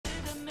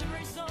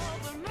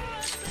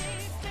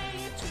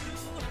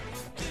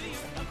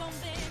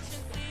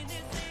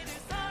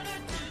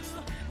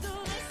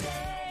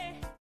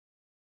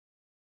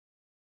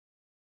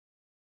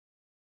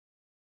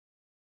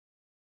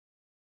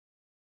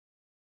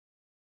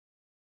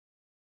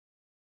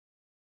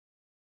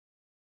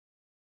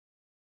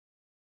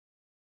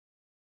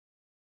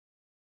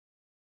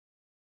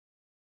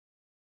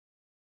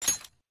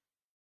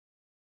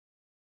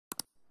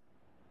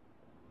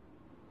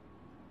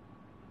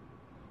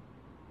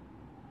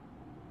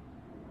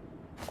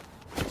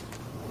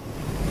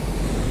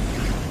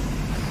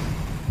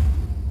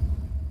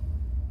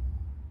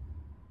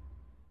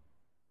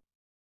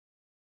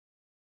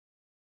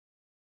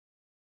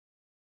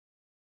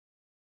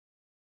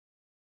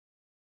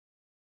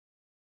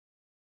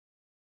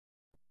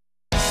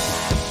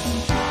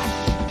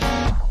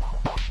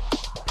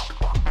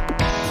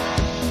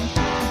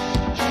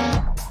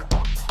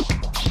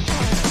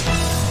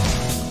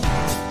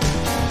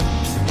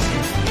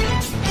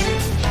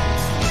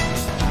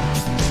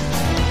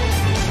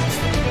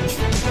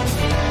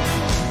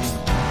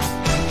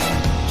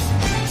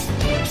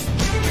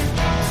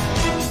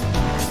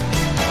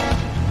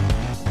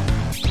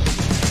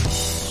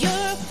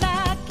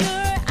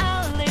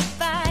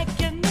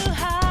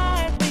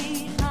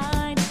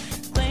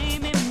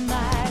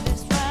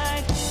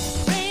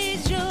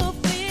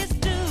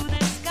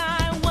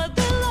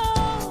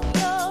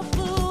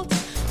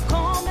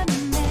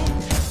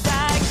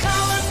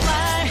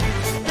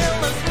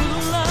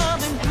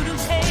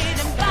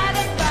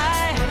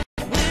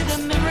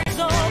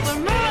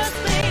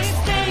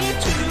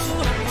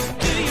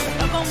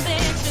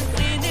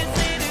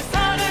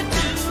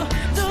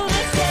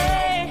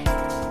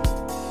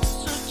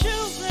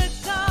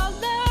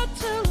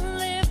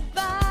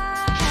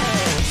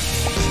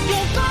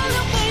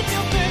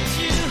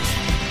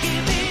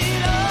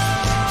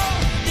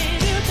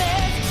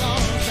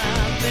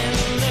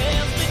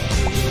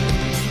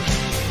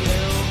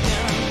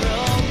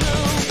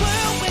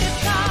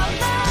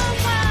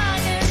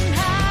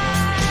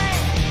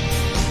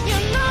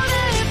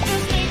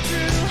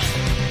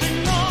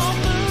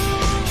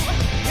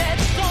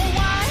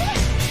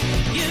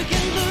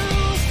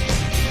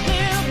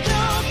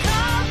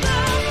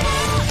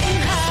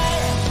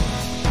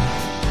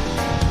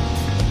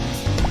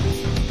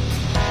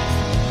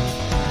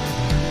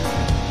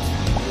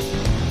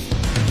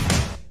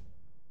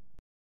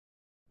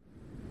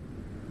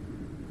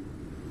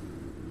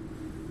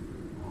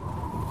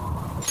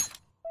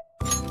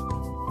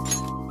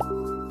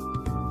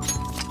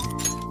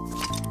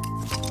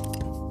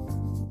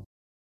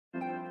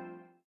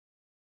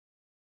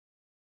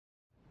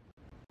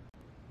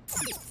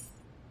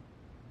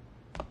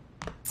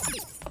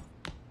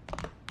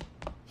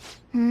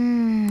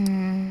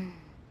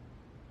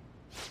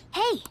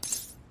Hey!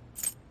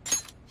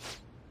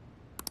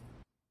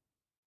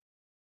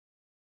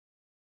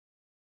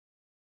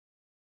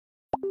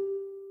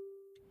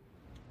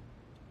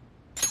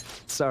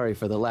 Sorry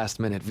for the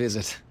last-minute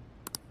visit.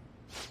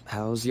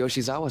 How's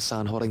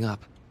Yoshizawa-san holding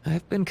up?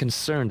 I've been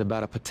concerned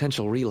about a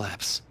potential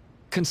relapse,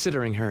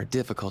 considering her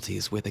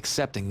difficulties with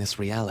accepting this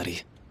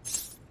reality.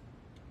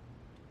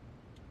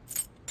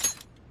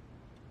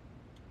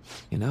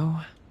 You know,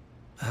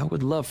 I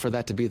would love for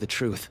that to be the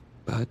truth,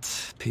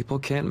 but people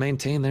can't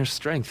maintain their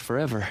strength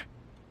forever.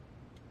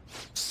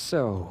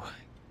 So,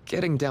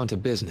 getting down to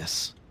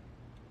business.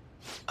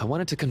 I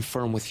wanted to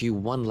confirm with you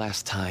one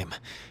last time.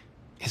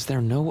 Is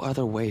there no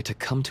other way to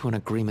come to an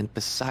agreement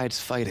besides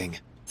fighting?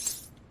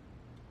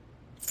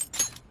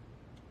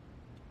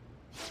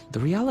 The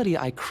reality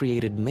I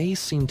created may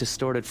seem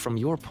distorted from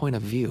your point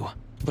of view,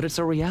 but it's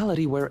a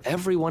reality where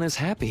everyone is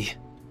happy.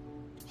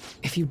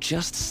 If you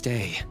just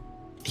stay,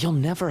 you'll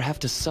never have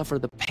to suffer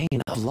the pain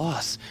of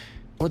loss,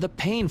 or the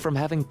pain from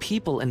having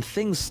people and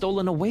things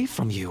stolen away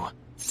from you.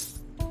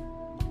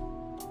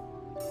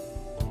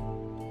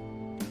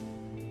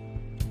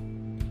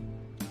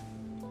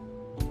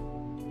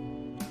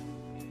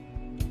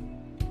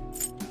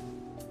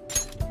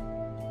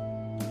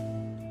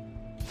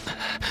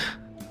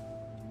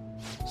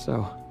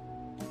 So,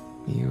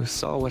 you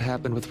saw what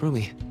happened with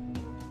Rumi.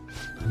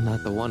 I'm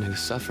not the one who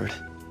suffered.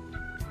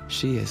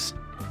 She is.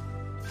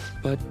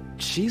 But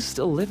she's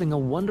still living a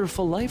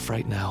wonderful life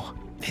right now,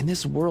 in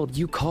this world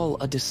you call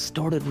a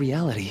distorted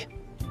reality.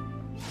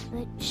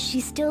 But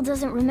she still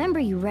doesn't remember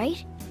you,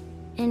 right?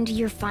 And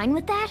you're fine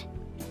with that?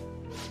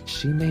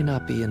 She may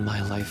not be in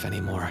my life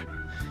anymore.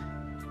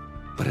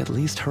 But at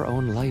least her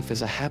own life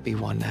is a happy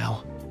one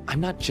now. I'm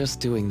not just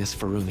doing this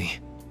for Rumi.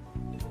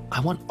 I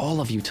want all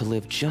of you to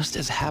live just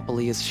as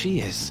happily as she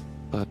is.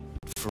 But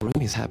for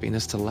Rumi's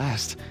happiness to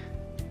last,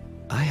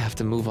 I have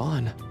to move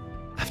on.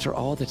 After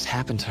all that's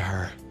happened to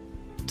her,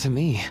 to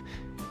me,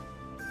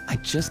 I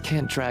just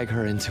can't drag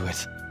her into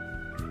it.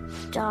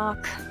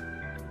 Doc.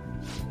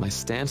 My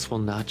stance will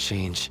not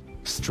change.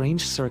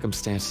 Strange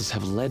circumstances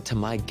have led to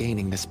my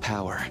gaining this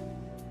power.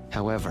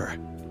 However,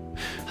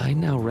 I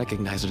now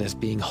recognize it as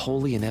being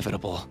wholly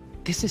inevitable.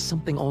 This is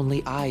something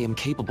only I am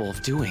capable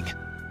of doing.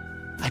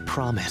 I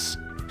promise.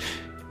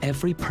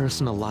 Every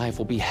person alive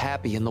will be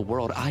happy in the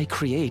world I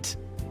create.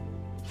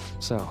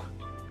 So,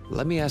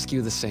 let me ask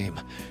you the same.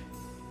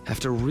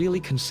 After really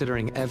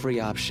considering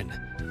every option,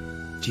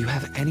 do you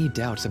have any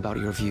doubts about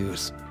your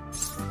views?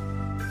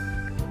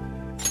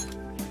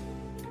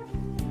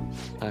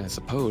 I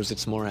suppose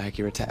it's more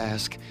accurate to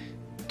ask,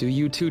 do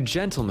you two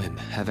gentlemen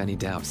have any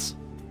doubts?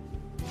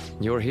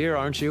 You're here,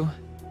 aren't you,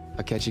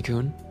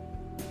 Akechi-kun?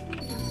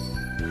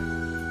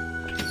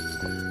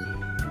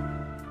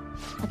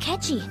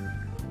 Akechi!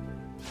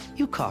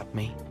 You caught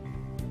me.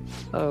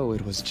 Oh,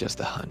 it was just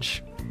a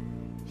hunch.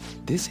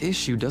 This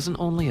issue doesn't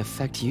only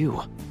affect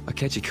you,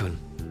 Akechi-kun.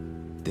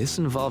 This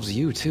involves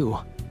you, too.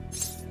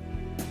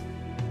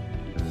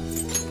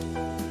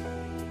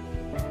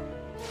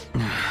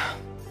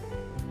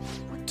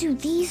 What do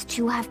these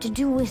two have to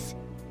do with...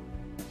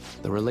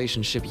 The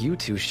relationship you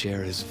two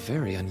share is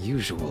very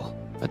unusual.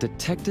 A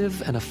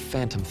detective and a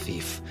phantom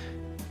thief.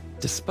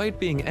 Despite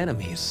being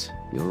enemies,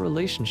 your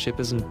relationship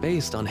isn't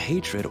based on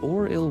hatred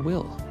or ill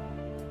will.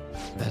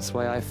 That's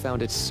why I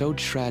found it so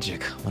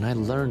tragic when I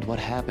learned what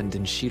happened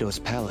in Shido's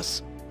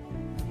palace.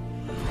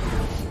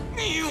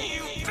 You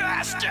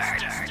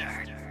bastard!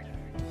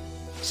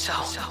 So,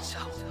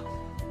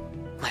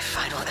 my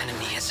final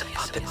enemy is a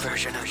puppet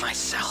version of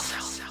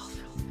myself.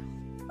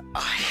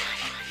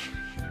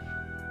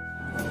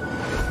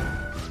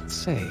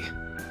 Say,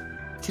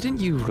 didn't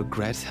you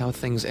regret how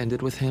things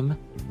ended with him?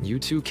 You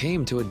two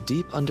came to a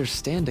deep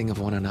understanding of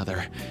one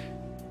another.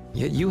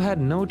 Yet you had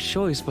no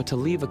choice but to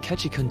leave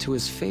Akechi-kun to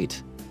his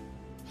fate.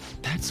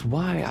 That's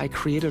why I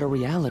created a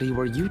reality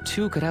where you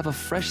two could have a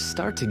fresh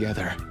start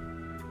together.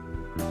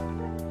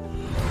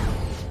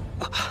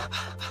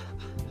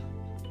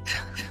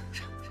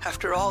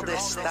 After all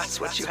this,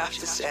 that's what you have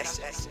to say.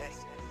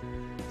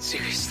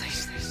 Seriously,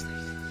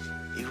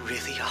 you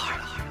really are.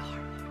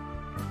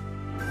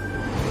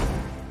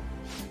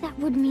 That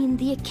would mean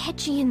the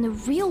Akechi in the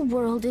real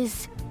world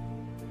is...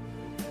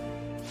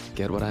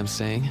 Get what I'm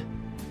saying?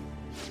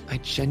 I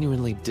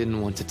genuinely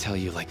didn't want to tell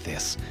you like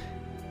this.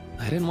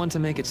 I didn't want to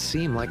make it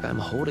seem like I'm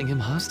holding him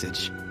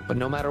hostage. But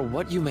no matter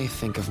what you may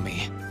think of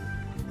me,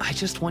 I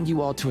just want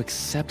you all to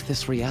accept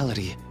this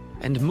reality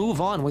and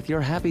move on with your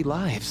happy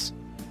lives.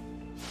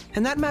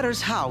 And that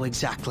matters how,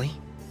 exactly?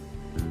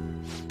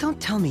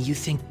 Don't tell me you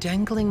think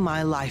dangling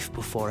my life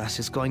before us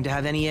is going to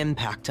have any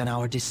impact on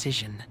our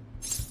decision.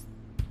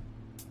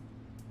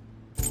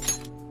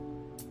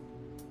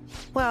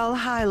 Well,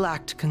 I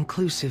lacked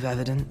conclusive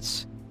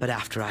evidence, but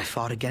after I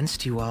fought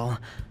against you all,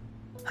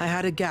 I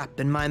had a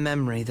gap in my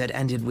memory that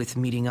ended with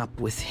meeting up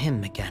with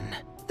him again.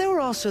 There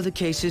were also the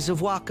cases of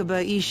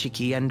Wakaba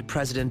Ishiki and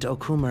President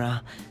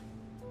Okumura.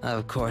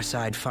 Of course,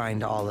 I'd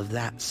find all of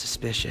that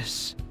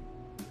suspicious.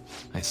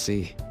 I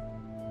see.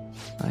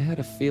 I had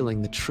a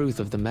feeling the truth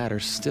of the matter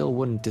still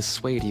wouldn't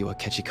dissuade you,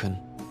 Akechi-kun.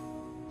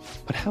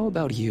 But how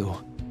about you?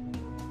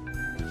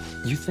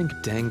 You think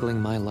dangling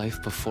my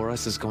life before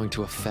us is going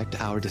to affect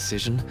our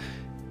decision?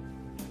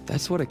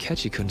 That's what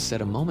Akechi-kun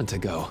said a moment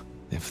ago.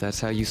 If that's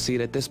how you see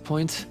it at this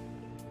point,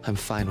 I'm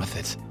fine with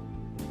it.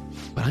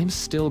 But I'm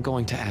still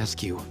going to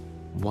ask you,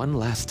 one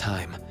last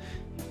time,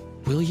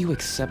 will you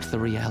accept the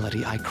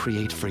reality I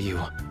create for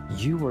you?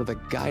 You were the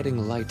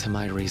guiding light to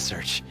my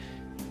research.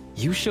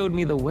 You showed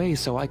me the way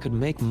so I could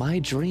make my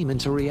dream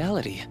into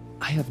reality.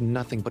 I have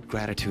nothing but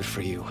gratitude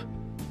for you.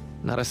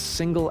 Not a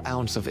single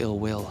ounce of ill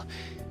will.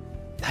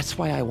 That's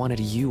why I wanted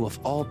you, of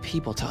all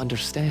people, to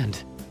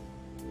understand.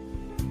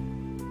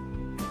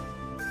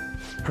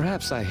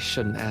 Perhaps I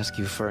shouldn't ask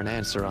you for an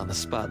answer on the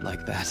spot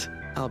like that.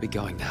 I'll be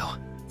going now.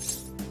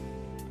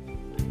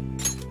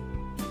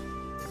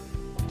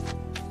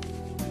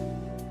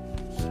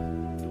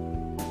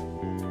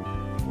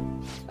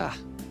 Ah,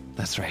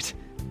 that's right.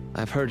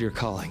 I've heard you're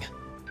calling.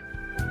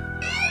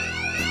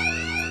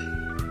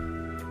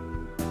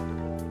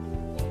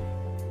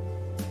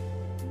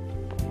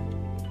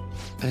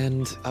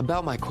 And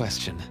about my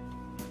question.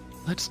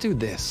 Let's do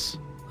this.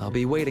 I'll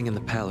be waiting in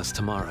the palace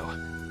tomorrow.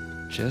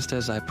 Just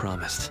as I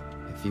promised.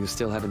 If you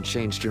still haven't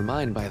changed your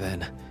mind by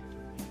then,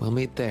 we'll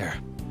meet there.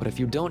 But if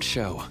you don't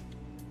show,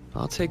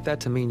 I'll take that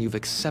to mean you've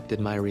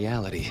accepted my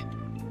reality.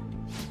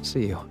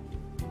 See you.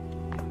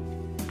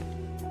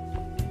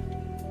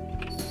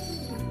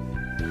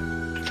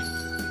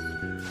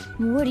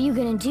 What are you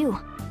gonna do?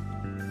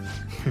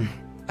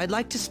 I'd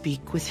like to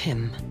speak with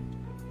him.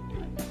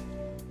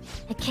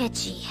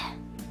 Akechi.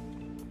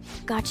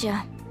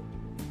 Gotcha.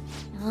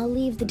 I'll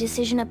leave the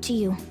decision up to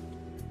you.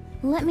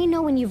 Let me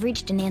know when you've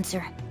reached an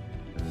answer.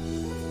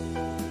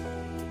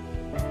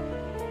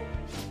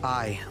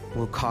 I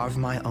will carve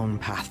my own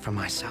path for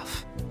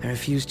myself. I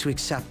refuse to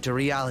accept a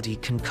reality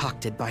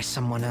concocted by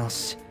someone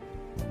else,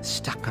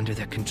 stuck under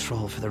their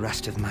control for the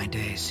rest of my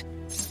days.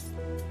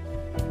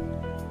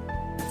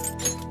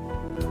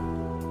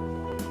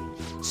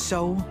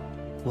 So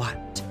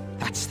what?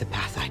 That's the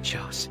path I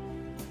chose.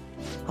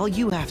 All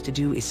you have to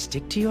do is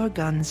stick to your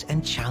guns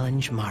and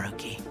challenge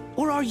Maruki.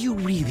 Or are you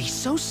really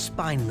so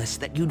spineless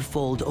that you'd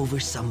fold over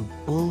some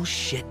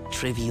bullshit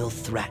trivial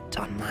threat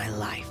on my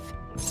life?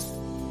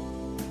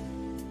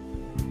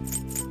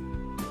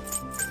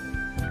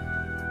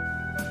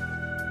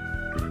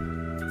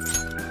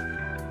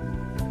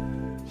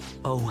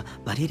 Oh,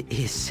 but it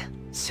is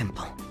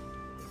simple.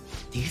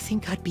 Do you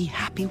think I'd be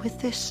happy with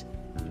this?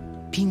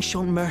 Being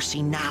shown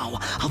mercy now,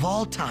 of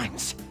all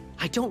times.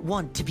 I don't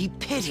want to be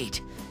pitied.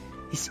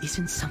 This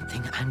isn't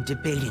something I'm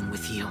debating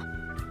with you.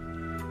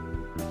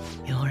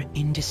 Your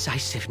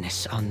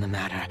indecisiveness on the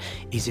matter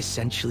is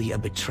essentially a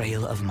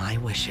betrayal of my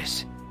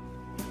wishes.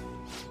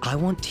 I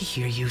want to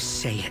hear you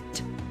say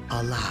it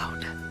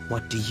aloud.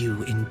 What do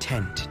you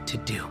intend to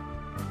do?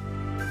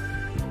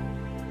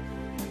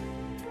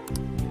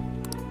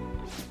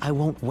 I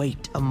won't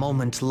wait a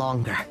moment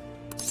longer.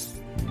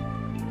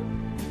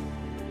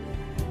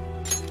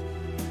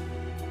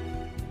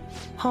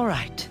 All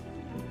right.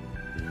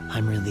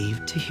 I'm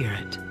relieved to hear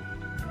it.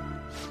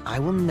 I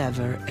will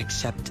never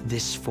accept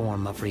this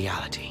form of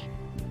reality.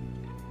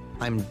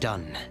 I'm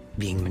done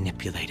being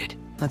manipulated.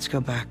 Let's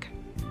go back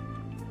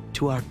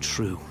to our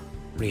true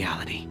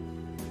reality.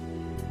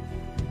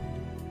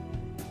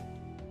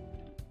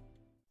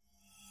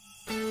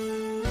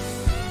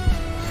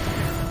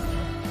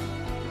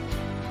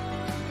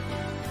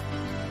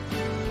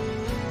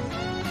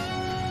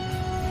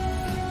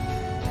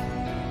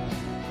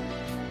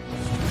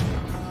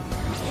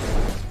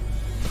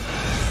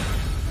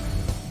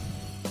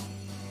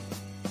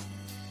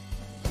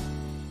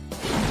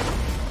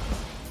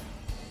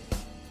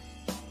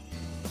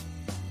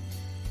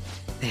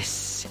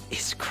 This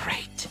is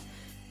great.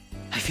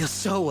 I feel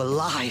so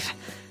alive.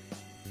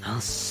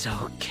 I'll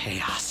sow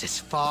chaos as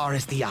far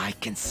as the eye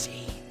can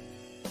see.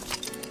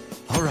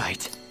 All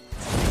right.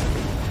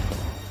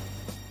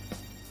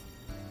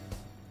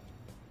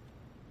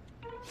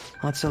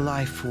 What's a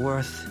life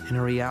worth in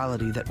a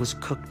reality that was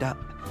cooked up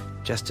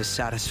just to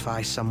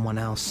satisfy someone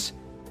else?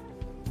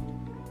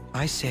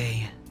 I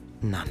say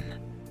none.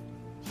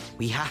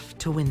 We have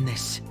to win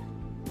this,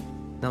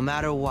 no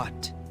matter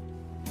what.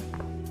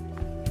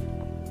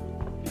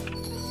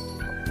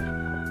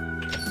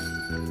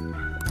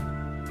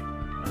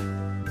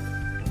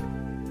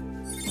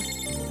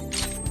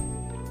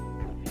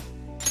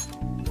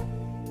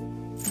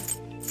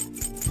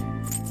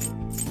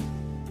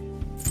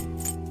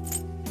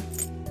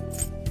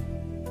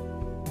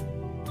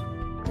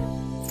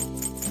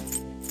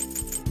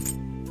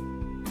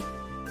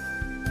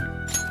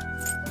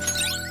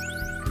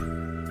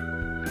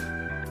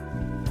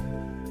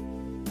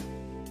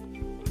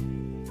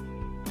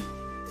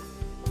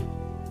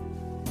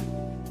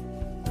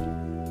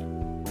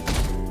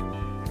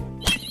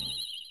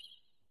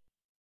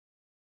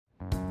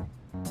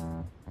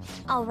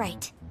 All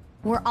right.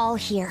 We're all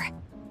here.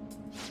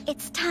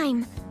 It's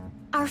time.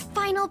 Our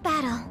final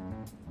battle.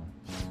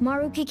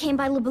 Maruki came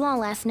by Leblanc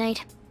last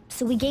night,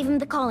 so we gave him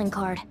the calling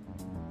card.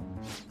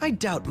 I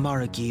doubt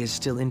Maruki is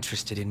still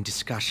interested in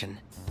discussion.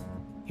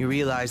 You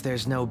realize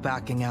there's no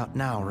backing out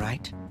now,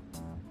 right?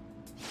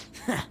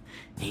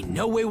 Ain't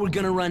no way we're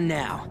gonna run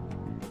now.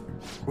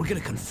 We're gonna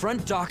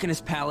confront Doc in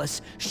his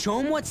palace, show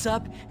him what's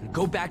up, and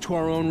go back to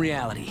our own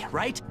reality,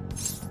 right?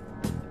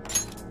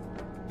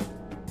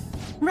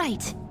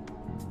 Right.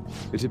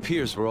 It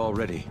appears we're all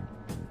ready.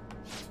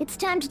 It's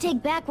time to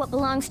take back what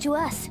belongs to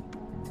us.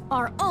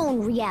 Our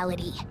own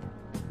reality.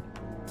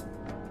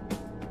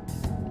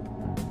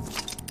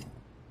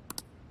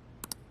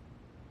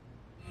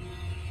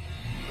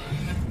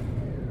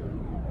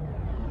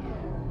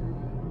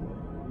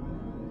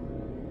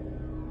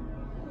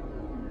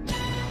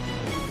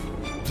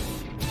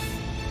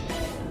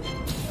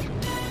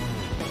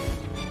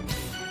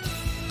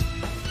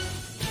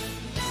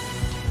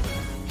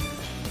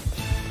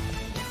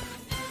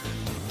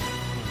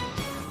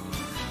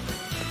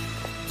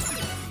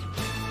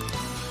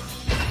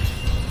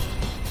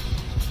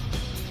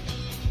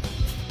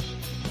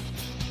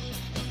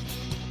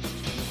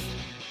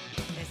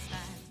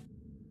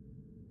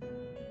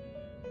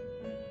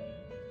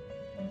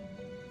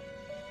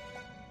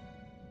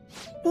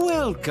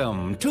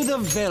 Welcome to the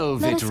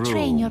Velvet Room. Let us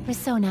train your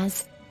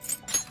personas.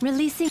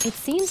 Releasing it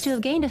seems to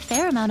have gained a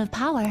fair amount of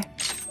power.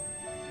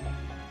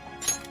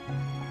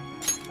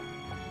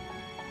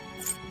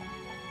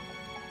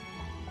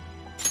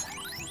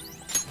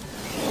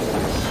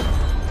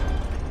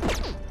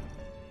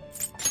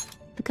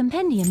 The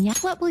compendium, yeah?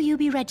 What will you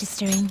be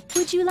registering?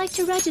 Would you like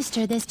to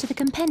register this to the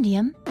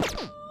compendium?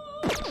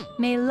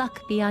 May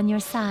luck be on your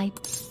side.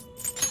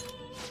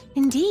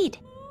 Indeed.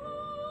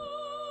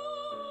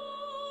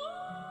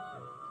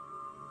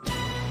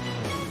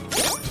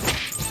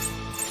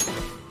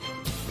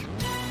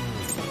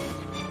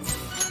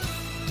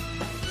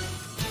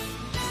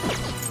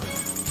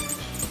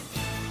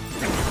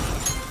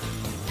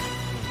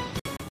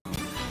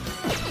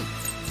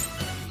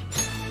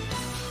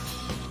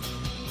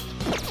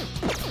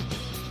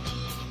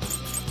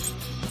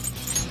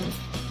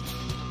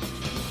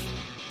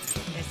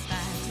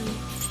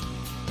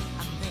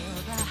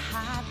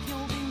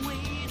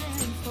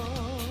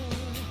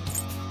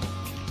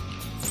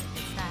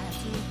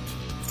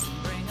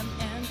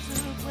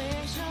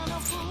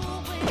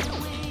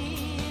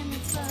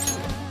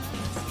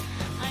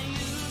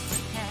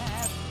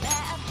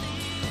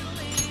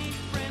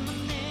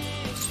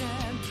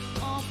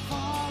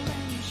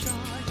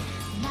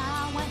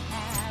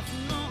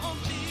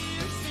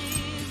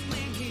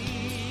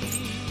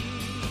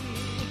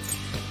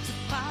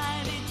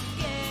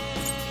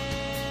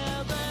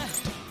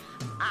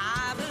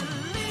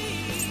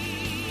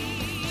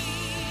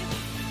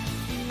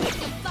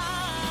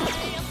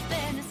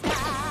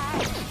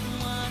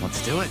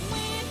 Let's do it.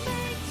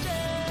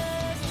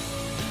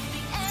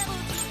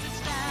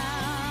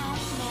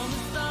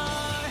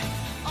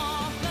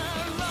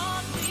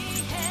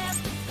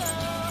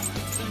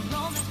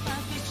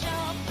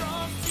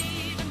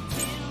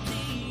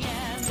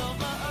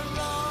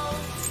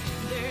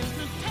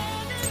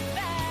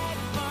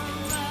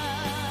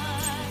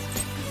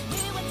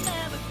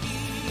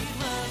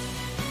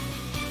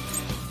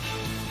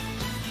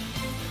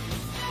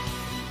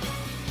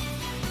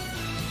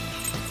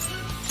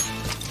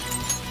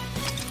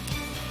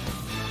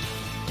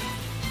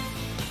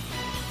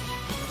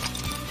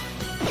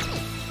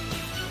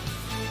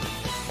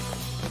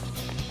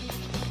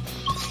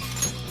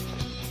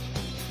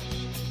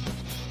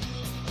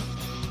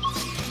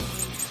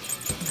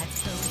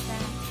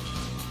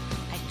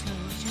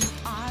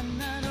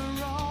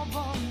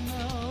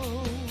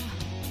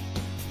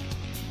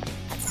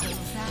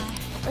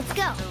 Let's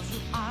go.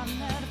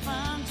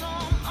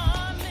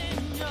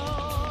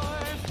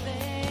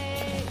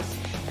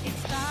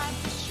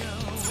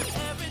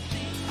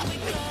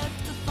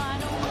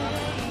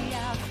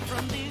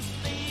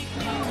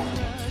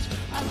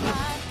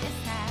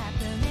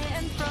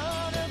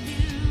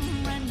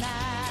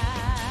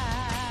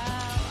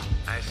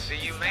 I see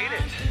you made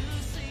it.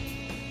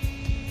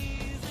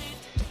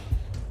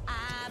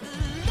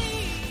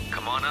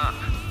 Come on up.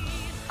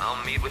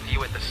 I'll meet with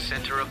you at the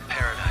center of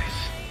paradise.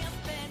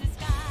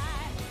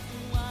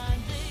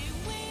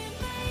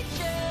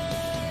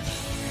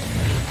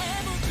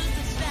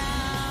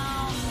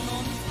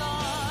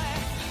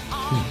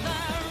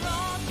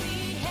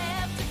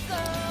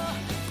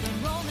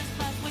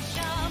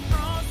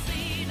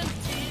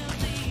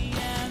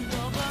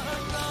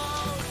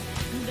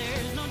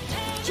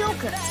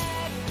 Joker.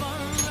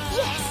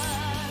 Yes!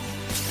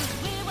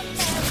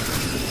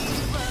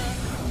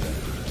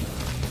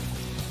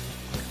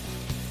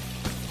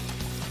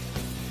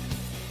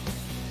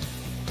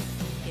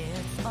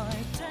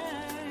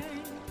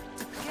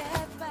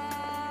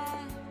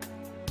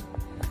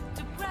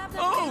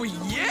 Oh,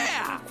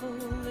 yeah!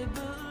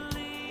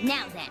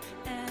 Now then.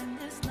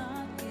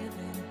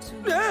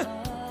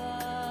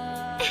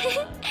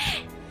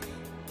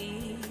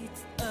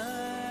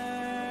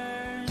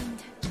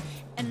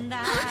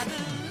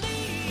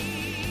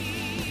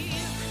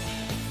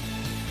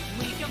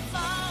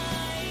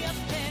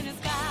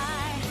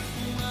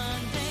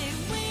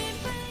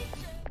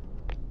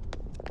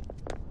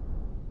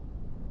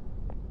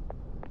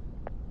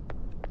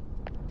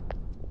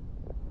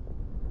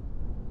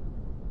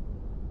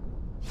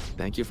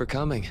 Thank you for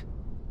coming.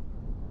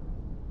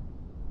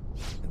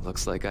 It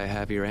looks like I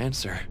have your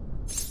answer.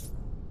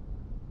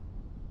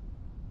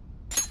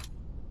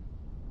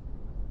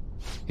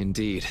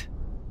 Indeed.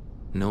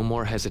 No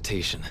more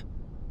hesitation.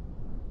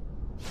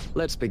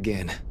 Let's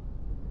begin.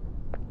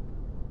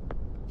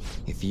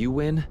 If you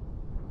win,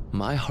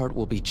 my heart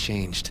will be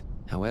changed.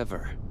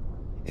 However,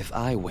 if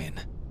I win,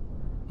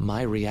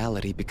 my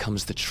reality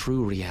becomes the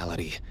true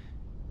reality.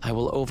 I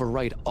will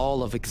overwrite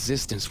all of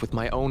existence with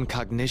my own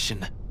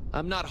cognition.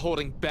 I'm not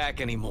holding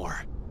back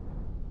anymore.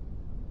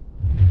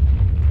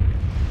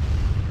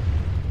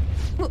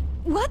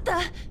 What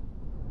the?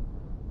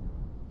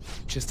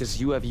 Just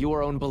as you have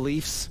your own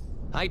beliefs,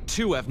 I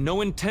too have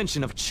no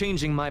intention of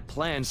changing my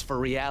plans for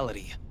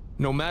reality.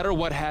 No matter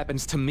what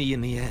happens to me in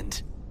the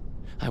end,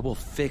 I will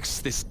fix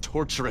this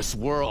torturous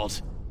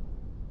world.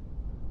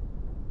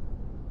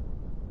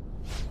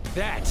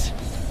 That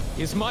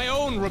is my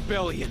own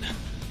rebellion.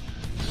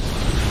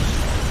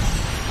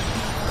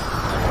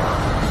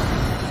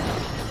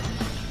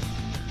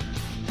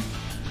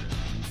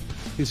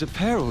 His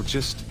apparel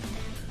just...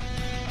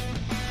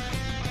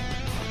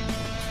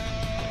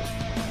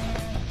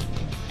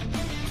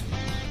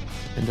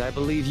 And I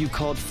believe you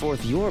called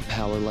forth your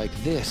power like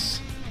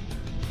this.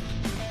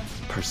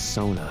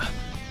 Persona.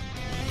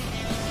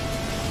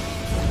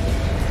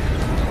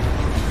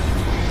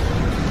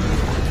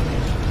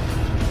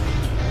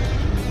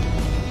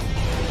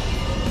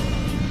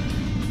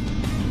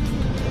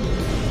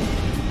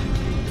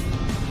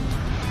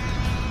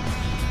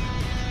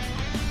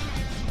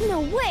 No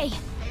way!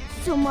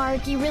 So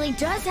Maruki really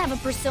does have a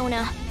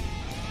persona.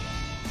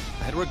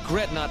 I'd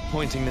regret not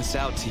pointing this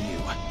out to you.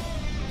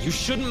 You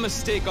shouldn't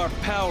mistake our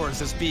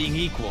powers as being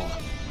equal.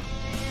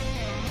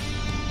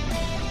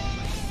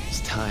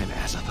 It's time,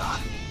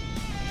 Yaldabaoth.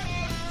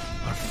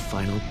 Our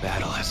final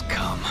battle has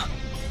come.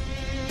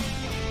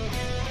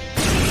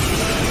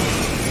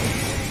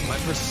 My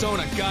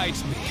persona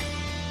guides me.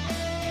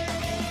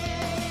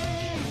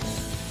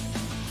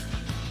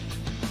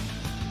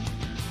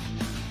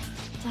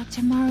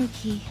 Dr.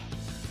 Maruki.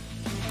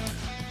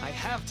 I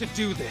have to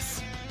do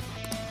this.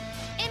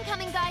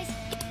 Incoming, guys!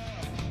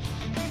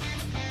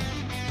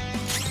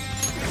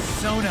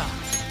 Persona!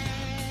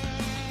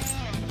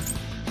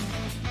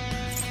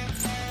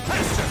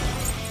 Faster!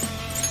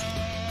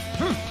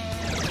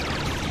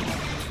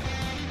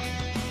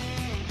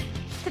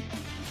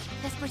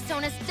 This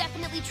persona's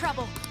definitely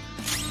trouble.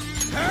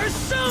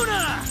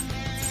 Persona!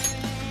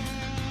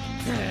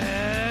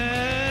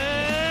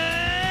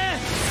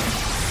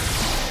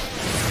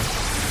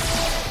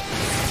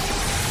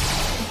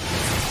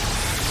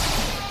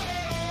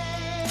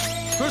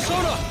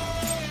 Persona!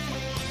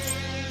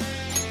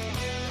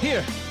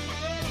 Here!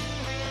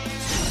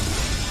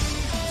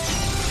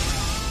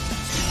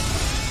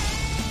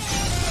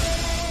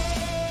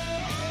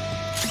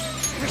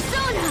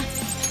 Persona!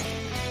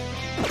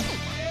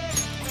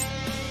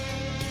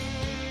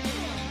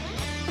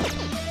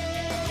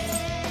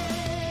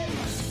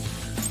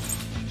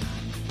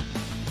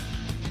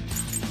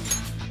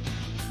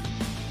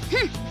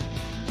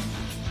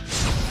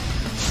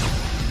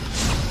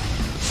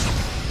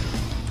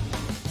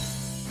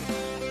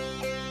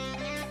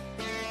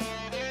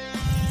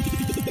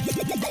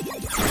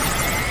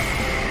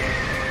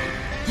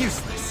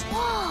 Useless!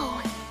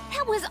 Whoa!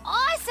 That was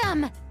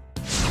awesome!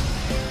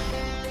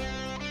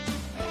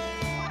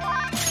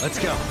 Let's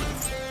go.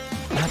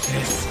 Not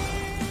this.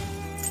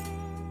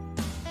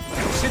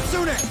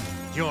 Shitsune!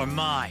 You're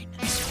mine.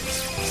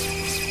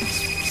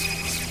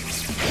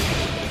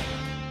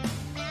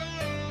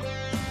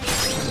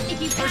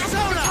 If you pass the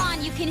Persona!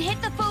 baton, you can hit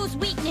the foe's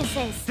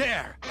weaknesses.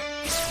 There!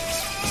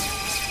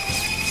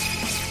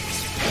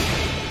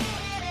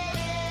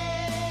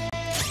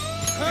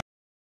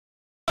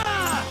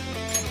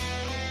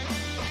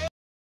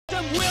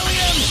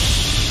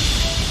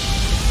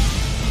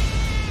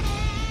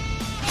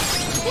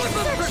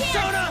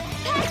 Persona!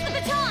 Pass the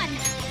baton!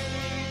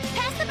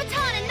 Pass the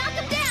baton and knock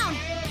him down!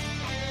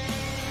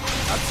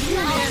 Up to you,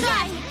 All man!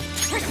 right!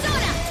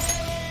 Persona!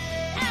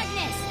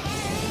 Agnes!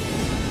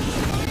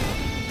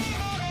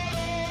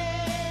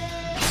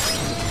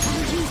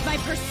 I'll use my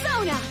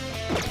persona!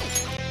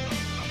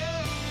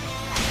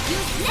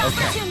 Use the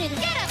opportunity!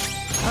 Get him!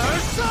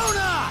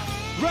 Persona!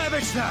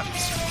 Ravage them!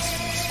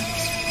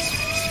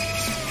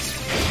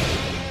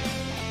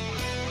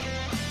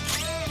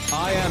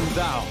 I am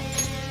thou.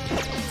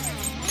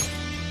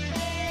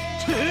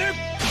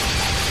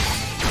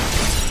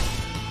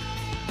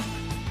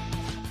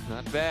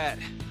 Not bad.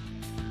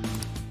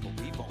 But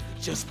we've only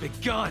just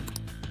begun.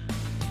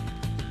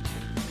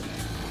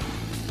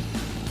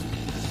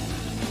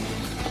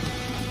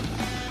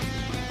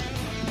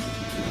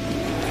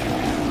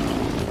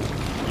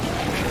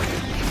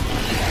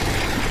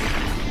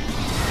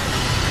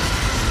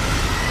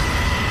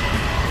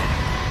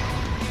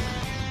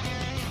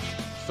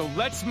 So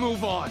let's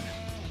move on.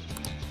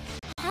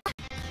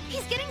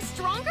 He's getting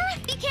stronger?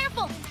 Be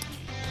careful!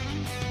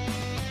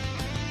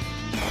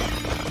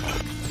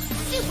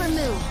 Super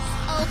move!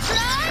 Ultra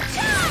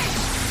Charge!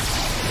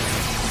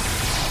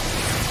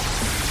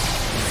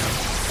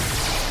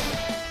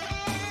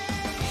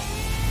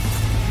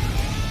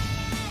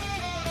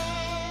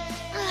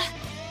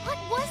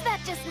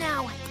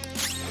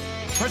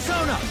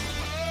 Persona!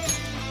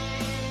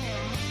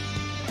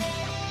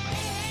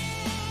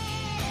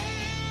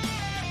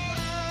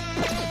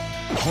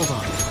 Hold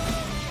on.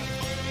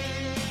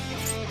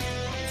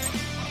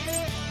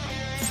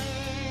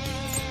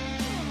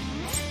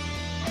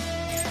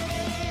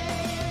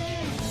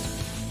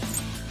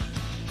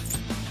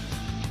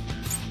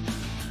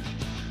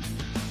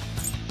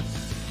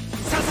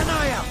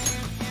 Satanael!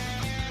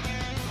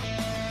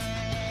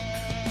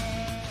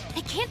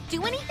 I can't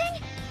do anything?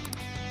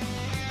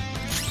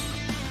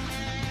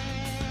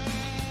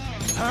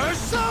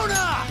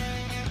 Persona!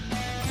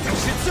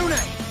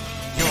 Shitsune!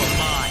 You're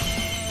mine!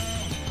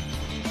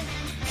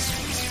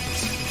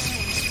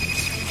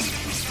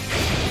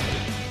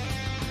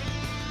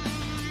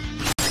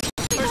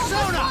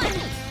 Persona!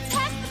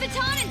 Pass the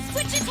baton and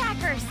switch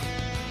attackers!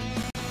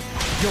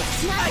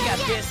 I got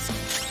this!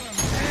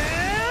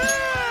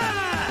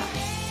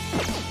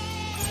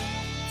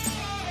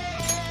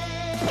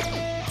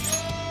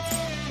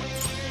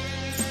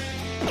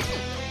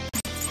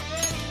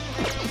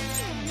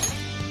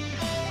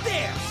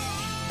 There!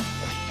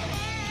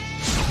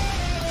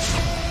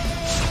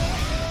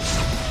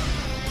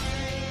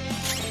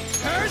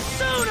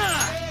 Persona!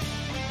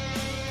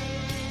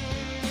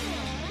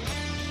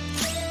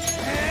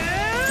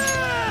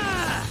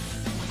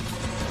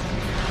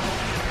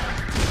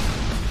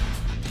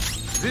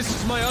 This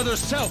is my other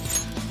self.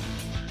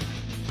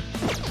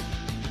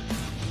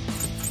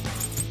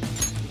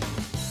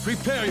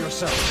 Prepare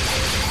yourself.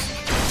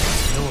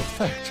 No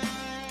effect.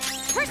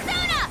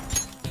 Persona!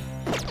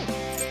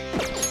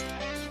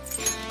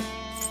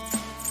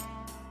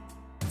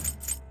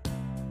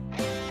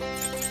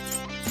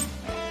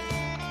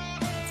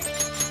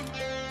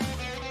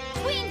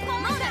 Queen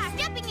Pomona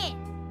stepping in!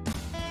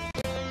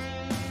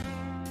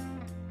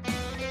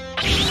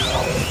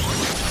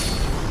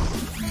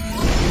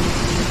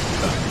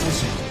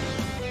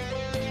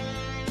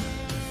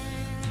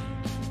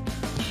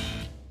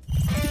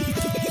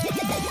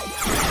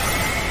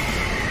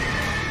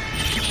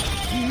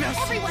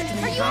 Everyone,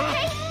 are you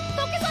okay?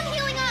 Focus on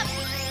healing up!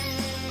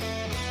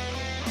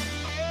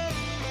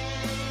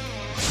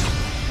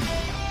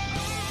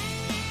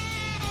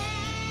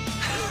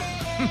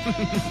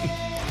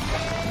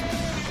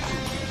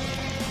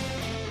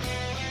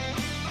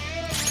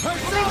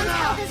 Everyone's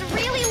health is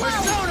really low!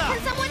 Persona!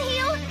 Can someone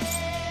heal?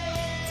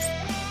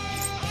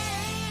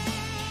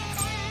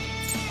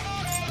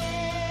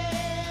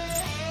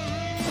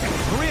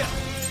 Maria!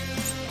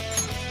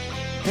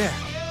 Here.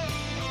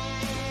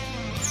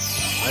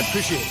 I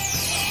appreciate it.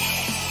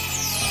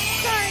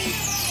 Sorry.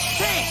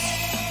 Thanks!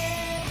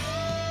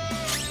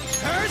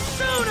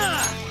 Persona!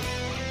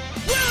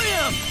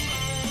 William!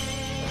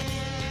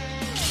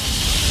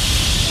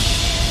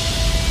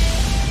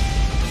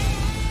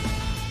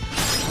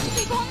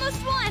 We've almost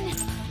won!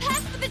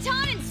 Pass the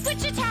baton and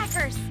switch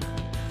attackers!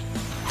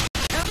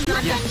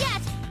 Not done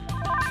yet!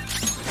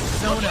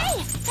 Persona!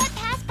 Okay! That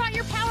pass brought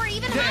your power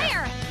even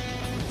higher!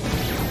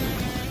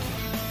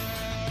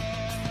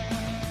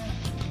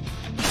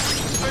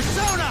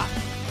 Persona!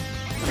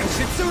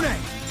 Shitsune!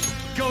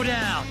 Go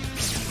down!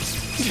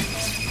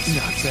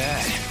 Not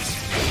bad.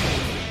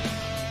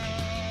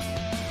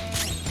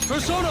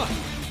 Persona!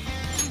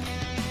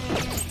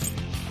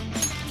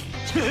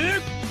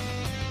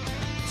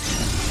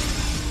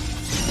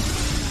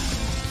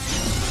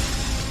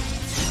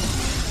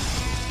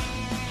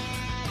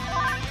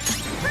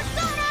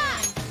 Persona!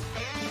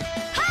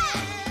 Ha!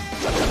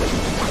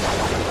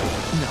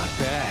 Not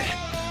bad.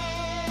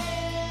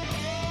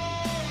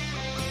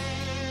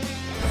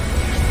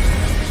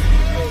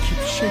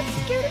 Keep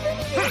shaking. Scared of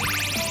anything?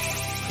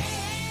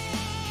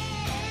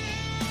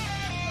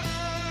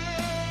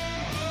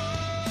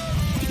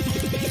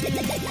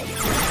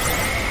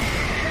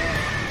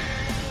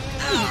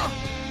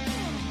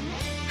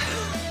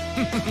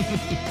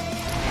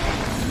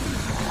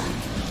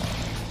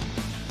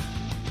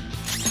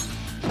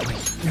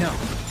 No.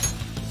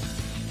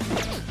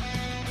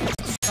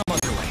 Some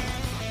other way.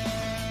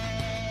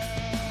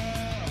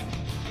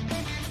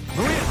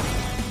 Maria!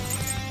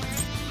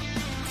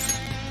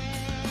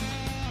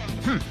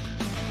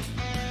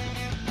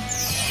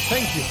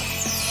 Thank you.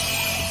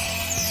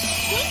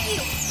 Thank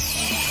you!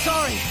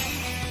 Sorry!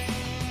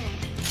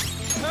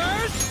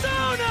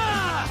 Persona!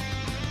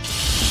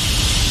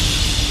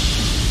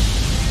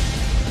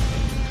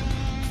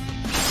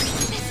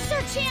 This is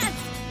our chance!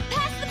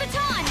 Pass the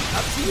baton!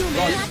 Up to you,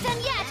 man! Not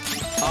done yet!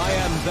 I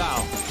am thou.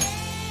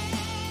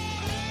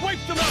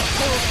 Wipe them out,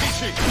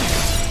 Maruki!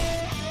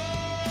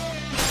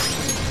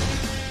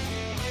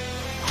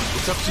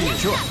 It's up to you.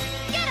 Sure.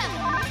 Get him!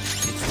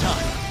 It's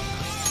time.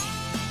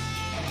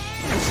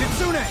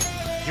 Shitsune!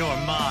 You're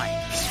mine.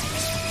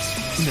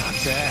 Not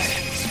bad.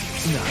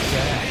 Not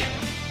bad.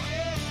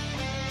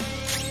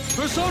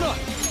 Persona!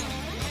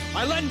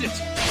 I lend it!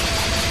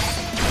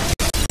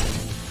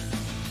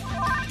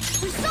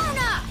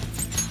 Persona!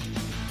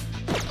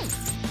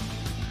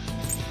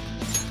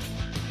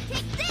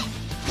 Take this!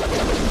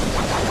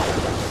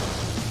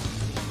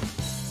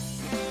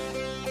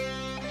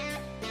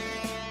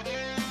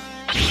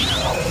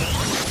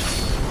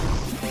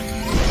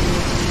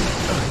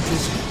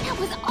 That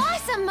was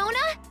awesome,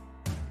 Mona!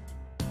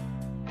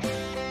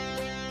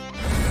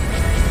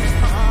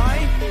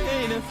 I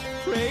ain't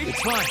afraid.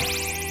 It's fine.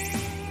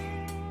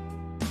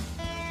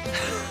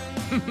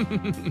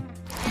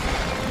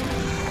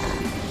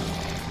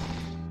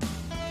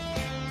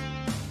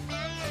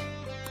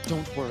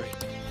 Don't worry.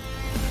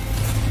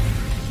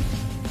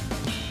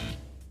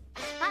 I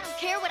don't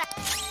care what I...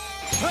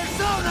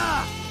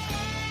 Persona!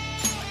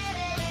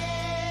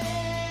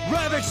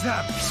 Ravage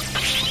them!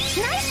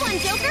 Nice one,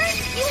 Joker!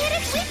 You hit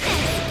its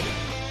weakness!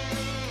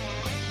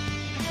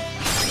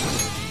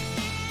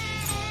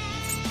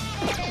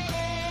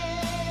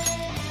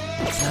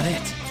 That's not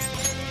it.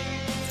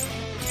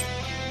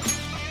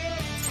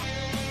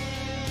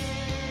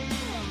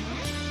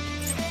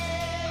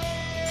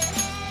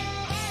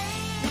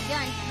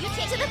 Done. You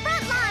take to the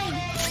front line!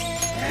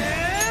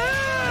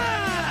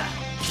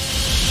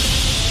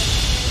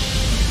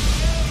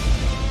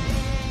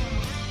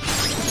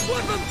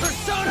 Weapon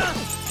Persona!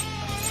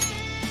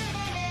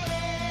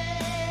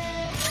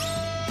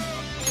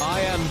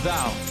 I am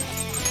thou.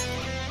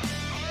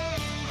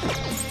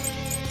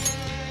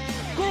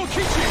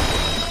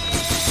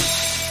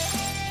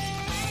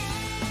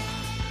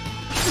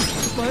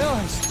 My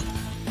eyes.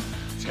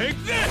 Take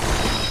this!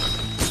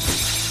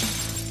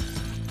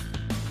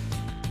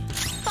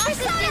 Fox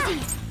is busy!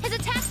 His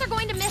attacks are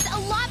going to miss a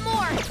lot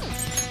more!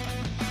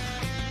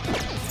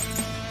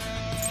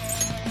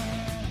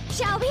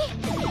 Shall we?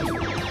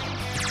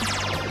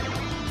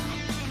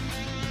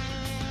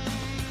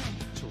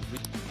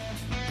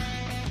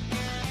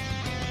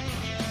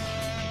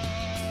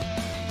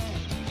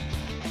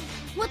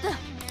 What the?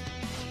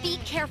 Be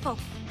careful.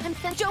 I'm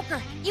sent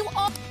Joker. You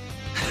all...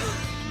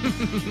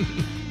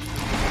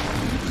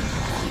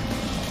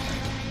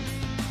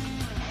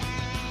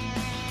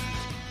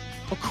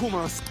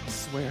 Okuma, I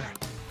swear.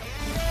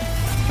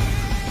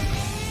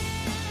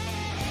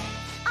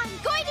 I'm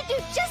going to do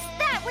just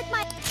that with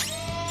my...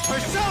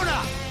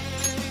 Persona!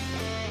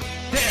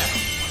 There!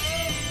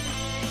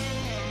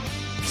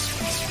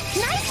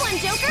 Nice one,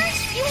 Joker!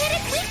 You hit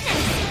its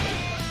weakness!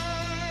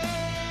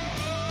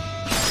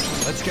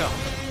 Let's go.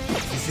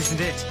 This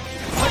isn't it.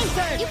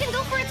 Hey, you can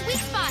go for its weak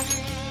spot!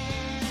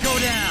 Go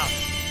down!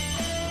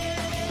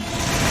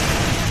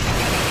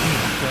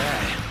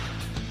 Bad.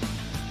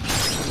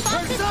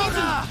 Fox is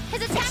busy!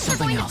 His attacks are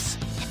going to... else.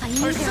 I knew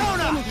their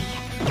Persona!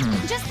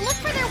 affinity. Just look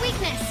for their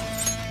weakness!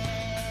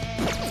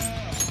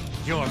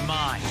 You're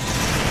mine.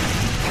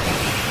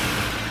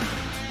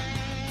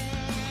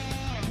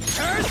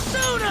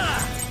 Persona!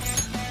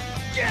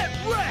 Get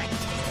wrecked!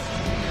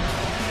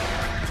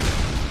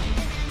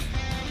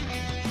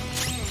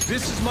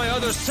 This is my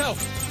other self.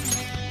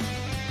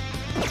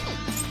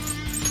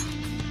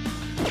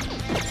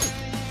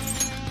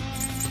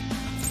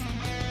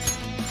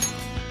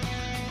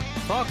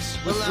 Fox,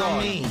 Allow withdraw.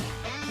 me.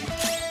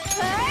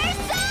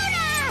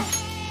 Persona!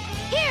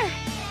 Here!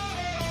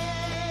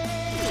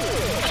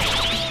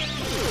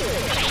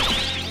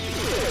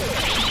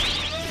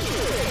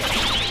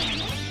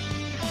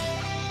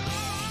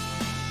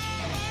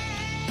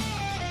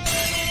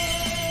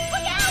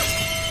 Look out!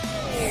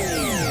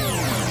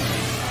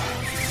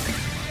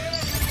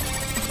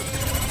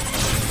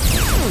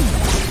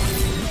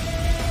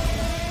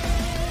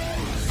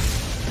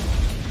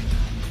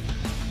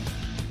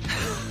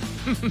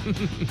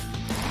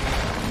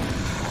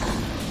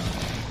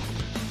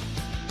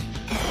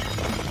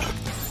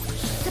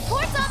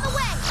 Support's on the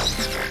way!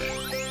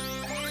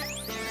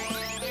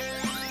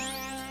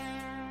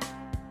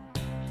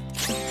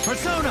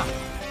 Persona!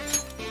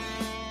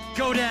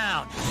 Go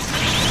down!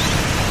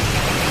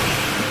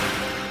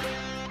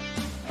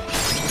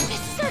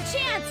 This is our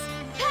chance!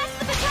 Pass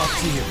the baton! Up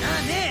to you.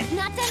 Not it!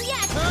 Not done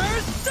yet!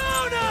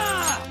 Persona!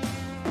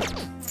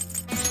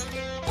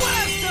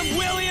 Blast him,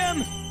 William!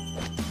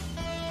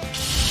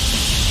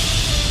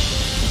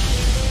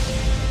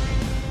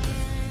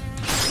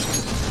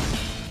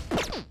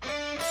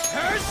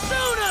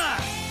 Persona!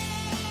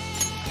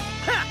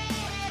 Ha!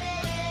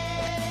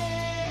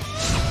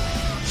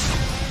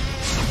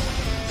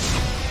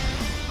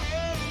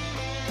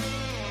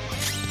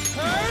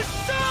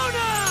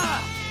 Persona!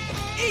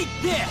 Eat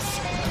this!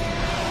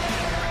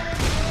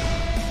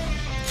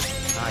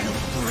 I'll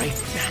break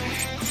them.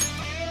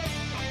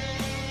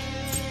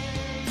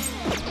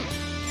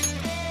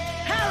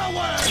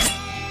 Halloween!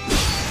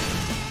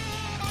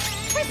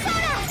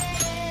 Persona!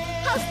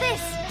 How's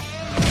this?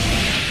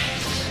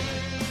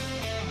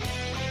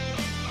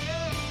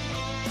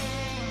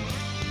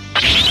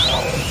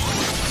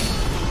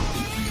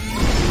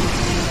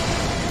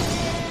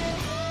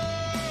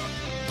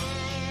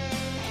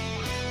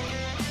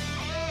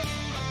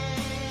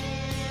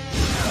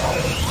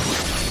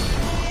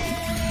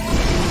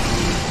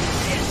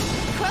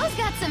 Crow's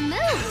got some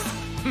moves!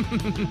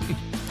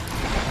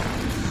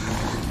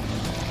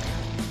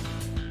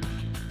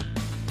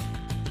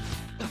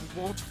 I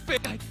won't fail.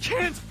 I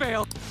can't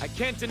fail. I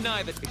can't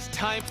deny that it's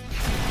time.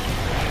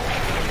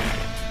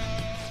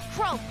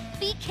 Crow,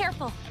 be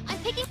careful. I'm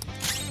picking...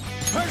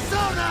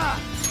 Persona!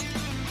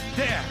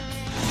 There!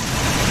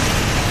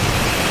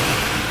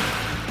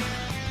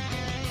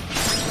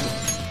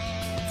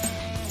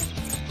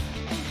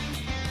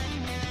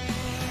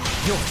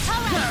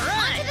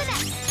 On to the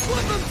next!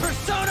 Flip him,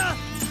 Persona!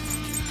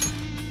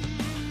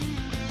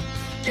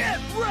 Get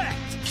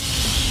wrecked!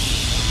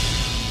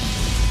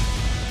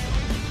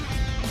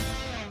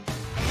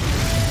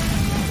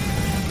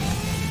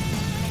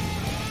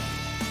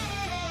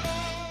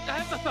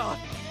 That's a thought.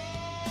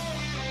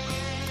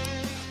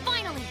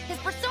 Finally, his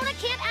persona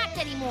can't act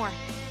anymore.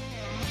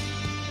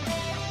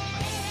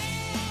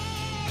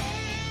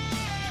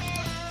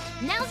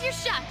 Now's your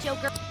shot,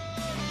 Joker.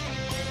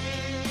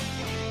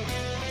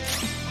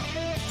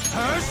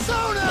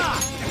 Persona!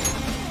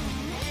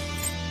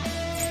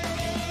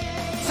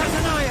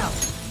 Satanael!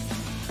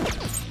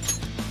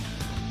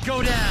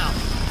 Go down!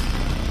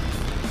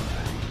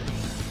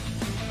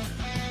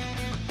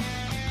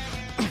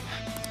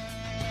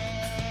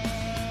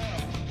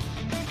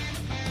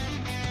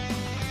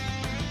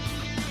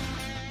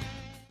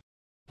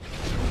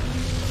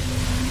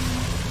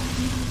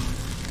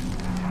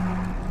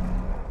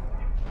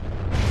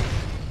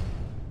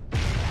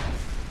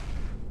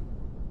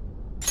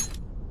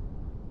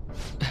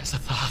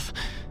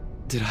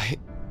 Did I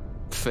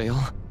fail?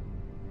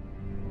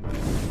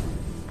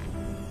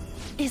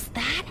 Is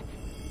that?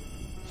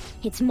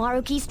 It's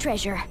Maruki's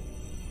treasure.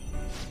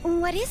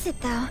 What is it,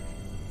 though?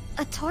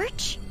 A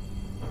torch?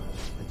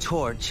 The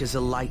torch is a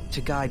light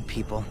to guide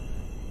people.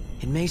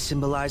 It may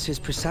symbolize his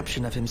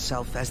perception of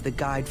himself as the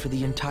guide for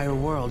the entire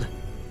world.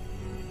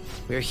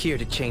 We're here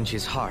to change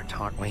his heart,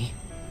 aren't we?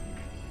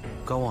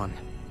 Go on.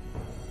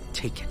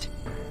 Take it.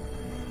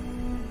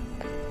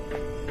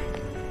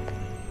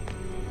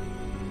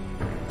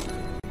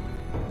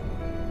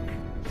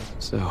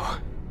 So,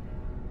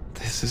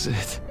 this is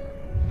it.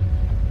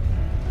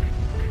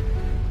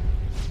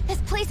 This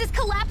place is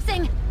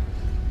collapsing!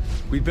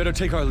 We'd better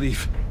take our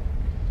leave.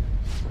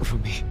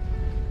 Rumi,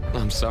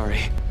 I'm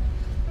sorry.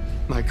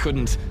 I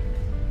couldn't...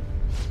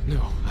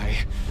 No,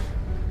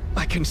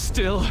 I can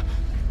still...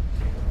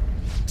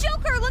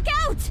 Joker, look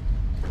out!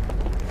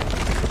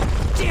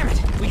 Damn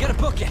it! We gotta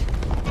book it!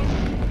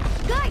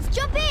 Guys,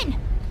 jump in!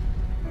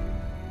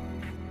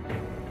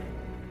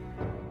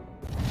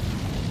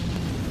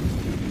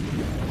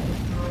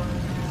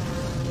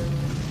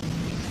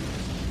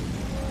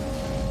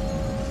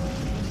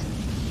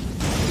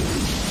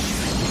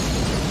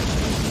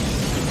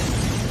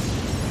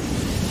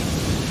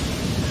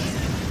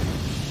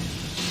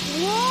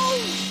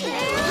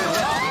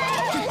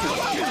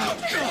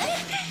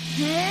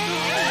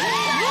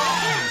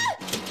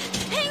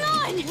 Hang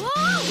on!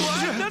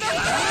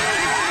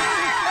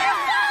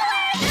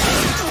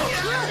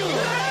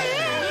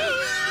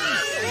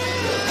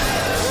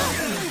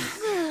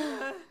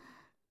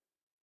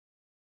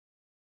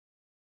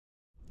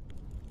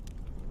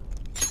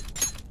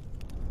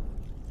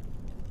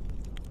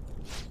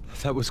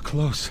 That was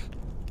close.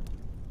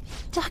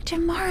 Dr.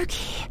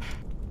 Maruki.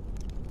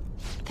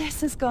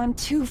 This has gone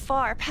too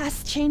far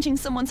past changing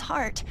someone's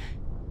heart.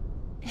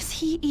 Is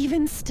he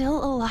even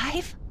still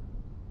alive?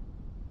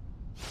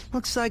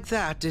 Looks like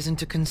that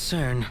isn't a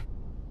concern.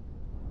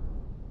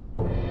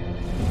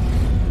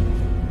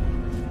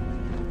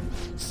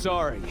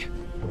 Sorry,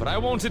 but I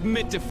won't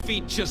admit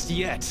defeat just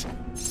yet.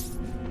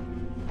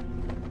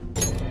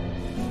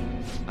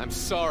 I'm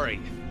sorry.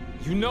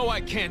 You know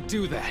I can't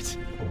do that.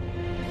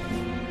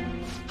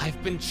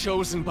 I've been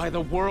chosen by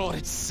the world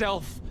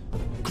itself.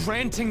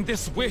 Granting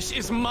this wish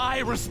is my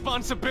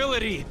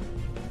responsibility.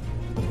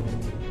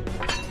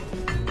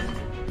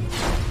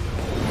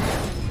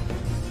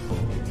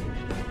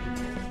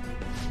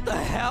 The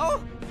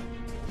hell?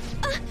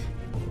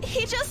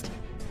 He just...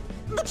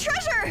 the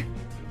treasure!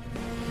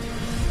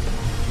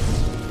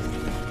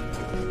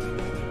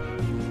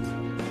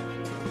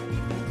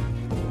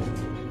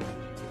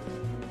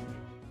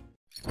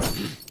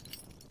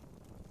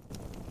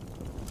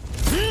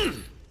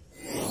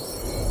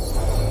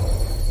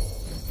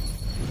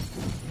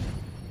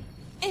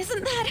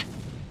 Isn't that...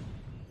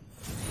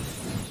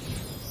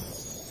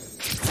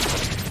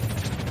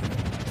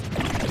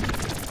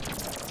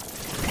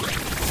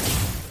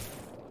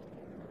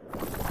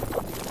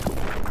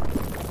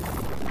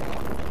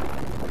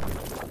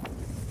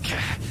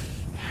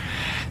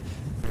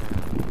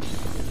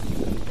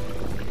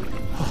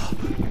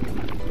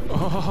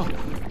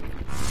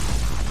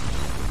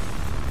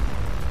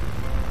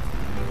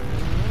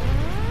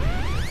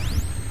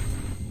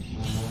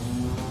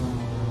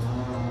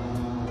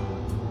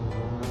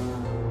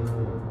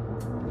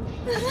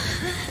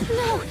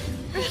 No,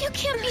 you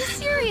can't be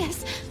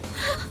serious.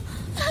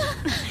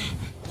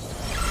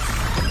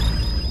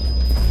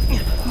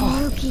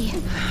 Maruki,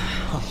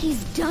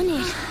 he's done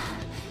it.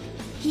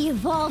 He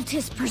evolved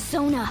his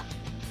persona.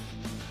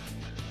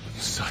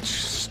 Such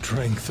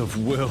strength of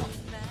will.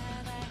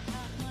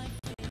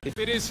 If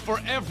it is for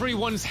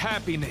everyone's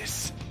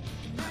happiness,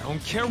 I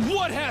don't care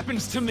what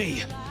happens to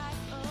me.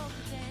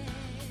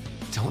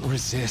 Don't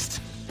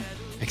resist.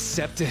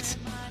 Accept it.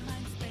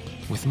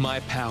 With my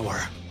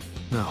power.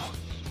 No.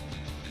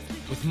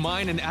 With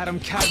mine and Adam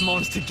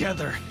Cadmon's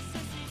together,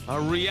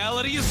 our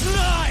reality is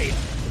nigh!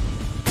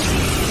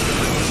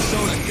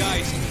 Persona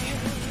guides me.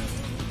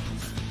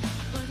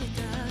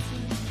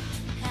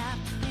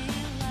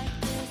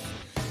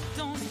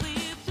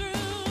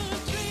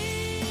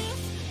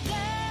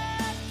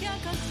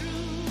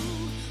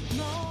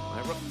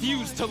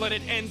 refuse to let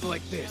it end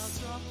like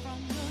this.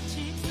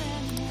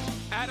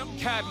 Adam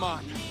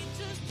Cadmon,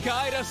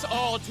 guide us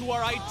all to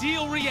our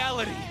ideal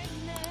reality.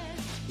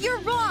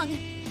 You're wrong!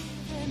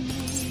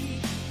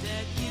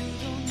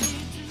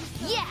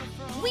 Yeah,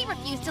 we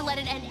refuse to let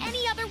it end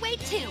any other way,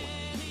 too!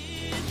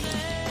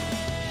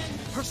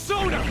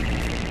 Persona!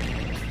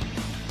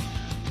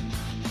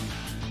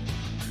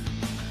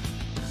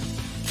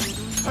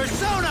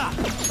 Persona!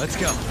 Let's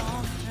go.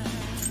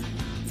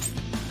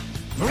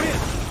 Maria!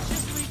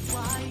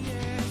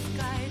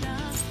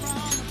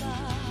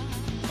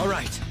 All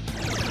right.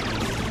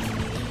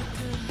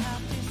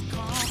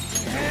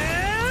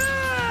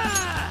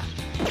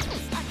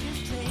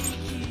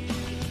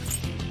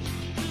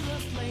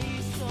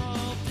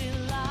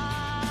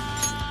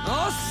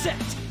 All set!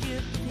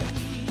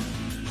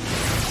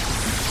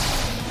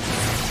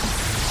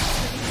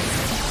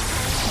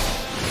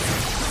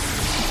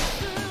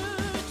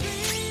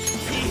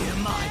 Feel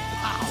my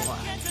power!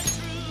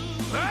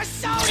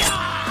 Persona!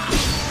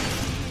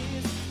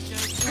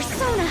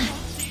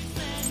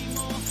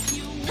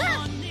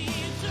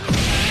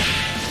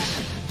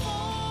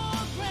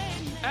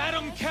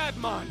 Adam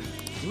Cadmon,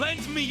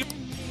 lend me your...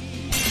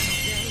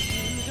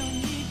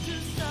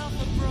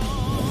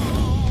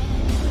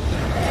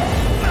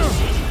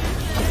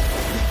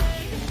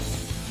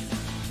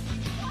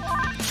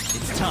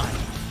 It's time.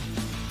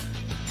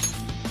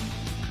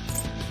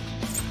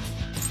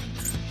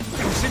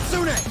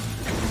 Shitsune!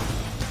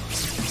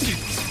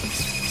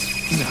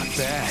 Not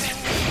bad.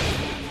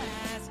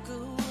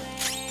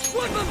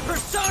 Woodland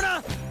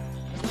Persona!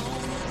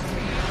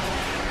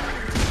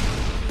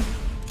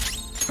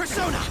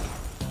 Persona!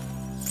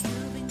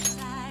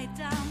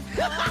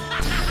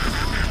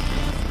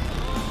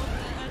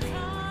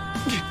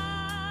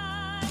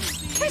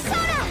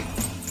 Persona!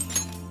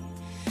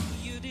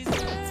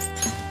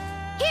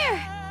 Here!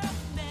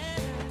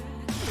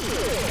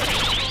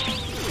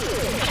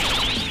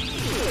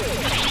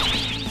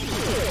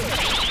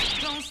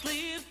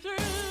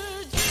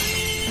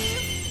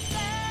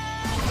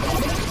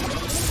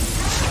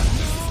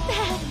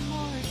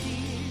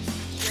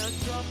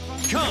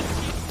 Come!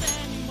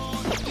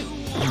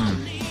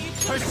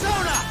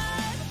 Persona!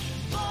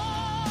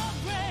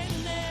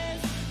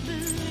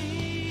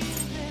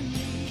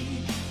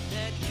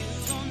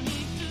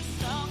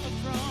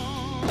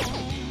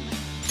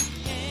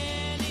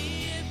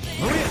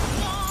 Maria!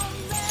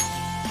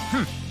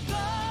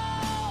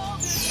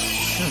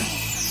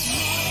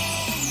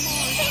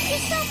 Thank you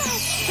so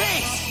much!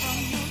 Thanks!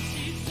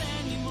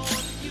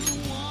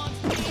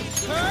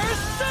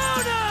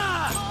 Persona!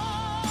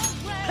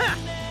 Ha!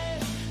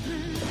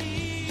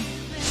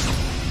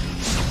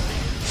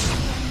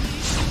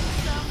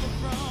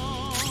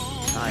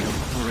 I'll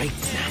break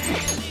that.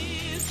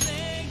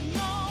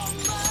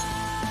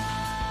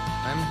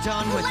 I'm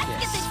done with Let's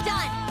this. get this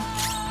done!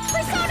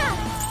 Persona!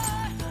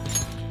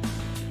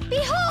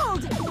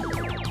 Behold!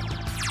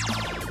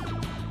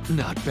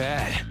 Not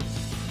bad.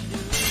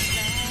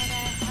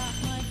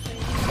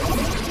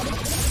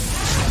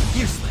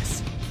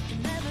 Useless.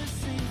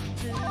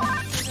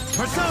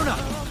 Persona!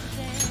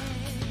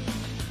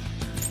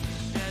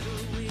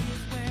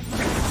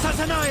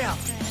 Satanael!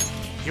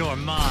 You're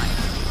mine.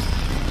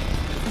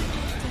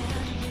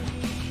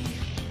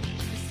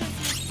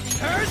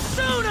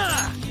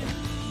 Persona!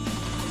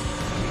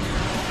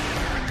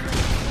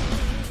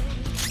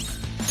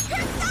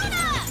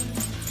 Persona!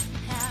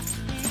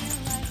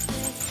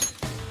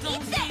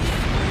 Eat this!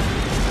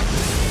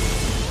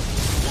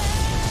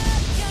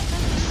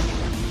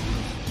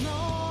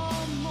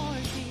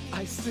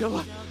 I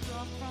still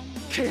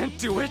can't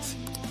do it.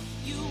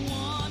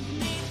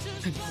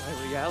 And my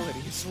reality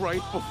is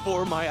right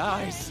before my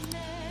eyes.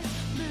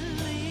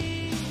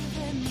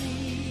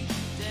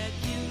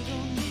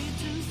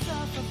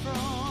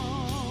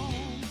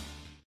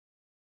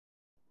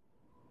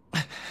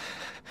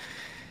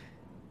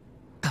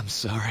 I'm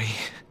sorry.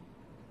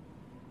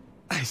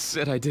 I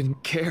said I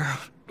didn't care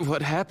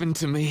what happened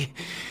to me.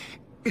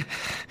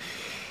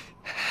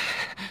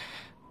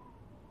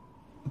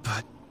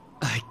 But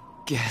I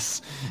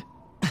guess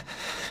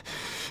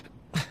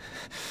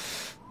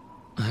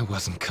I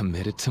wasn't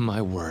committed to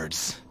my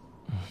words.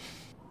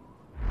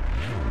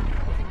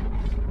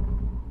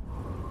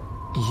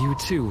 You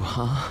too,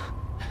 huh?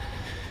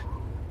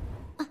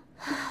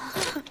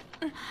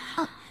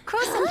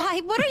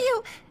 Crow-senpai, what are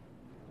you...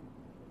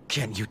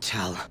 Can't you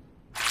tell?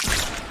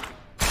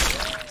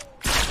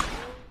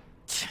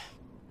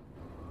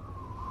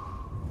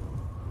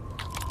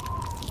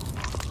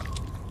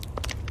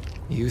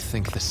 You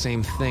think the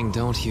same thing,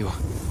 don't you?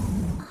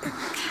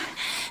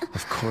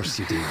 Of course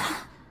you do.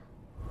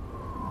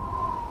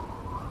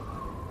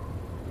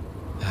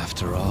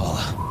 After all...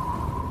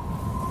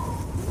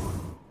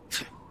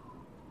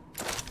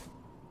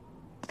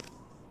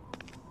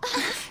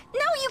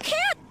 No, you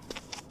can't!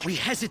 We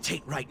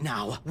hesitate right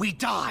now. We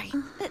die.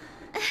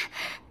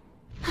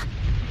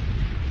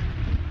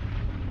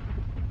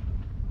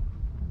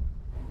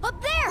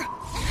 Up there!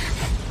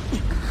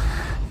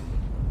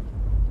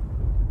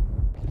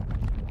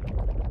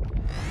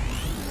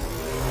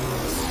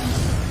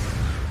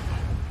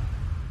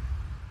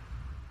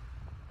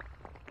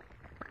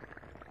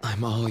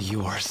 I'm all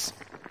yours.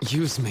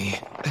 Use me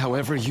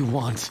however you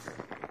want.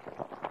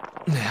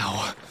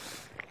 Now,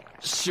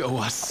 show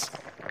us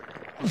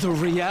the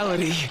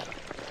reality.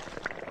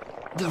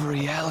 The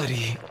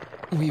reality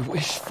we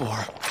wish for.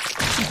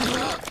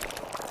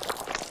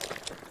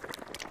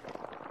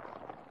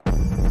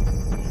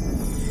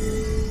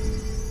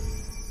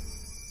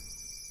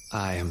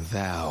 I am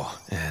thou,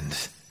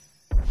 and...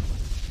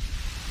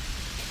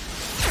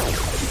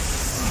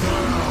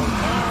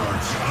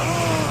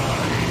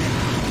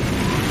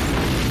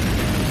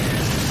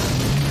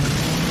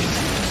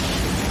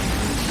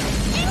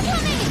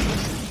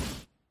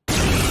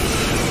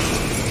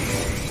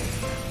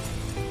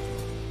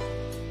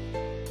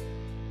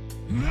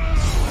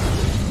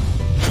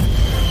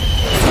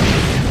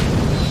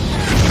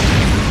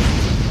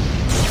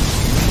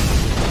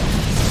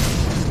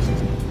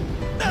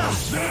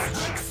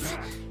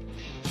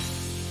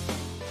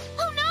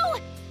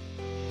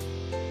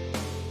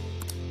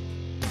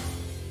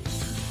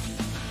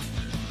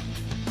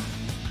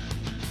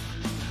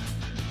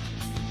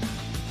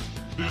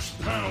 This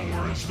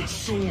power is the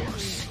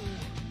source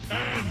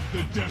and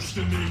the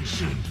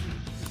destination.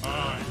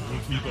 I will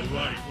be the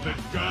light that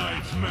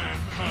guides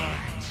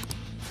mankind.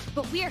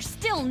 But we are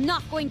still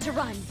not going to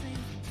run.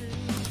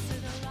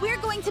 We're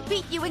going to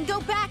beat you and go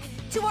back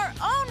to our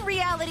own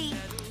reality.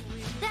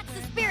 That's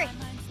the spirit.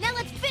 Now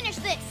let's finish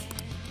this.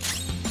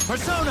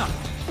 Persona!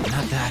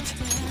 Not that.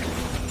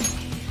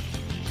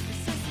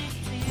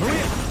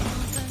 Maria!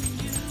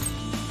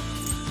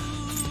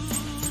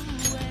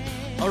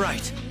 All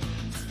right.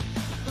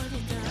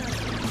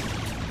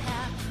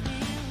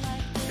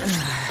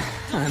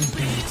 I'm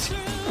beat.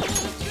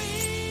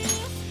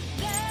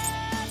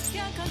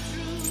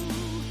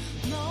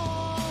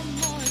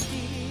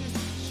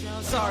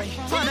 Sorry. To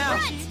Run the out!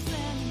 front!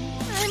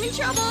 I'm in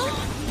trouble.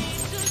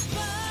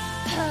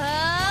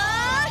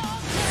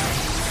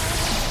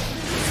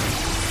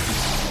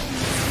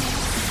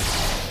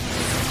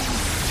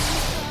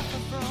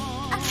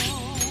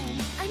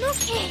 I'm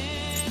okay.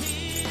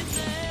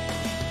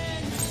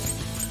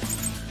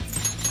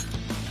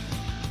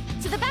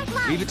 To the back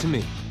line. Leave it to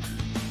me.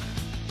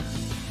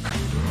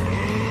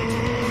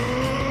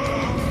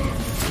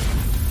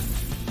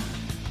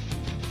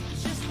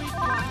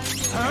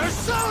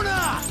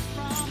 Persona!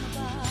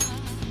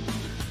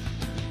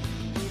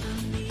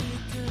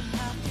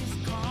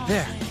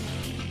 There.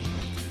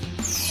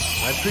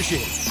 I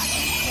appreciate it.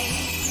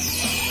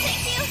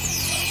 Thank you.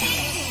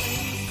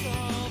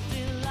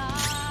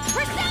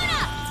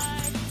 Persona!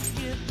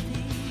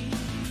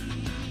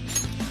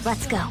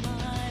 Let's go.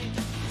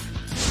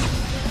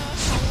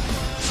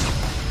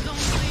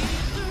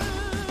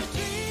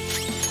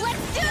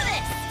 Let's do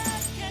this!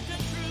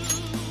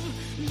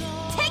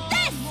 Take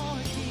this!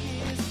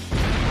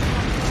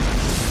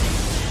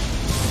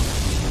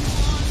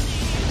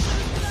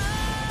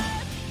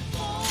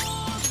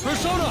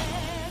 Persona!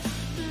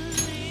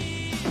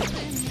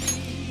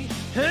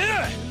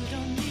 Here!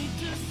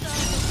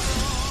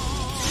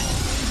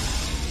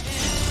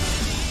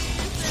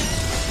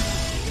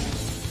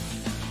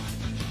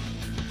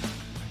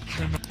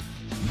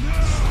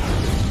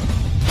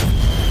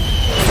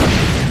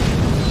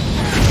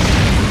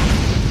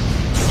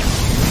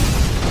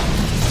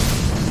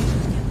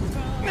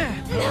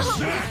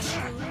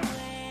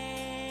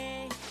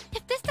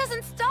 If this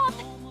doesn't stop,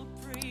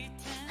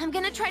 I'm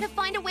gonna try to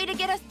find a way to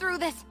get us through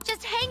this.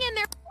 Just hang in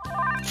there.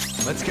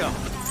 Let's go.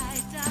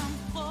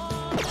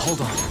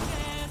 Hold on.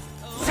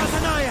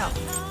 Satanael!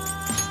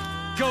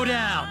 Go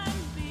down!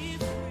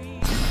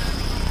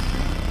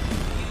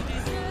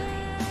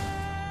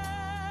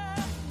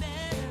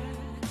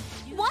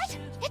 What?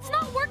 It's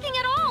not working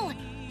at all.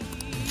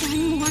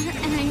 One more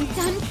and I'm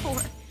done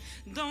for.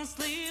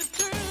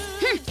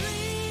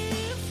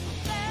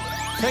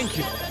 Thank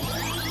you.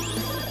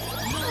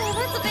 Oh,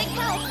 that's a big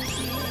help.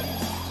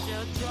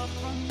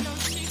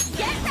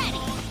 Get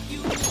ready.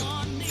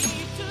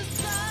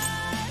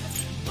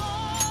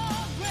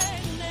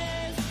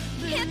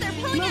 Hit, they're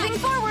pulling out. Moving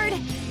forward.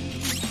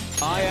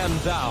 I am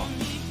thou.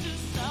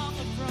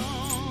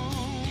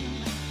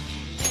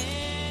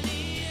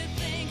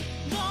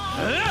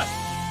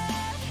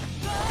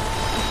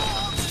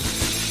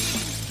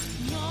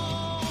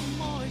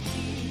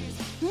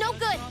 No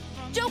good.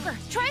 Joker,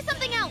 try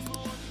something else.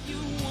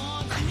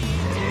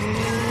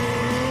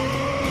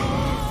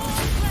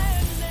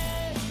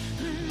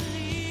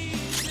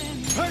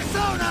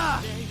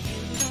 Persona!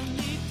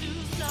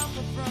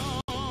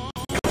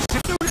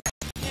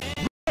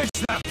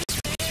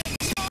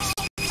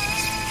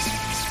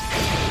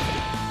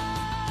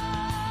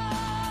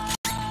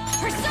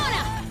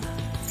 Persona!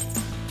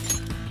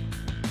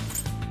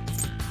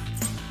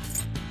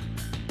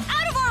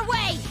 Out of our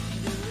way!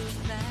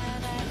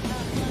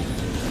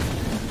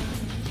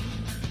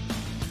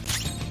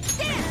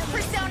 There,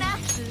 Persona!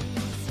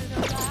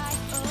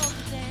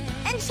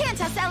 Enchant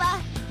us,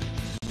 Ella!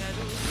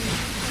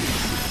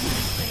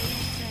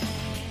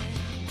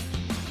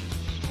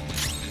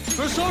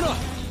 Persona!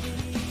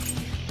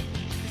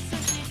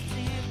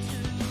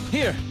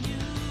 Here.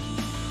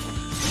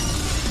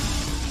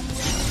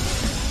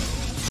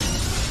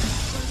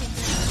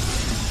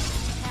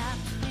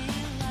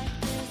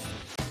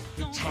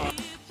 time.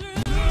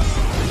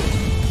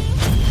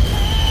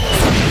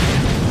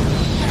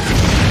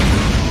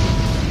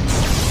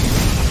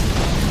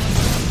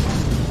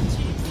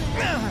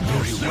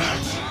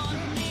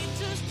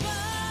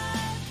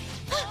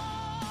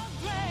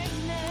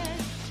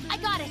 I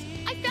got it!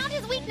 I found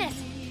his weakness!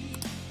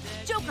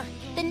 Joker,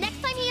 the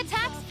next time he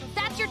attacks,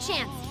 that's your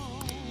chance.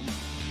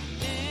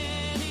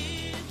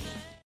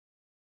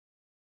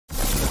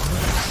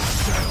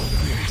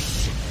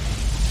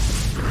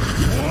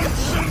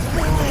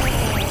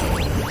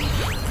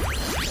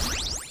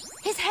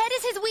 His head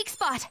is his weak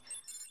spot.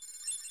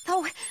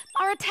 Though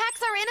our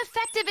attacks are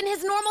ineffective in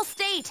his normal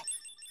state.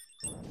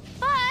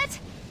 But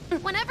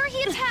whenever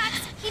he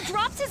attacks, he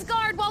drops his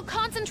guard while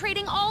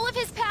concentrating all of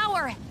his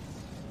power.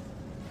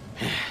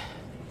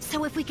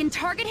 So if we can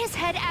target his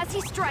head as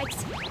he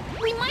strikes,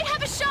 we might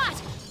have a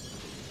shot!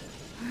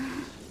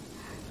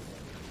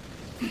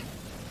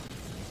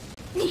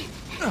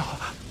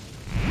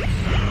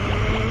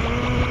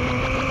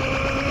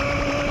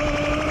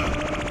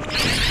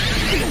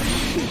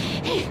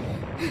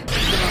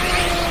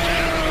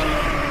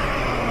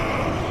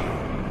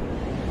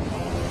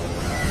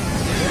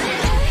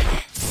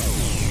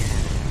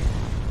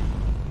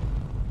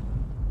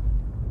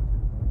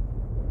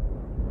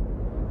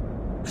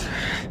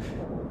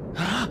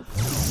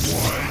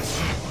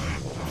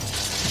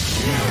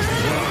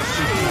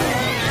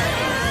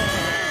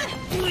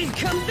 We've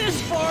come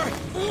this far!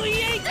 We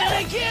ain't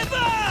gonna give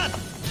up!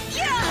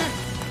 Yeah!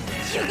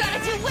 You gotta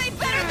do way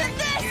better than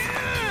this!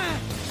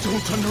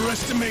 Don't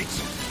underestimate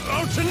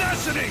our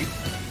tenacity!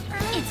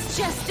 It's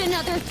just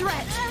another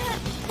threat.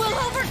 We'll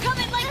overcome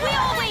it like we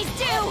always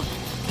do!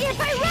 If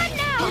I run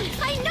now,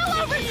 I know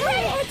I'll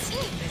regret it!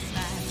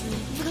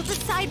 We'll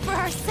decide for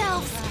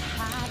ourselves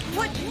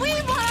what we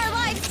want our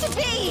lives to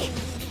be!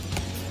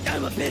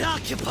 I'm a bit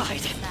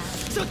occupied,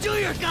 so do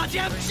your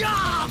goddamn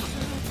job!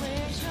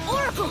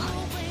 Oracle,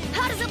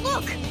 how does it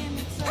look?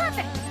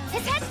 Perfect!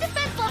 His head's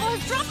defense level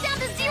has dropped down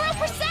to 0%!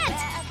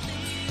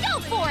 Go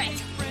for it!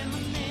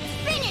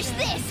 Finish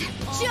this,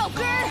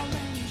 Joker!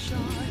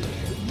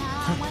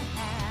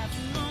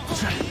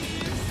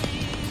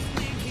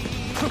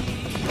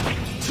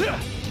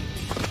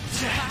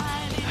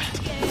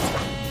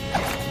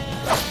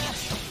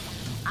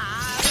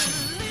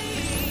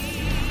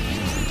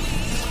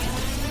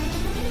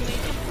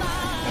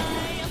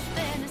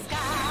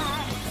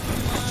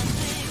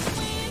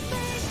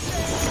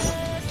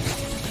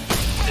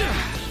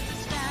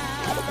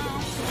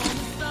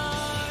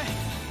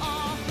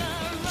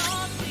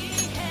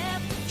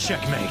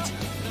 Checkmate.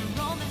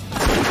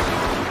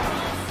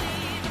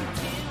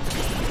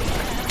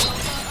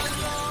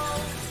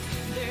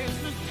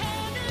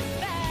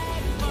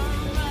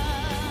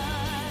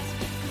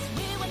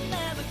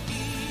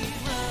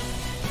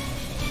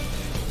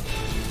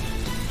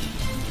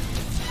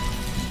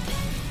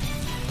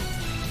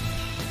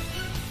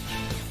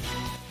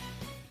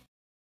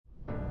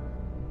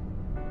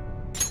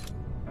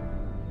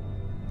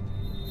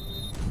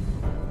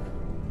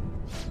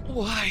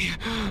 Why?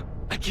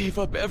 I gave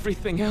up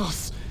everything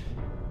else.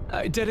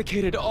 I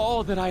dedicated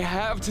all that I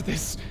have to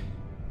this,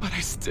 but I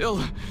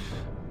still...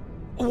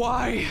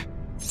 Why?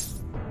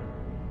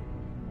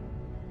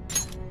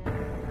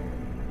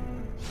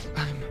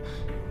 I'm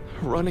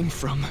running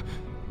from...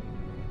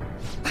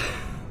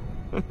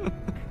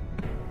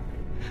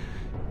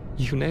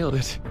 You nailed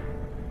it.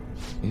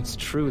 It's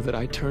true that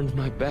I turned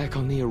my back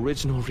on the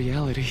original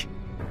reality.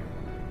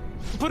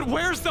 But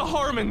where's the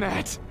harm in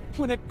that?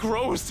 When it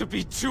grows to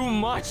be too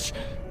much,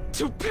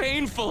 too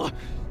painful,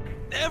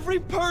 every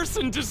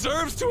person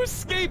deserves to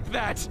escape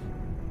that!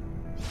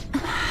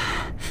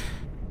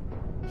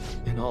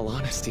 In all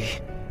honesty,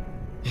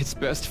 it's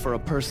best for a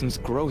person's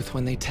growth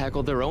when they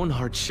tackle their own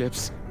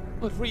hardships.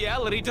 But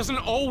reality doesn't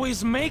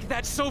always make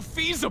that so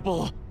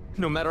feasible!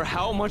 No matter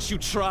how much you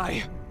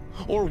try,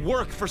 or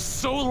work for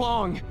so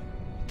long,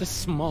 the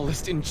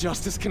smallest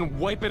injustice can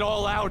wipe it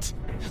all out,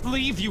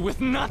 leave you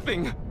with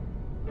nothing!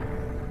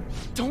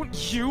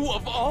 Don't you,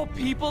 of all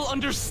people,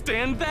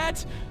 understand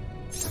that?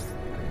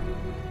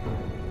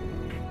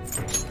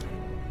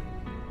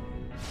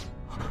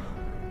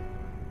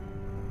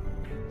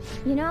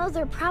 You know,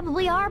 there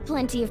probably are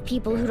plenty of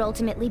people who'd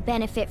ultimately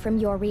benefit from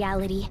your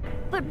reality.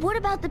 But what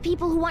about the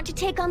people who want to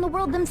take on the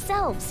world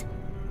themselves?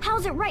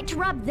 How's it right to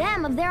rob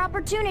them of their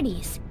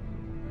opportunities?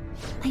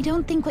 I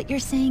don't think what you're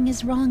saying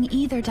is wrong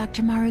either,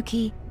 Dr.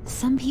 Maruki.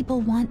 Some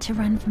people want to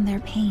run from their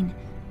pain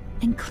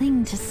and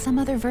cling to some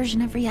other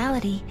version of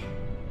reality,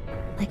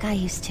 like I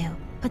used to.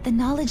 But the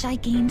knowledge I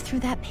gained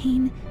through that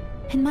pain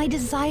and my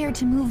desire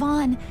to move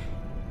on,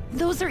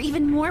 those are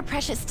even more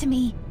precious to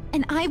me,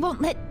 and I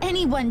won't let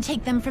anyone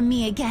take them from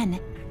me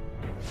again.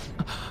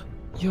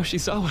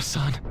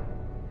 Yoshizawa-san.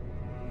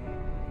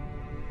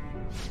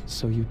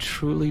 So you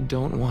truly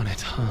don't want it,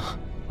 huh?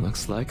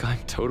 Looks like I'm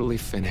totally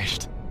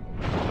finished.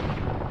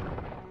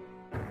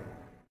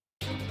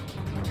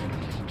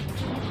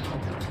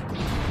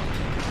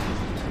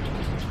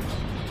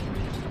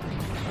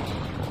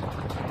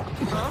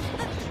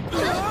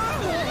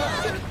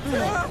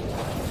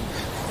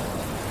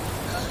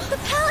 The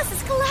palace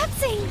is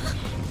collapsing!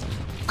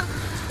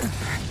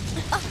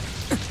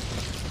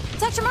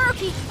 Dr.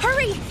 Maruki,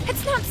 hurry!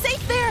 It's not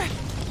safe there!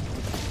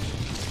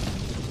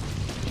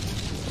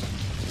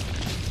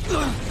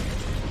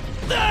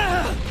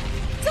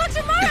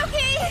 Dr.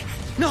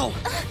 Maruki! No!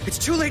 It's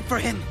too late for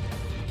him!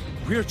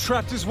 We're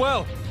trapped as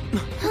well.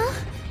 Huh?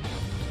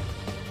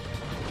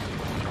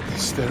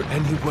 Is there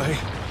any way?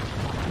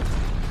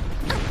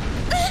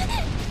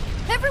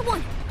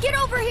 Everyone, get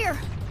over here!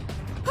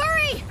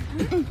 Hurry!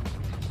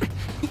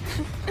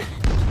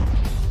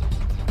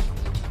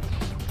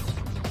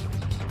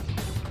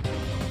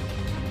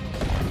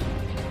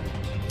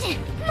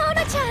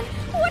 Mona-chan,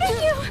 what are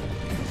you?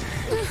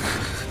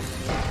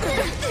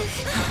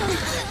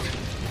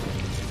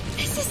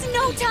 This is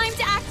no time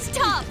to act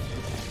tough!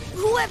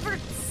 Whoever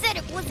said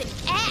it was an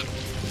act?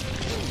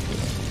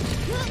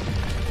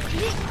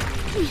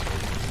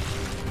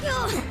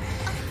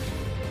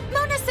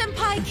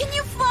 Mona-senpai, can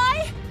you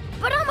fly?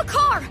 But I'm a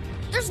car!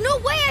 There's no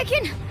way I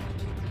can...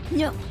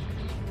 No.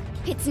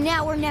 It's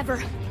now or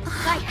never.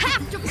 I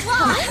have to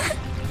fly!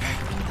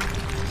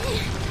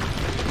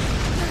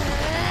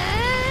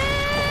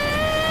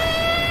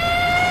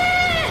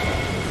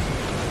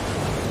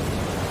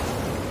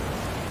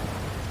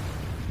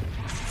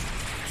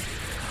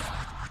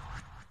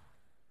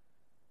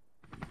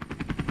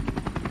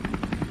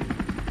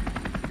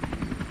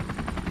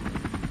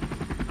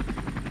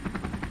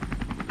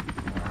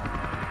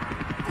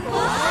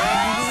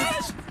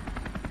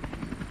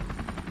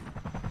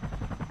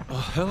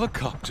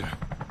 Helicopter.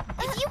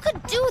 If you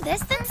could do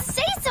this, then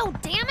say so,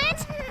 damn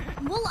it!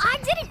 Well, I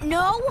didn't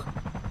know!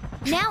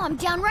 Now I'm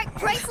downright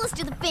priceless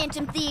to the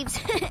Phantom Thieves.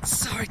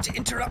 Sorry to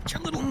interrupt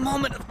your little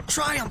moment of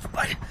triumph,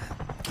 but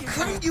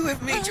couldn't you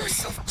have made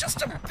yourself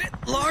just a bit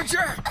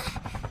larger?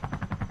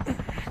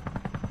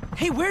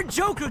 Hey, where'd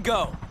Joker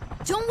go?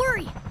 Don't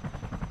worry.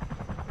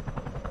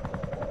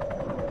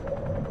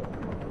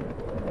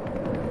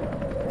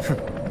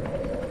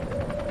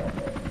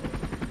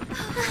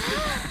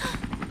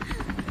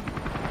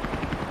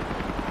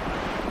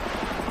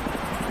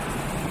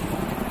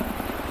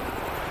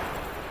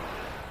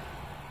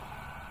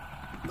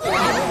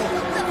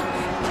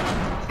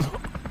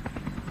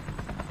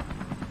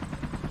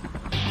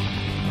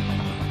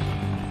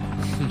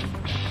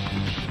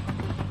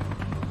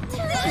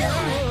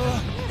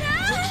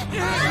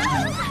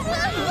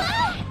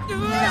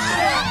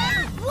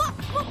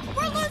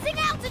 We're losing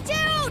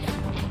altitude!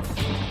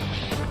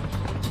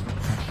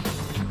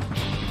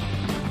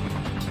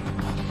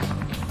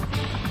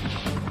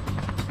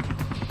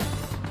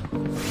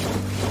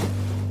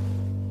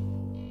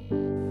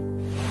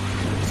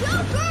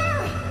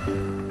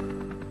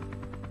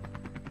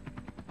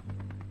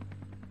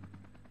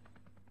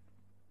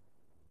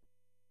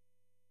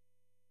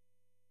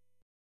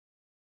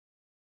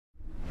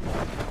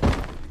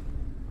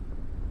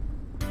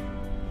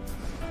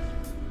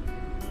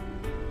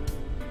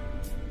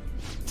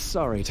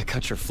 Sorry to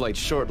cut your flight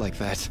short like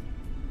that.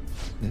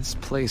 This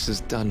place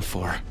is done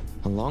for,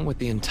 along with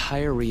the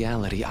entire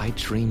reality I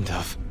dreamed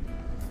of.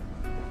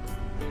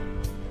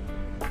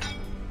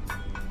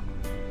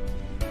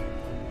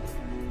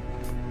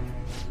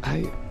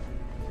 I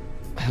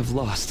have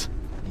lost.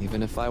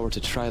 Even if I were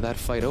to try that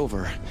fight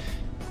over,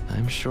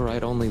 I'm sure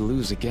I'd only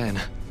lose again.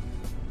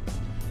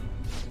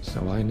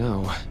 So I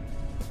know,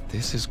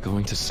 this is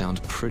going to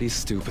sound pretty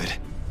stupid.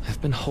 I've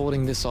been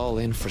holding this all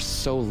in for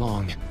so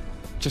long,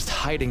 just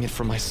hiding it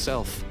from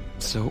myself.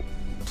 So,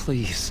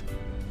 please,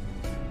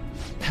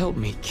 help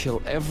me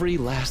kill every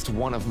last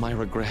one of my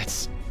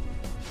regrets.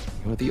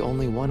 You're the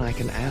only one I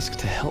can ask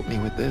to help me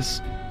with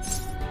this.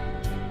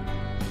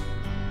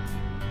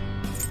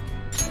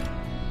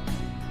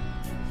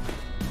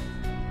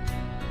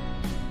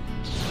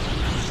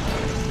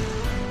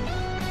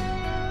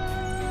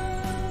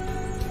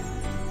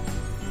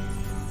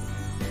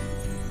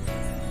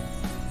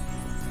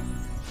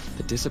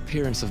 The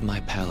disappearance of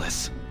my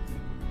palace,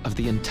 of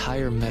the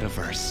entire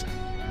metaverse,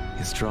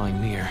 is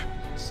drawing near.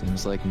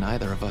 Seems like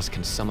neither of us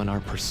can summon our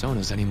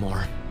personas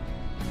anymore.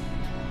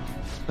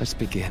 Let's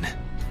begin.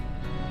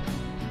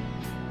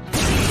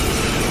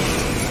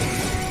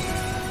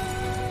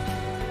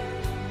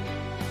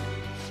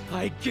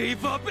 I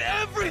gave up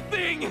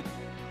everything!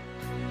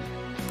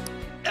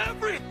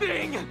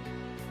 Everything!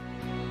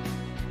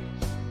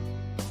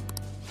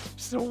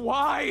 So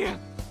why?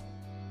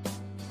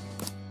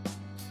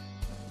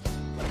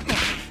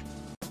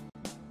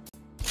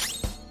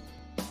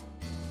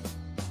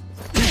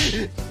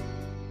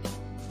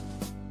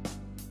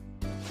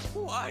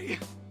 Why?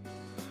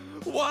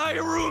 Why,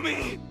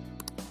 Rumi?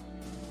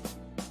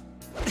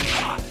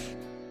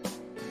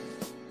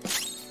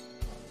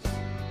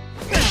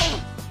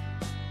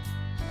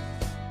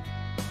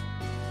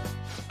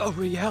 A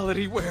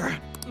reality where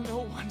no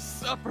one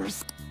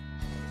suffers.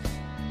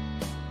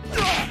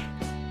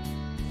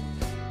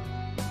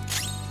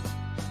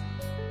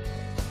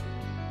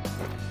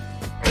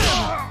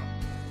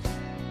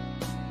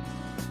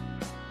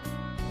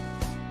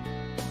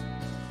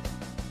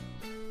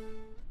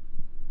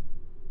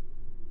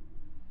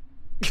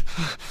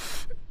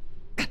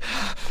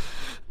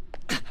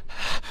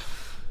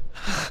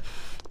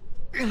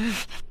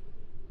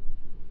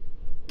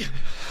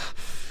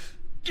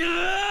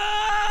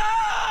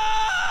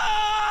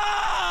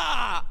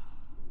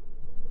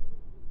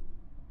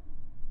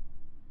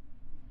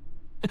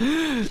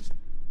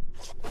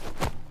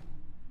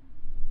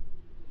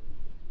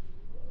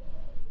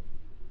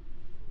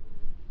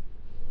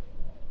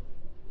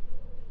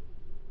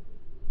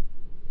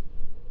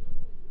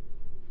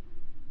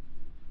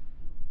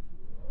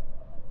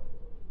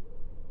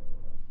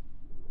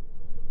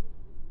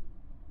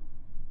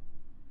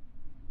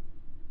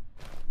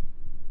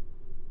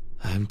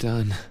 I'm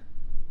done.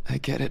 I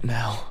get it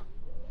now.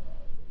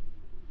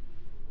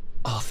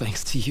 All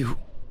thanks to you.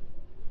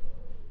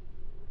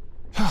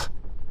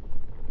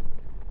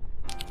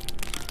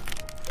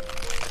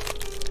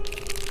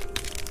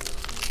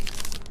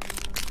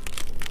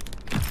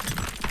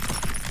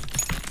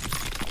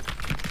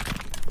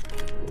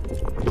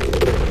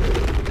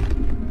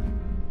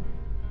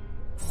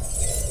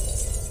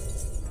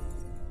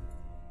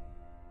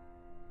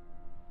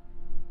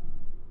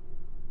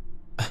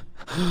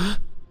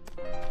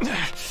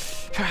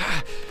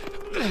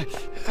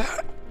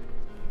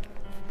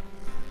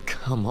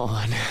 Come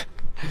on.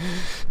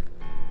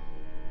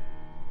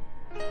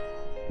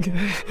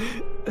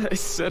 I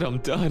said I'm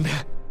done.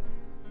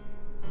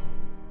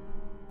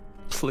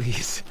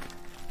 Please,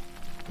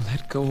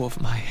 let go of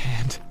my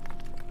hand.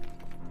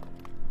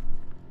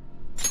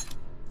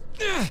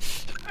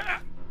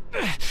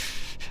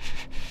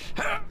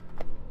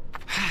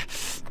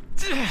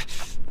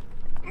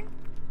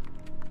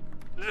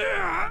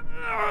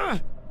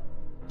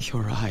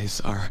 Your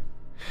eyes are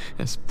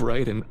as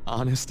bright and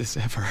honest as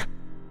ever.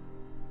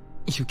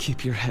 You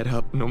keep your head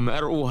up no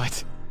matter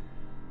what.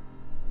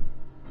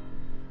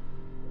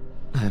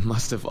 I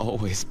must have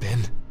always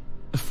been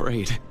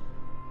afraid.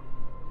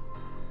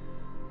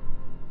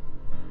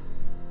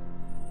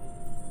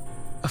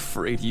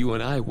 Afraid you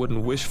and I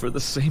wouldn't wish for the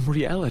same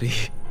reality.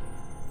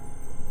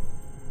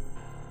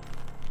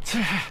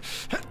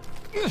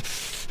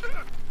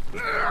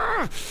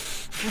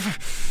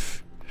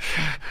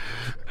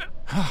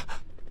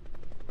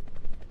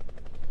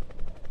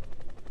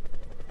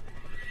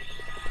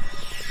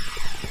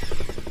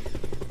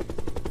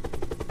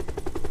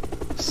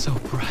 So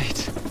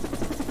bright.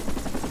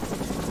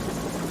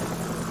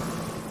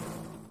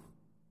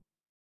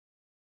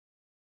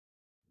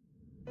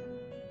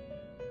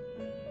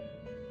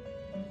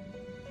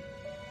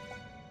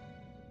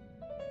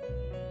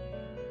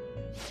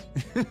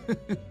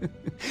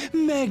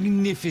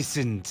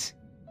 Magnificent!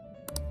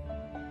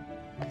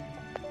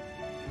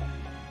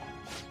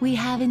 We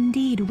have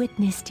indeed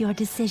witnessed your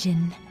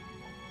decision.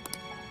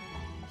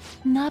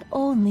 Not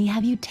only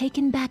have you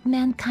taken back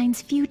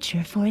mankind's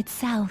future for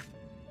itself,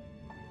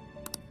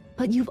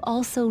 but you've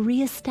also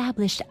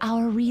re-established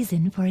our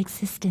reason for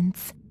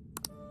existence.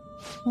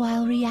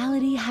 While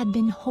reality had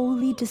been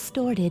wholly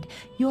distorted,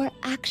 your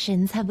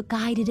actions have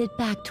guided it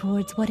back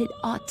towards what it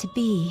ought to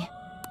be.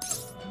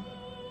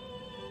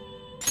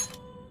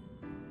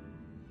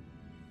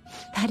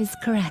 That is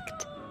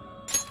correct.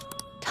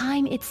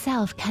 Time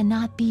itself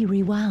cannot be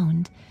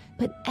rewound,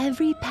 but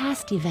every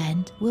past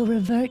event will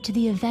revert to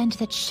the event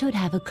that should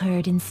have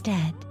occurred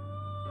instead.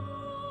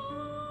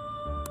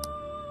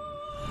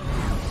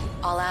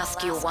 I'll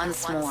ask you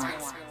once more.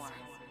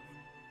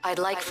 I'd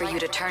like for you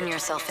to turn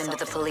yourself into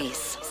the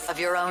police, of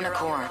your own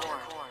accord.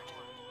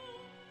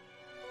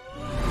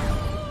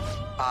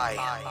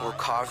 I will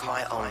carve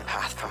my own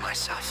path for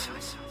myself.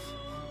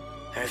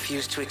 I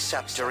refuse to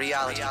accept a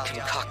reality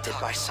concocted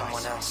by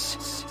someone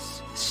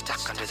else,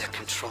 stuck under their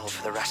control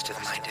for the rest of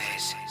my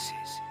days.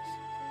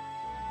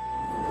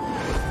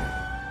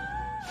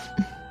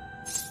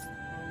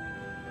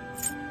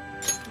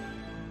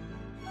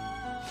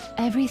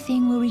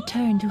 Everything will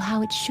return to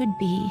how it should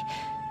be.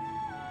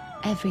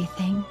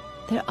 Everything.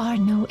 There are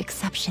no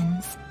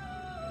exceptions.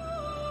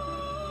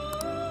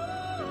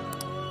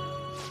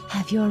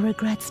 Have your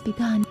regrets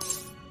begun?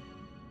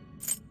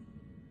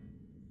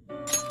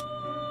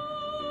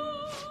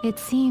 It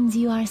seems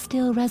you are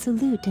still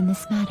resolute in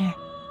this matter.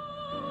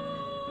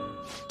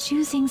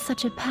 Choosing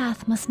such a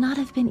path must not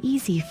have been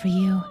easy for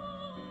you.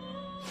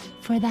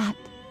 For that,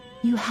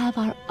 you have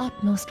our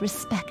utmost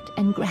respect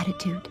and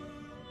gratitude.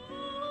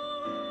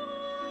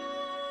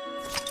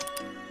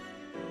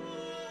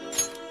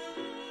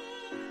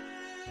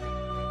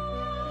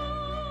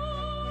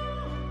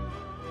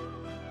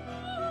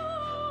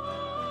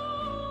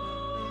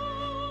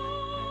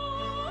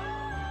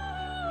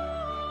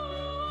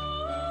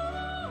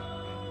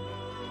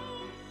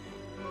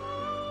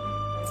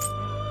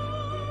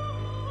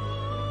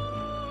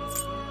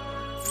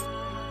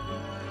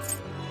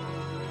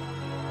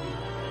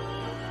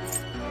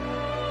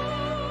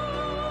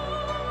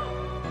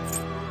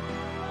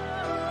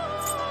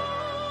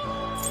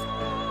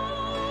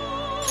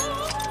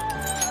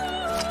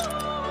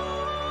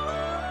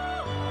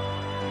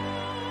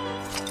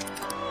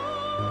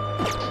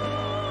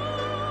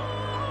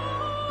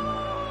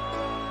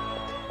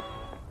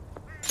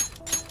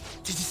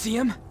 Did you see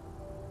him?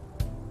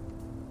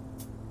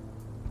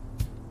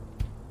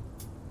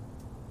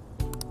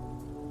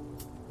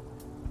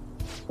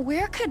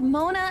 Where could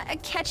Mona,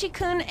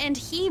 Akechi-kun, and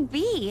he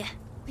be?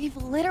 We've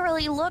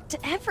literally looked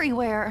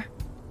everywhere.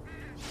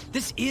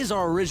 This is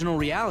our original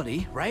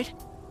reality, right?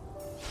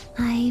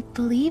 I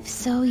believe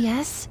so,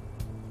 yes.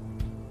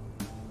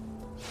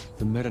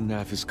 The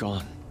metanav is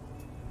gone.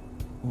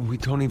 We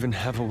don't even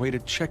have a way to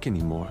check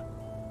anymore.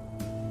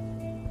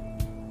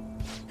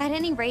 At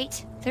any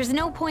rate, there's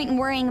no point in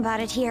worrying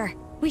about it here.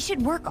 We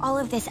should work all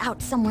of this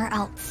out somewhere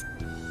else.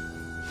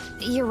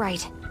 You're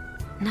right.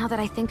 Now that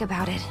I think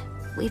about it,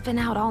 we've been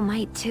out all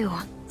night too.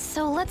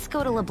 So let's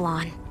go to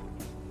LeBlanc.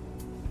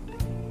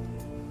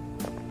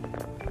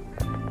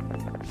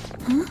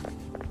 Huh?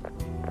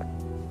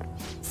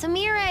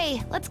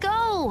 Samire, let's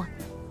go!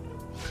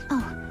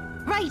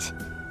 Oh, right!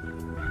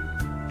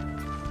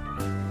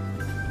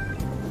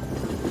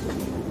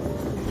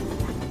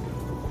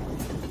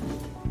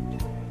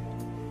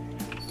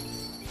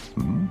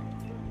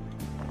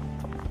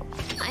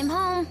 I'm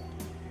home.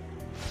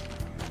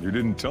 You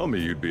didn't tell me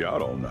you'd be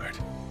out all night.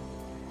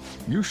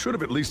 You should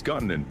have at least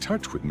gotten in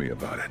touch with me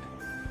about it.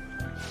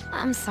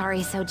 I'm sorry,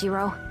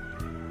 Sojiro.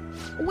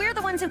 We're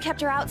the ones who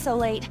kept her out so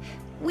late.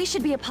 We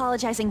should be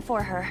apologizing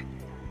for her.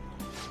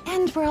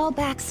 And we're all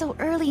back so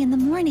early in the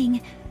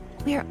morning.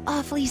 We're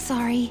awfully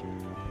sorry.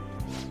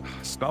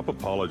 Stop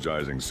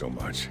apologizing so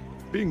much.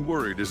 Being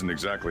worried isn't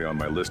exactly on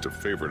my list of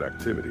favorite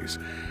activities,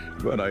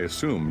 but I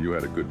assume you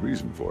had a good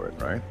reason for it,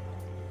 right?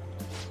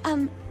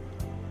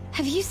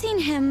 Have you seen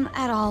him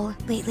at all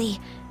lately?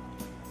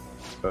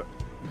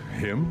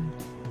 Him?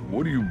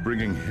 What are you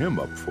bringing him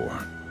up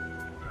for?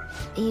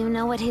 You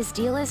know what his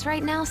deal is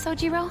right now,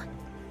 Sojiro?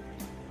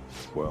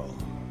 Well,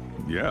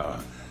 yeah.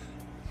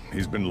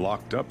 He's been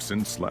locked up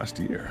since last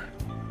year.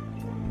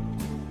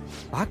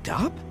 Locked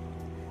up?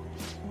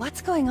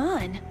 What's going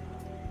on?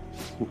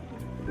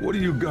 What are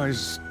you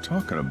guys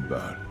talking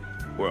about?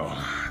 Well,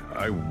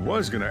 I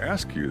was gonna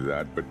ask you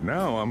that, but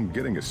now I'm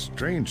getting a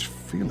strange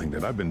feeling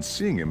that I've been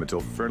seeing him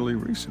until fairly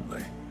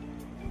recently.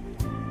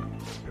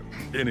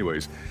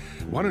 Anyways,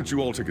 why don't you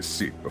all take a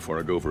seat before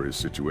I go over his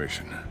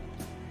situation?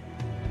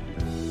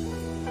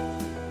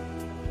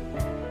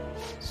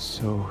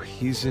 So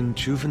he's in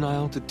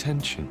juvenile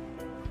detention.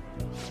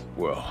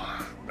 Well,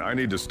 I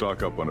need to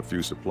stock up on a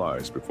few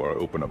supplies before I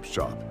open up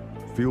shop.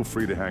 Feel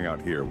free to hang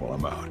out here while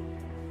I'm out.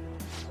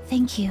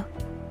 Thank you.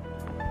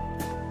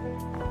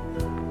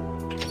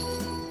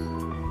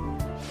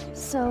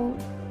 So,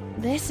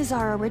 this is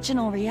our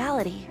original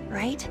reality,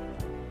 right?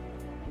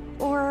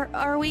 Or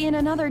are we in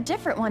another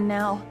different one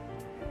now?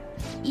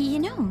 You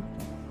know,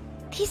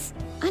 these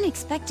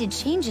unexpected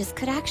changes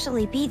could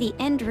actually be the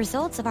end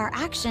results of our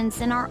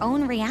actions in our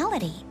own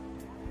reality.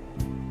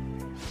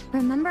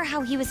 Remember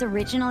how he was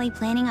originally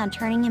planning on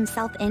turning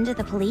himself into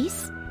the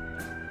police?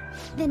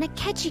 Then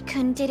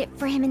Akechi-kun did it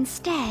for him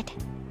instead.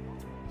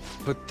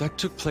 But that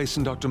took place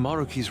in Dr.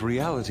 Maruki's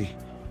reality,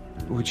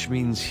 which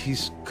means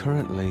he's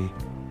currently...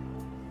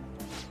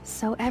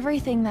 So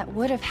everything that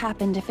would have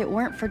happened if it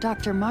weren't for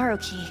Dr.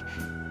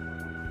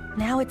 Maruki,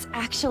 now it's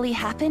actually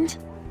happened?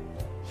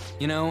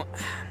 You know,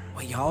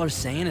 what y'all are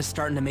saying is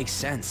starting to make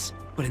sense.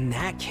 But in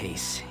that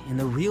case, in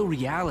the real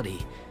reality,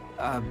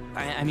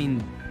 I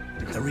mean,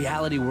 the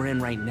reality we're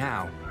in right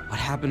now, what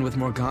happened with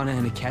Morgana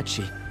and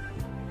Akechi?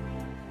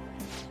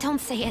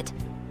 Don't say it.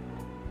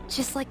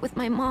 Just like with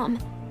my mom.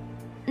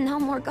 Now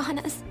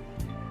Morgana's.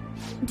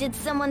 Did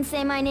someone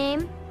say my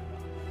name?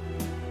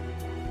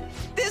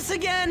 This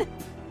again?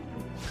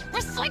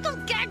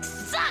 Recycled gags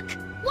suck!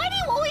 Why do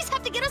you always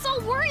have to get us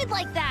all worried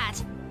like that?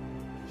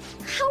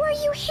 How are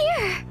you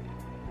here?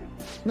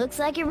 Looks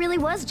like it really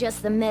was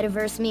just the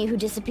metaverse me who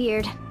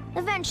disappeared.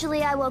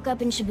 Eventually, I woke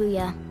up in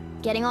Shibuya.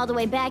 Getting all the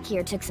way back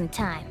here took some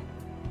time.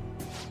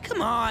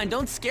 Come on,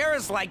 don't scare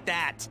us like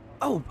that!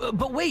 Oh,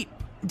 but wait,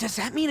 does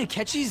that mean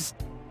Akechi's...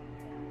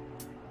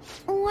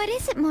 What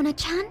is it,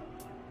 Mona-chan?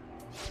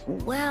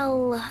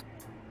 Well...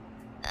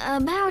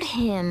 about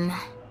him...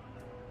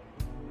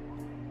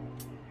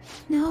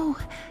 No,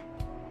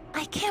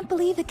 I can't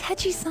believe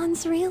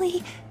Akechi-san's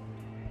really...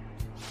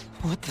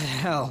 What the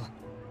hell?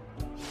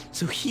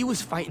 So he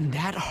was fighting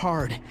that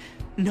hard,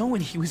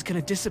 knowing he was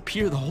gonna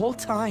disappear the whole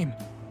time.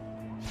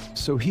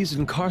 So he's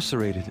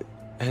incarcerated,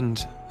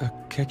 and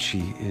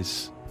Akechi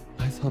is...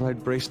 I thought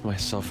I'd braced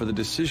myself for the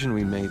decision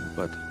we made,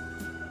 but...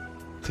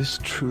 this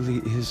truly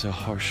is a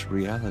harsh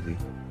reality.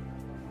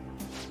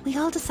 We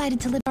all decided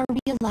to live our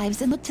real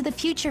lives and look to the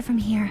future from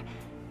here.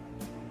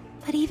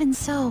 But even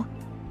so...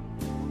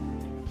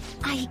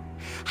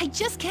 I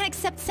just can't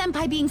accept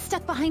Senpai being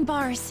stuck behind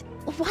bars.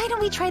 Why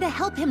don't we try to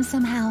help him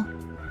somehow?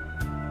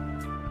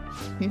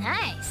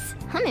 Nice.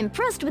 I'm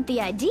impressed with the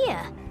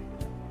idea.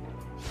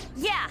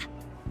 Yeah,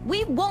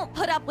 we won't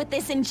put up with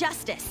this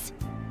injustice.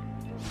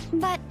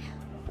 But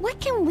what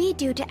can we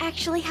do to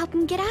actually help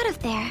him get out of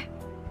there?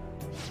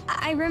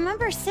 I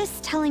remember Sis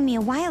telling me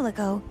a while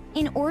ago,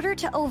 in order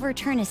to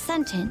overturn a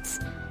sentence,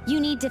 you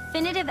need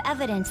definitive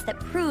evidence that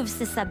proves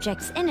the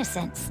subject's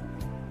innocence.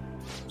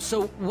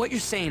 So what you're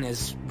saying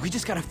is, we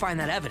just gotta find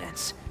that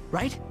evidence,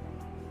 right?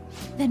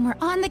 Then we're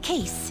on the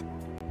case.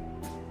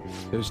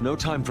 There's no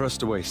time for us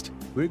to waste.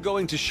 We're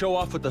going to show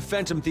off what the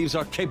Phantom Thieves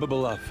are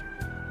capable of.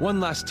 One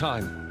last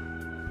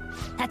time.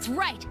 That's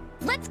right.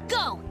 Let's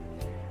go!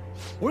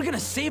 We're gonna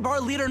save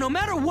our leader no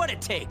matter what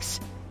it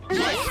takes!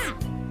 Yeah!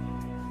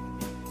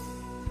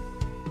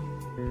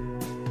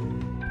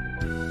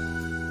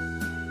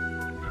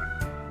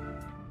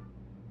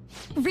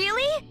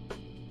 Really?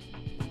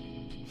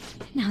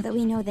 Now that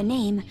we know the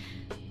name,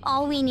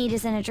 all we need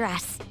is an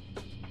address.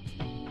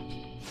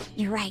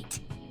 You're right.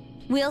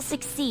 We'll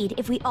succeed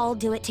if we all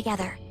do it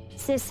together.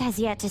 Sis has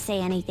yet to say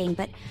anything,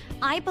 but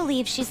I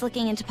believe she's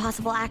looking into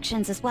possible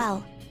actions as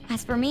well.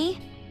 As for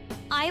me,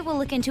 I will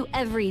look into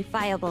every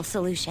viable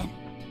solution.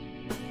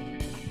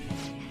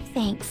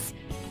 Thanks.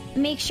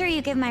 Make sure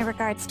you give my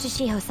regards to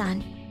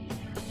Shiho-san.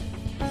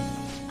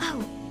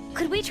 Oh,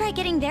 could we try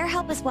getting their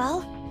help as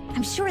well?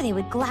 I'm sure they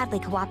would gladly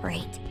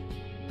cooperate.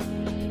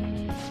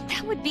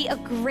 That would be a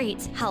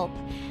great help.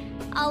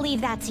 I'll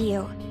leave that to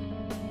you.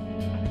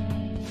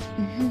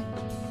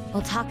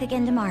 We'll talk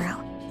again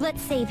tomorrow.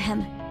 Let's save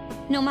him,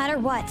 no matter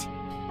what.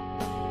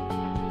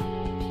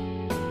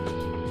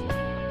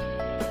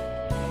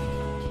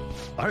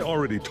 I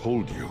already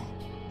told you.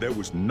 There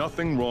was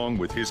nothing wrong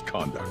with his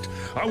conduct.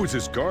 I was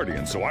his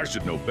guardian, so I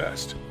should know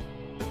best.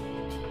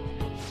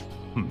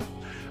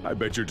 I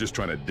bet you're just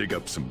trying to dig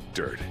up some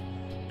dirt.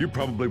 You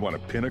probably want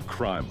to pin a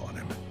crime on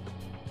him.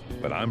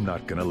 But I'm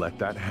not gonna let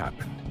that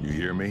happen, you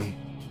hear me?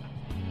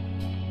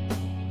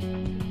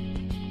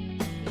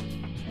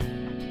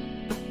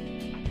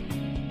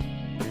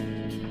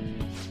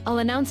 I'll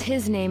announce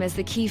his name as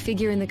the key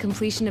figure in the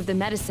completion of the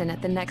medicine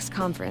at the next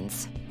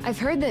conference. I've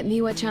heard that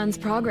Miwa-chan's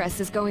progress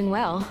is going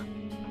well.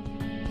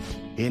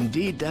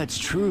 Indeed, that's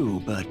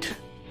true, but...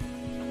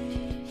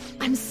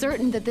 I'm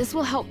certain that this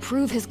will help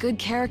prove his good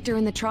character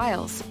in the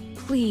trials.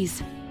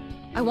 Please.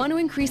 I want to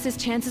increase his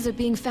chances of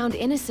being found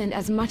innocent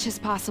as much as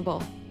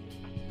possible.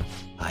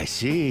 I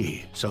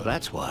see. So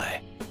that's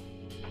why.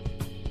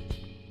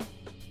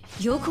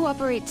 You'll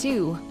cooperate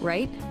too,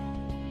 right?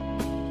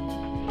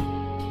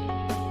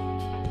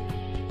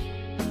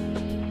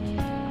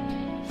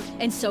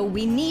 And so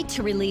we need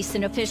to release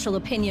an official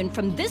opinion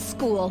from this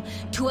school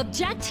to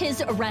object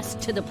his arrest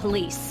to the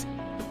police.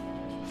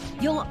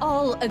 You'll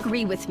all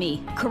agree with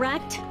me,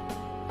 correct?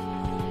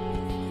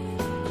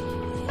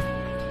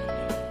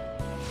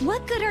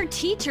 What good are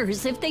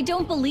teachers if they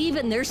don't believe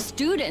in their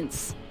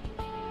students?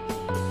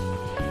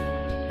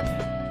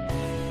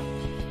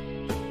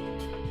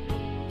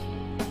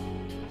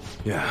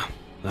 Yeah,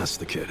 that's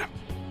the kid.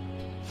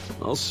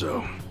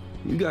 Also,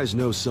 you guys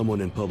know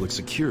someone in public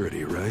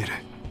security, right?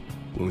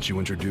 Won't you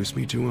introduce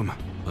me to him?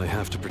 I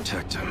have to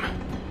protect him,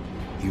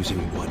 using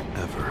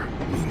whatever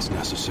means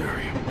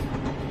necessary.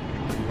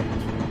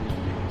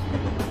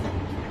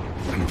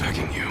 I'm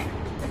begging you.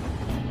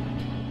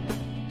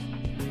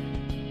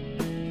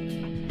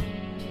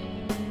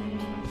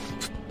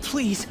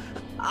 Please,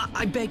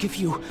 I beg of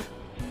you,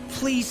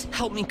 please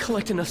help me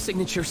collect enough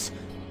signatures.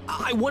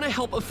 I want to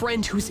help a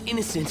friend who's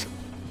innocent.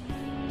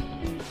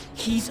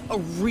 He's a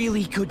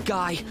really good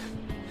guy.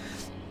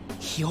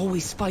 He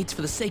always fights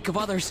for the sake of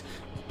others.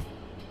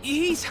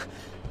 He's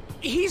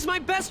my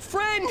best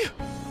friend!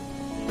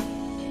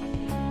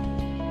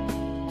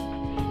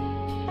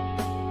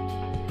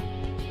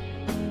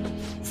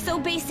 So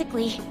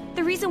basically,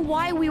 the reason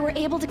why we were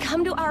able to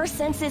come to our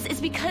senses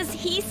is because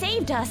he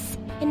saved us.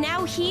 And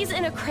now he's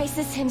in a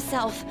crisis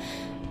himself.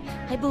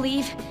 I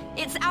believe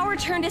it's our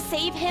turn to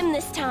save him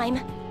this time.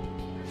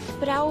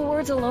 But our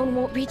words alone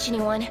won't reach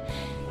anyone.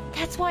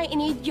 That's why I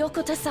need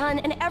Yokota-san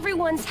and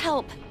everyone's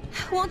help.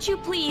 Won't you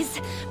please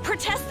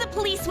protest the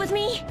police with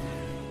me?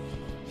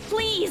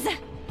 Please!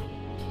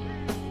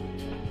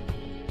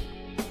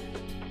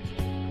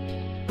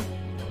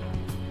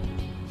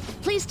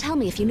 Please tell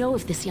me if you know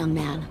of this young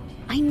man.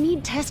 I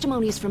need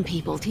testimonies from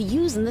people to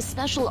use in the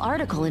special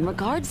article in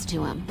regards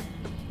to him.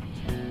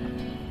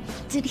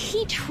 Did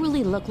he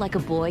truly look like a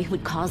boy who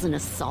would cause an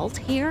assault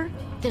here?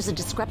 There's a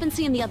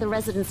discrepancy in the other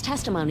residents'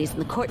 testimonies in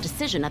the court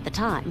decision at the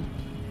time.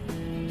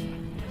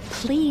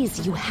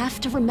 Please, you have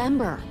to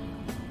remember.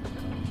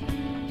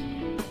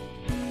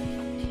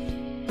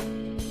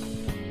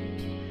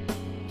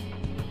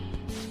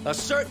 A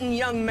certain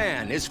young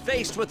man is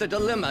faced with a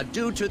dilemma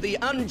due to the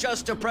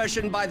unjust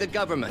oppression by the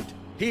government.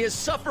 He is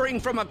suffering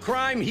from a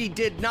crime he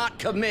did not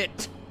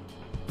commit.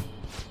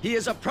 He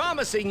is a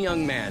promising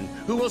young man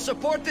who will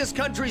support this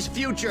country's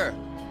future.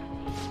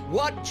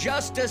 What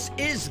justice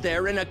is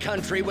there in a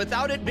country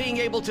without it being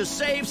able to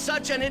save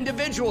such an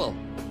individual?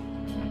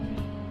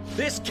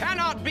 This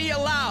cannot be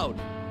allowed!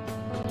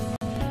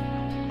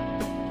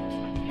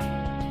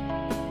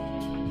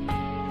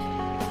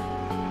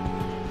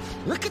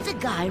 Look at the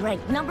guy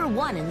ranked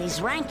 #1 in these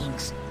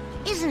rankings.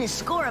 Isn't his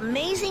score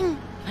amazing?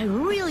 I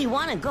really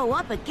want to go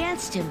up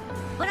against him,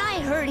 but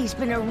I heard he's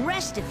been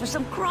arrested for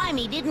some crime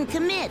he didn't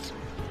commit.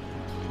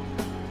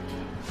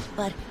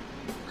 But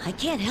I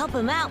can't help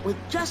him out with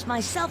just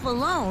myself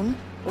alone.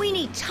 We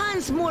need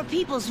tons more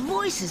people's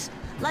voices,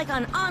 like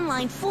on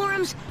online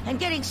forums and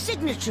getting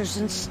signatures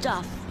and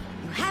stuff.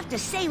 You have to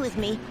say with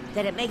me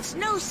that it makes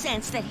no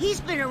sense that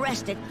he's been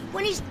arrested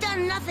when he's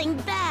done nothing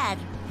bad.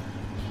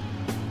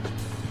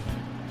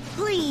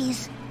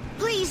 Please,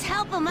 please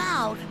help him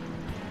out.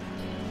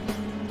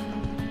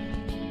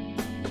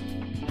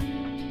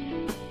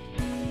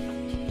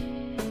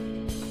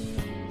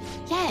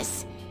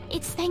 Yes,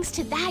 it's thanks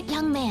to that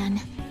young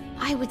man.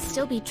 I would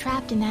still be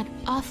trapped in that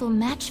awful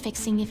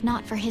match-fixing if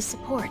not for his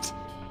support.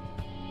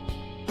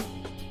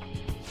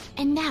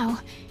 And now,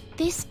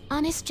 this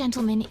honest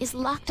gentleman is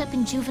locked up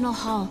in juvenile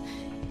hall,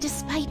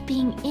 despite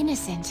being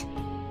innocent.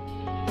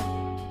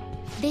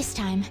 This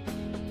time,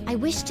 I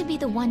wish to be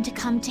the one to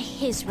come to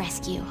his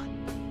rescue.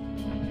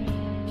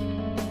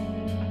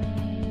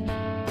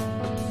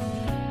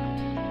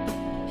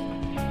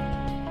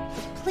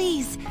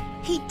 Please,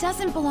 he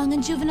doesn't belong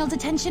in juvenile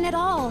detention at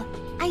all.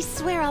 I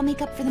swear I'll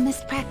make up for the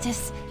missed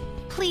practice.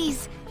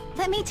 Please,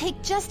 let me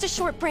take just a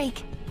short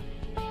break.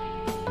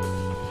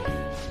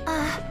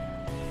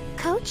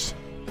 Coach?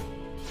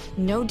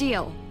 No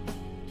deal.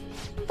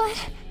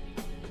 But...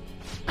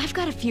 I've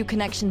got a few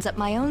connections up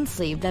my own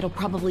sleeve that'll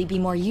probably be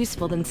more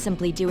useful than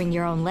simply doing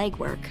your own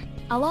legwork.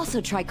 I'll also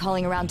try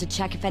calling around to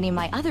check if any of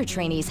my other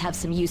trainees have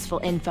some useful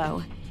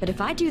info. But if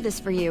I do this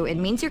for you, it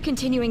means you're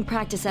continuing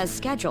practice as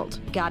scheduled.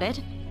 Got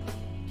it?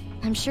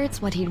 I'm sure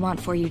it's what he'd want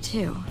for you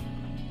too.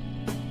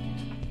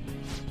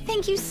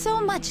 Thank you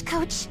so much,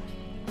 Coach.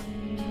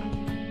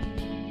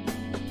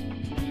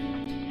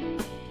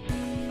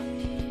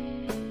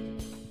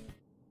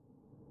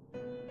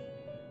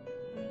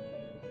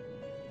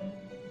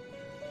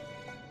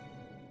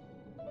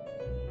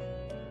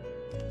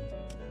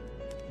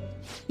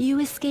 You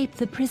escape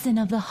the prison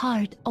of the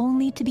heart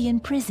only to be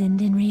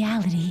imprisoned in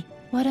reality.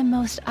 What a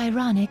most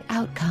ironic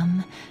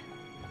outcome.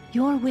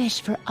 Your wish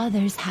for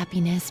others'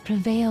 happiness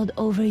prevailed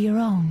over your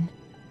own.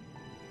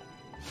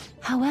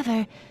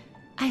 However,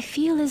 I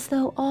feel as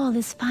though all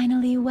is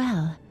finally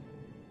well.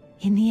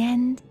 In the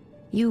end,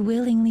 you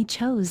willingly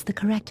chose the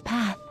correct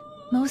path.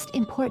 Most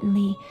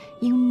importantly,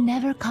 you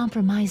never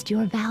compromised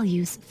your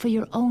values for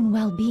your own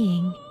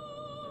well-being.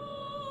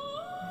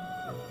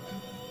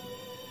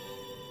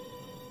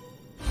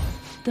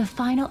 The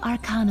final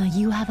arcana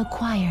you have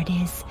acquired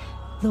is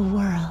the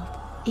world.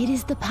 It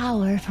is the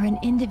power for an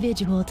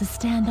individual to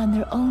stand on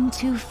their own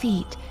 2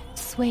 feet,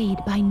 swayed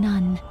by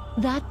none.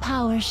 That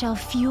power shall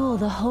fuel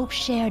the hope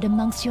shared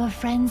amongst your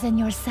friends and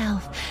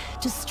yourself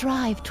to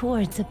strive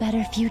towards a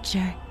better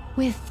future.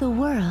 With the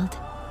world,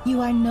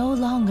 you are no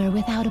longer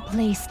without a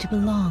place to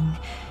belong,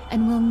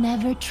 and will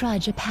never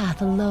trudge a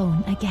path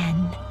alone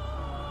again.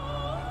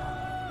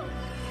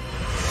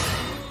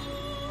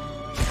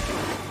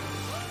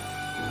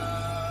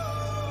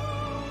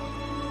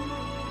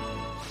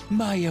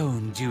 My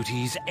own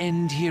duties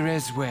end here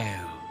as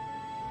well.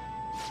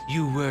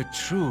 You were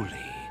truly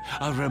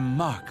a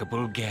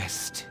remarkable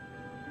guest.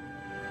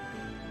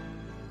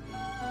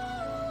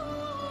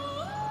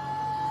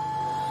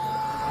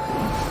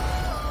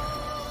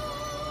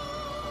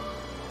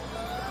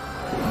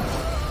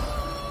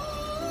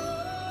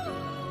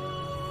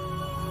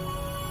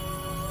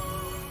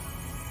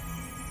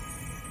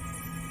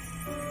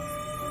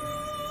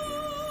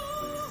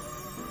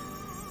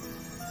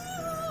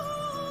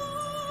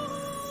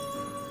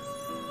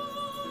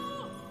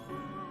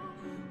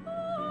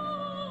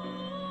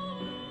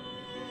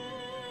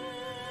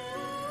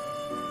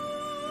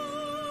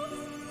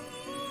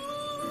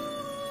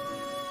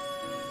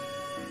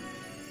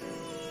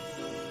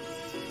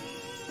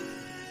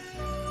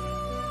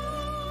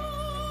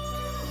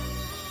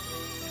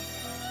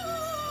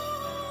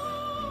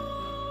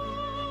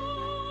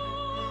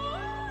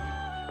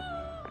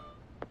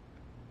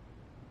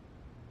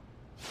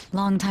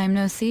 Long time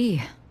no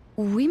see.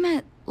 We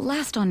met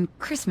last on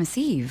Christmas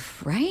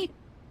Eve, right?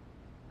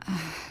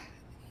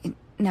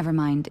 Never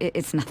mind,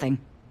 it's nothing.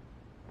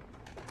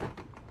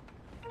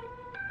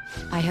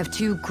 I have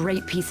 2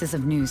 great pieces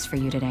of news for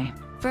you today.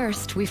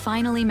 First, we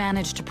finally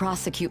managed to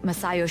prosecute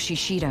Masayoshi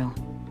Shido.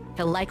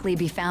 He'll likely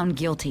be found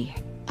guilty.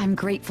 I'm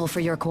grateful for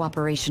your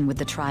cooperation with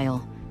the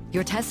trial.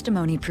 Your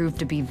testimony proved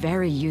to be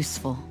very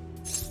useful.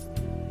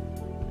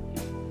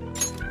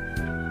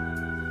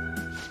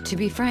 To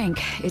be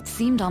frank, it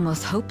seemed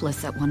almost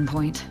hopeless at one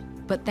point.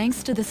 But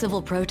thanks to the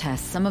civil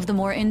protests, some of the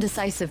more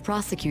indecisive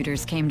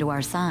prosecutors came to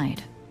our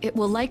side. It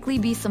will likely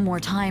be some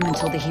more time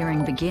until the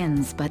hearing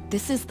begins, but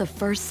this is the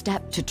first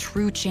step to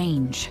true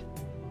change.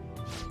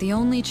 The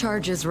only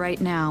charges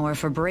right now are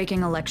for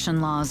breaking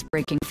election laws,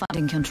 breaking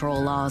funding control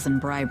laws,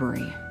 and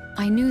bribery.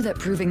 I knew that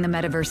proving the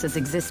metaverse's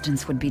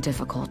existence would be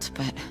difficult,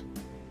 but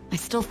I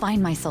still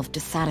find myself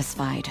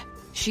dissatisfied.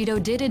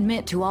 Shido did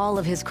admit to all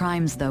of his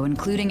crimes, though,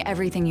 including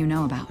everything you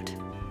know about.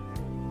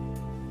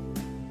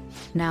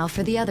 Now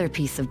for the other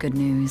piece of good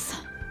news.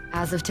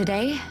 As of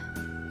today,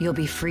 you'll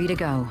be free to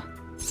go.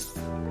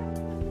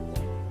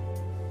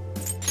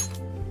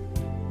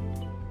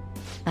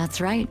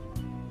 That's right.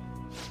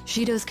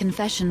 Shido's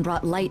confession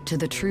brought light to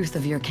the truth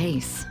of your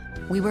case.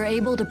 We were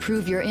able to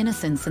prove your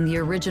innocence in the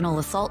original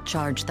assault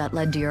charge that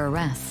led to your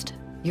arrest.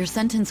 Your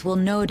sentence will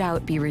no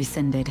doubt be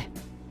rescinded.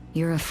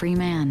 You're a free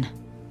man.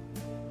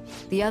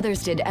 The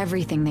others did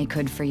everything they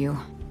could for you.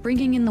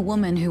 Bringing in the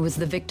woman who was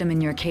the victim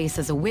in your case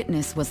as a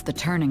witness was the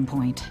turning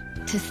point.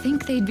 To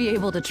think they'd be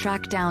able to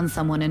track down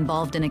someone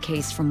involved in a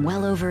case from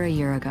well over a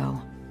year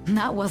ago.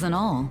 That wasn't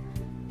all.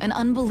 An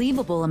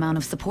unbelievable amount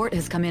of support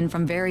has come in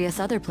from various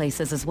other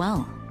places as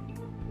well.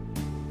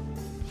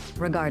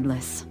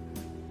 Regardless,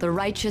 the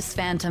righteous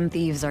phantom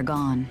thieves are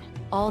gone.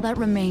 All that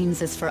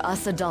remains is for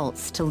us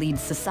adults to lead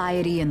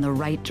society in the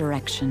right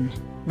direction.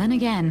 Then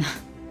again,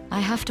 I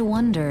have to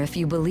wonder if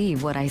you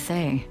believe what I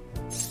say.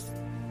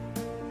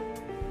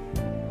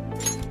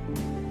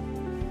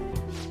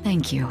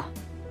 Thank you.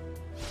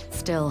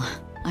 Still,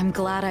 I'm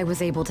glad I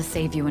was able to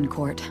save you in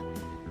court.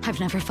 I've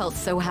never felt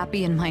so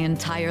happy in my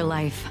entire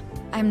life.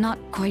 I'm not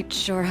quite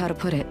sure how to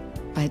put it,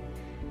 but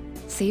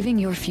saving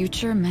your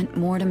future meant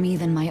more to me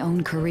than my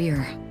own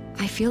career.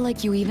 I feel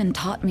like you even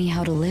taught me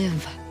how to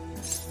live.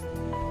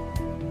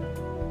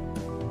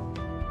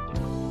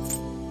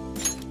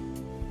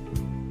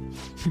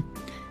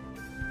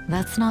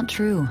 That's not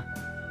true.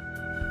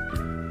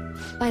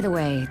 By the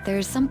way,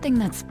 there's something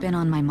that's been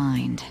on my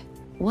mind.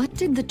 What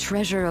did the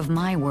treasure of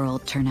my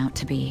world turn out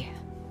to be?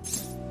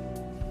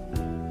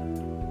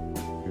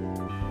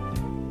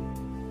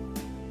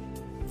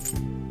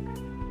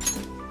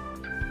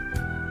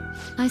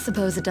 I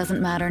suppose it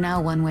doesn't matter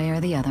now one way or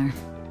the other.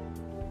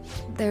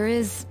 There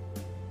is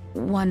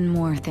one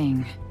more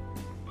thing.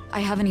 I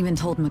haven't even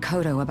told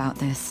Makoto about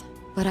this,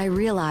 but I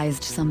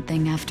realized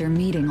something after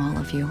meeting all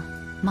of you.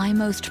 My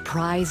most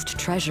prized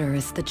treasure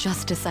is the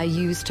justice I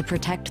use to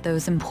protect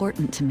those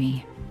important to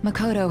me.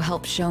 Makoto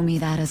helped show me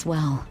that as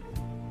well.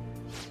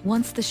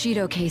 Once the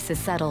Shido case is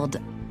settled,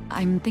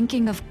 I'm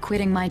thinking of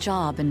quitting my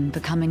job and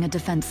becoming a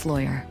defense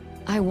lawyer.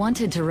 I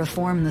wanted to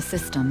reform the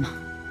system,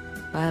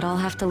 but I'll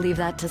have to leave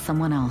that to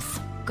someone else.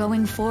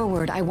 Going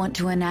forward, I want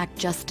to enact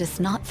justice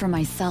not for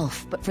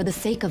myself, but for the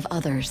sake of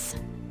others.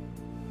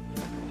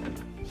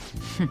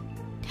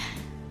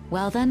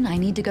 Well then, I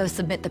need to go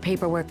submit the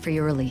paperwork for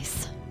your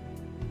release.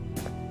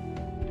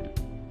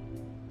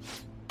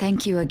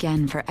 Thank you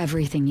again for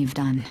everything you've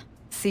done.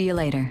 See you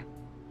later.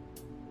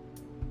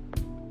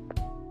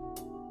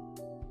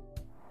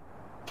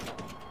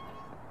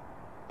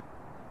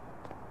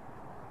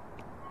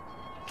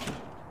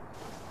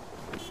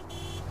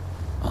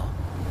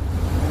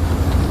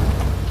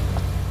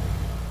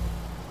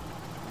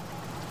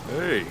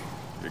 Hey,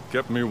 you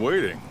kept me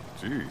waiting.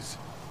 Jeez.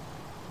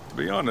 To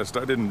be honest,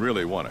 I didn't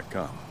really want to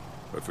come,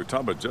 but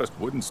Futaba just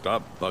wouldn't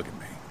stop bugging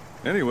me.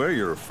 Anyway,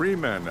 you're a free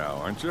man now,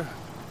 aren't you?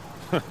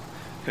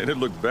 It'd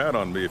look bad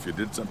on me if you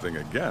did something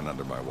again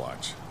under my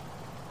watch.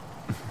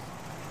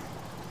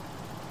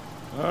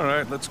 All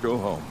right, let's go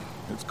home.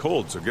 It's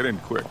cold, so get in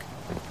quick.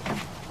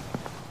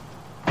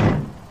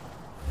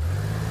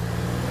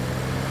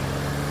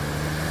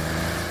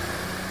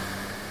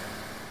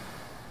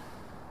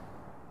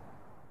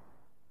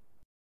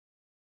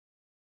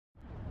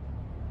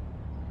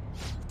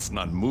 It's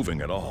not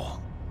moving at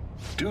all.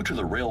 Due to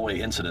the railway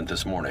incident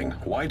this morning,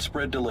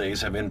 widespread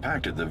delays have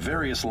impacted the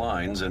various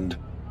lines and...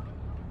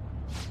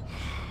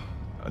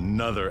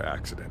 Another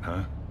accident,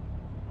 huh?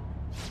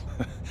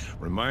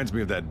 Reminds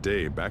me of that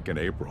day back in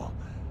April.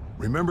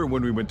 Remember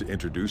when we went to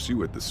introduce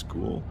you at the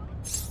school?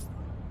 It's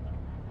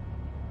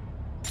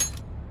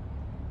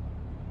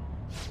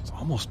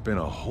almost been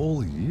a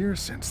whole year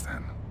since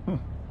then.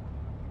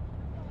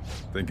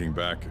 Thinking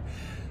back,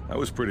 I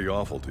was pretty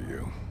awful to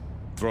you.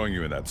 Throwing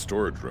you in that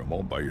storage room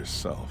all by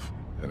yourself.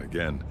 And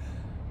again,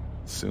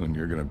 soon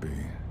you're gonna be...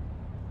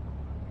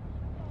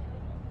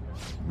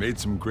 Made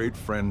some great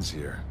friends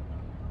here.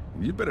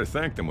 You'd better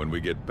thank them when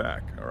we get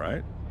back, all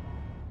right?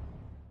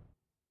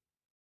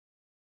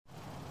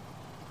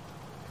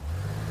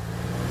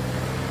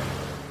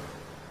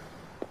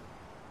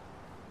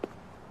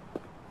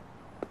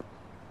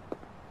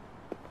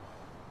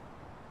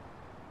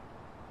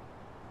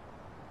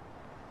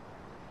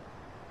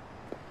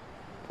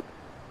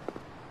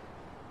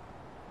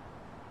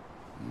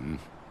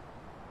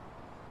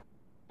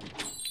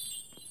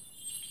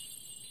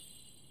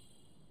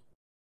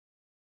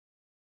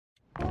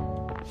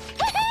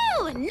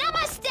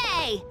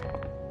 Namaste!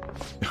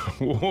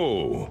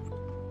 Whoa!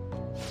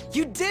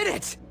 You did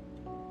it!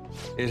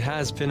 It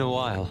has been a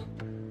while.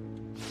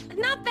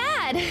 Not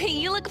bad.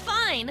 You look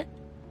fine.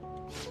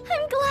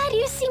 I'm glad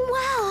you seem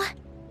well.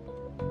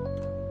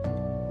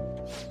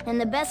 And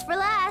the best for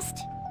last,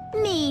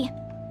 me.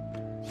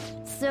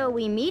 So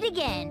we meet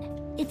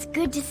again. It's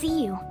good to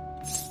see you.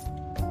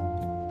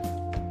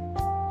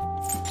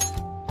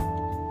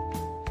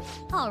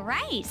 All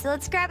right, so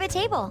let's grab a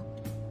table.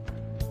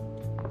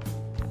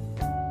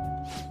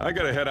 I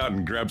gotta head out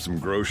and grab some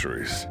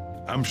groceries.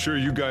 I'm sure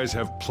you guys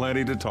have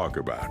plenty to talk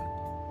about.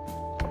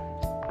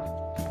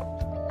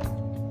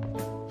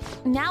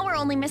 Now we're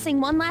only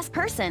missing one last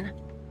person.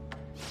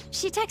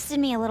 She texted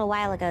me a little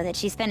while ago that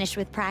she's finished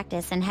with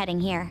practice and heading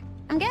here.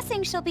 I'm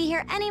guessing she'll be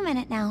here any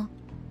minute now.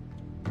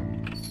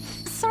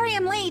 Sorry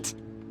I'm late.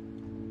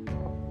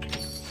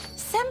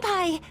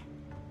 Senpai!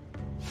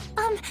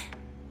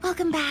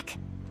 Welcome back.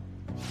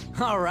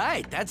 All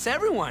right, that's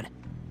everyone.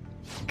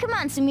 Come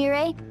on,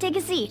 Sumire, take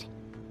a seat.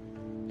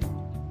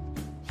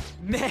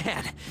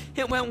 Man,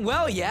 it went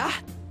well, yeah?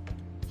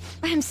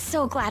 I'm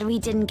so glad we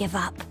didn't give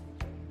up.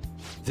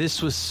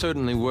 This was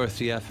certainly worth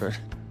the effort.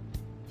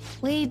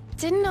 We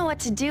didn't know what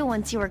to do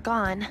once you were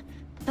gone,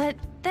 but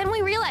then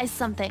we realized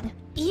something.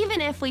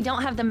 Even if we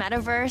don't have the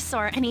metaverse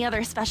or any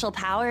other special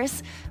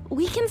powers,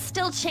 we can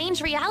still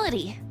change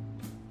reality.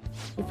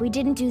 If we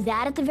didn't do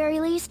that at the very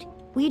least,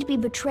 we'd be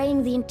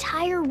betraying the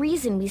entire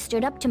reason we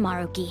stood up to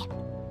Maruki.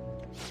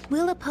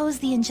 We'll oppose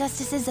the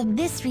injustices of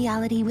this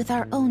reality with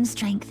our own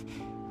strength.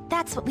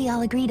 That's what we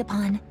all agreed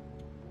upon.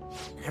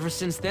 Ever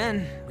since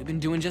then, we've been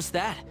doing just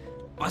that.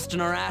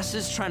 Busting our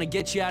asses trying to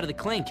get you out of the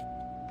clink.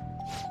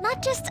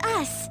 Not just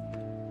us.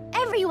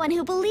 Everyone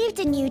who believed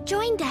in you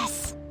joined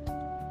us.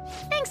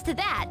 Thanks to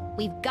that,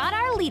 we've got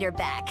our leader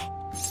back.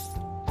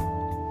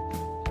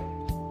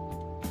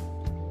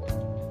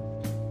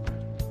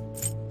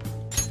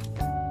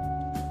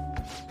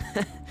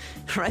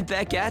 Right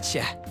back at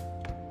ya.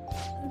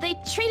 They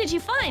treated you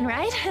fine,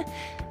 right?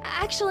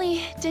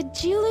 Actually,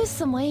 did you lose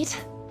some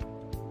weight?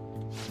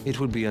 It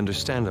would be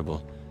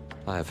understandable.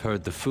 I have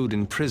heard the food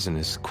in prison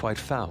is quite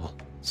foul.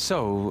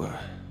 So,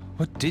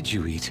 what did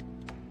you eat?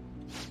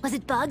 Was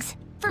it bugs?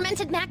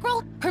 Fermented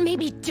mackerel? Or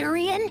maybe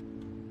durian?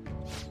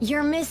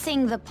 You're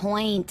missing the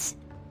point.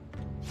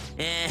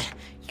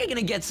 You're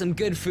gonna get some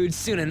good food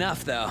soon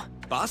enough, though.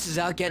 Boss is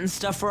out getting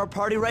stuff for our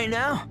party right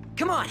now.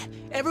 Come on,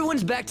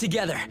 everyone's back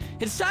together.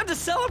 It's time to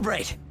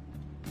celebrate.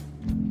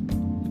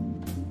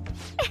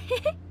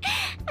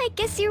 I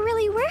guess you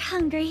really were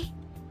hungry.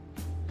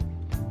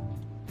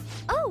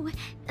 Oh,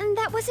 and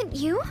that wasn't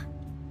you?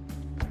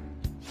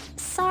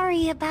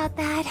 Sorry about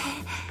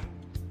that.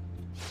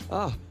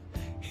 Ah,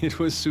 it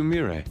was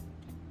Sumire.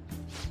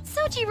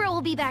 Sojiro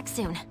will be back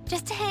soon,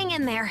 just to hang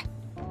in there.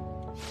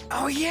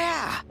 Oh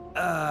yeah!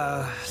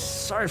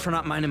 Sorry for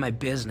not minding my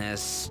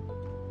business.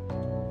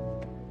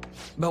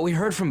 But we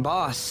heard from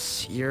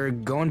Boss, you're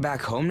going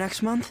back home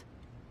next month?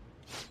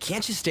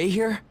 Can't you stay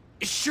here?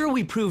 Sure,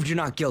 we proved you're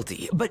not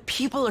guilty, but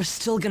people are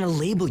still gonna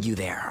label you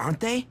there, aren't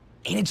they?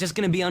 Ain't it just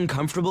gonna be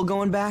uncomfortable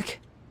going back?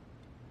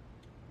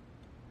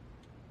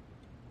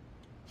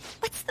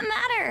 What's the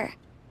matter?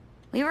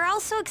 We were all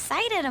so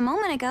excited a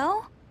moment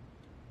ago.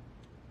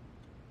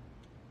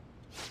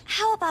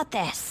 How about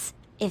this?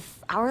 If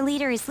our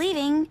leader is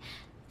leaving,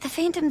 the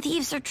Phantom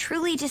Thieves are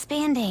truly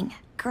disbanding,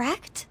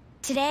 correct?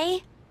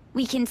 Today,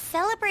 we can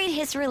celebrate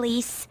his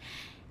release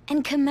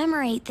and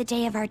commemorate the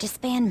day of our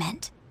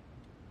disbandment.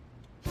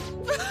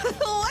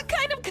 What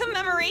kind of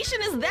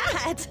commemoration is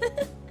that?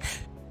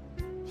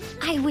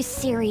 I was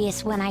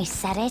serious when I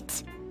said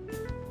it.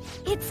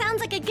 It sounds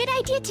like a good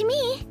idea to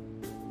me.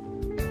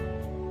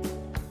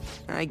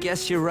 I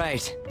guess you're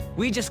right.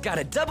 We just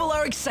gotta double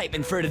our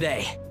excitement for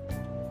today.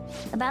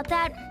 About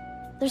that,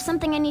 there's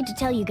something I need to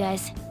tell you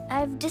guys.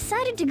 I've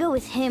decided to go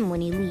with him when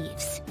he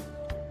leaves.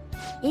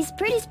 He's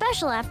pretty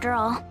special after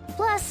all.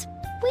 Plus,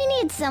 we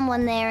need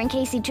someone there in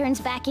case he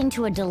turns back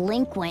into a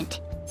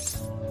delinquent.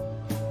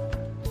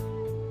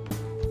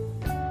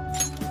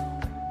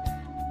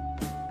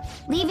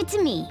 Leave it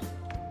to me.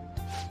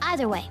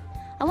 Either way,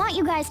 I want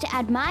you guys to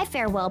add my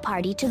farewell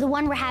party to the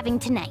one we're having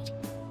tonight.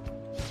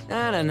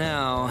 I don't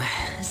know.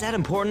 Is that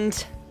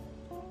important?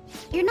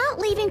 You're not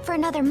leaving for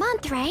another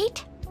month,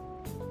 right?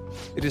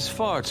 It is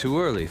far too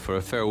early for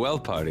a farewell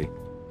party.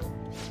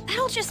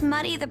 That'll just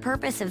muddy the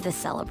purpose of this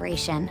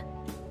celebration.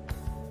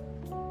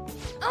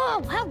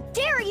 Oh, how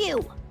dare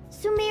you!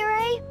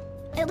 Sumire,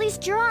 at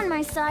least you're on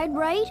my side,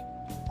 right?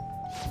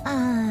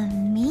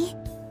 Me?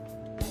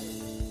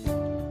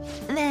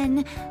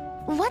 Then,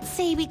 what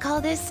say we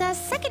call this a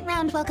second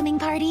round welcoming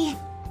party?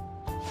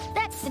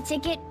 That's the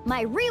ticket,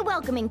 my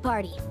re-welcoming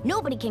party.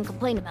 Nobody can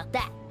complain about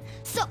that.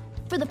 So,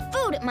 for the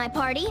food at my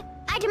party,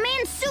 I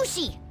demand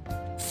sushi!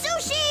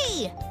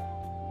 Sushi!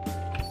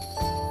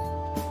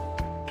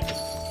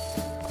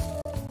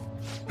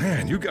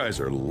 Man, you guys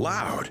are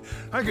loud.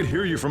 I could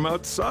hear you from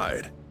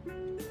outside.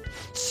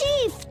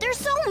 Chief, they're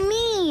so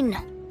mean!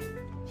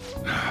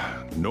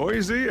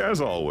 Noisy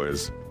as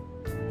always.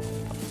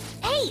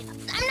 Hey,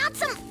 I'm not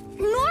some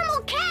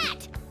normal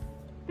cat!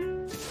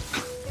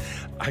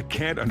 I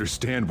can't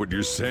understand what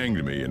you're saying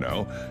to me, you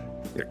know.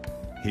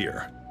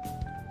 Here.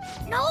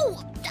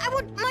 No, I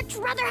would much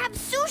rather have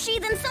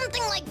sushi than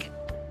something like...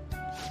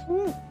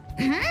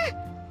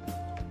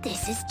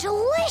 This is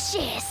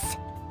delicious!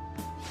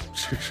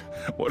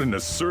 What an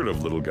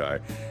assertive little guy.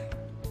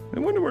 I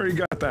wonder where he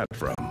got that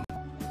from.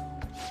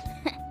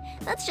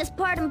 That's just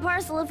part and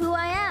parcel of who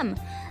I am.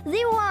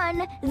 The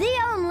one, the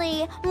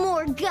only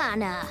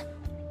Morgana.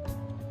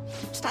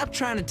 Stop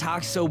trying to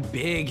talk so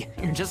big.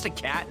 You're just a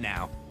cat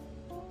now.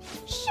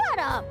 Shut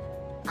up!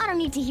 I don't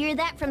need to hear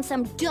that from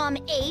some dumb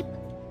ape.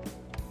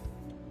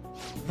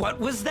 What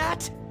was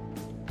that?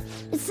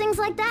 It's things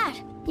like that.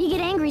 You get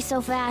angry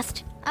so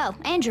fast. Oh,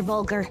 and you're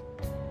vulgar.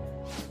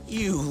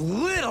 You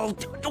little...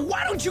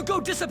 Why don't you go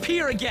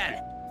disappear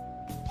again?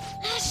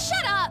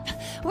 Shut up!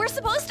 We're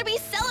supposed to be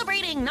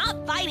celebrating,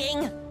 not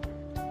fighting!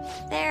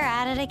 They're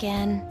at it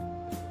again.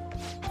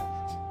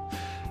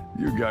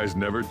 You guys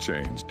never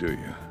change, do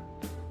you?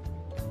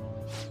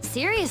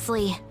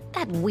 Seriously,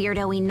 that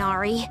weirdo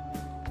Inari.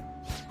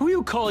 Who are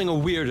you calling a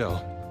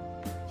weirdo?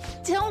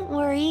 Don't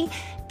worry.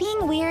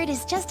 Being weird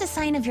is just a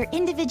sign of your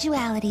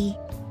individuality.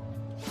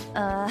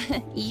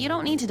 You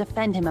don't need to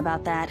defend him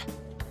about that.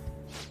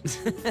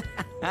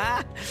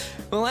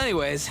 Well,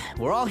 anyways,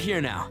 we're all here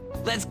now.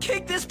 Let's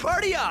kick this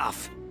party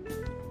off!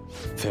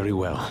 Very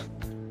well.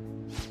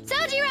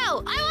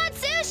 Sojiro, I want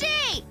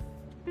sushi!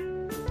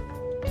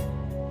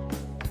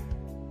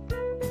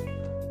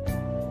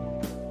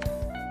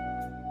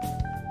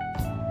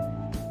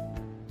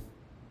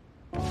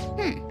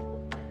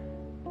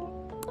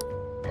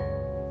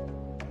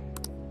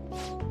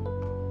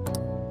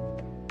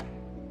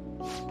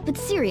 But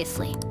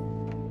seriously.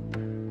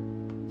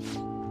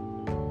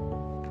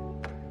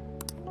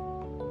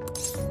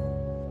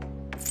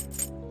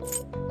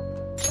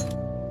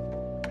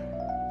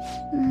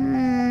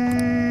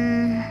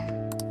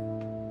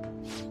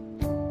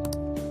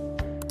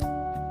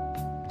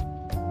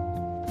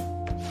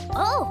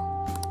 Oh!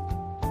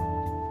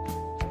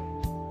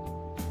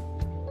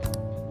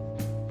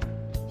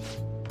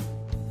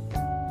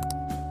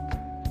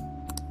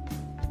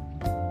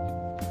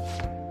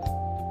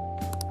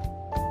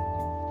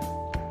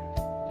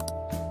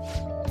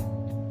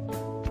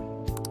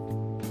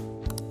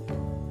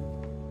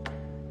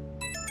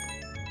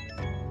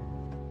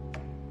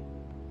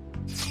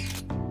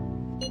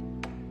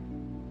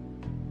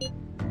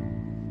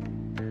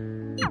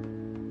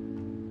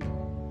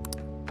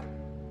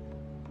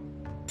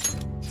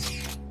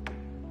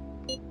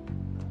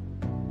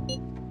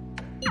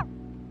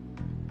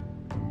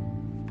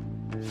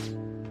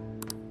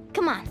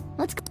 Come on,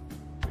 let's go.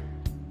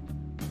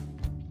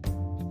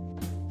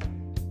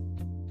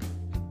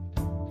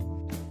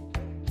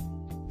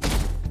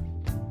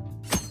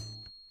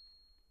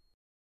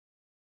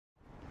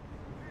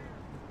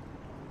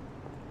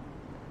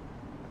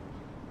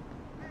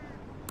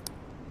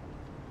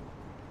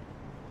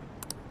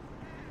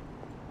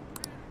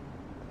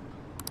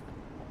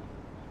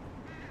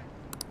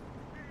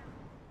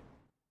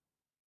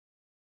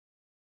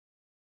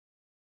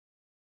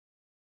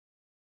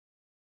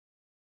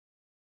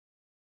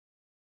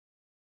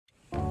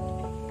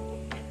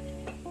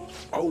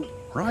 Oh,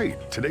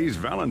 right. Today's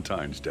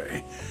Valentine's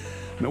Day.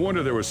 No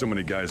wonder there were so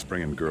many guys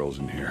bringing girls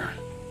in here.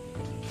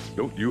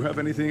 Don't you have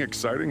anything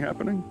exciting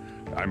happening?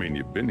 I mean,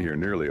 you've been here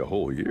nearly a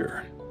whole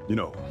year. You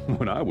know,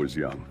 when I was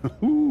young.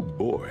 Ooh,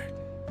 boy.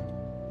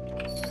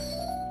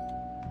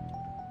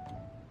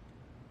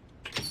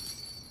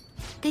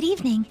 Good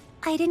evening.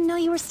 I didn't know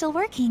you were still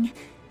working.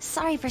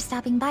 Sorry for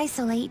stopping by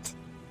so late.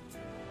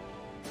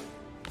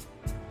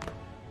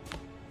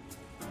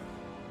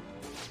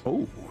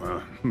 Oh,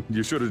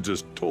 you should have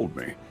just told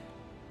me.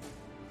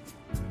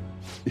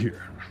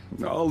 Here,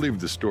 I'll leave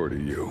the store to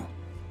you.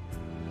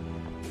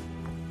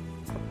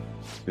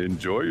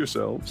 Enjoy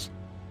yourselves.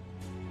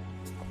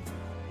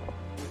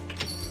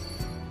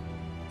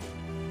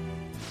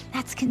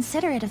 That's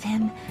considerate of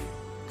him.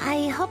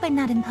 I hope I'm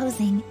not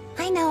imposing.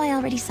 I know I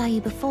already saw you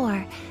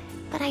before,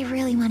 but I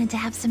really wanted to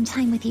have some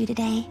time with you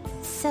today.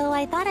 So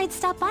I thought I'd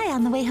stop by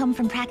on the way home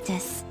from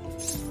practice.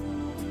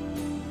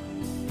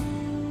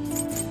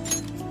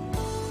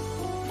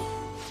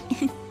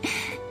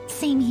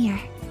 Same here.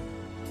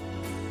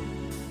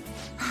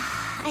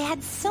 I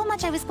had so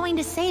much I was going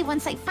to say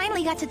once I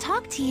finally got to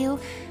talk to you.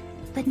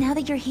 But now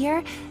that you're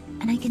here,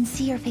 and I can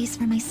see your face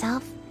for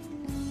myself,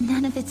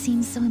 none of it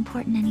seems so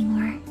important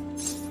anymore.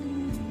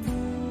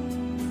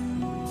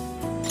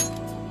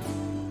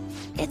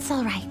 It's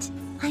all right.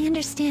 I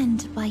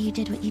understand why you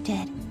did what you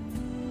did.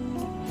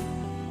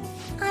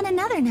 On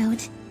another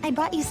note, I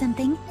brought you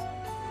something.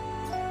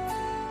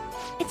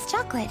 It's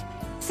chocolate,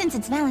 since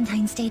it's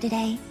Valentine's Day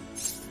today.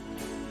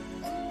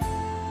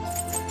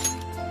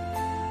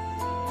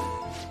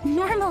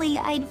 Normally,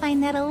 I'd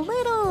find that a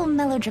little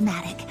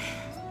melodramatic,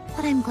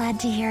 but I'm glad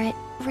to hear it,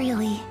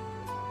 really.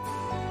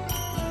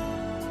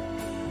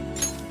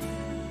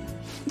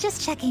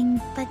 Just checking,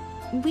 but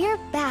we're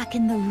back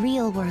in the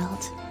real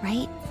world,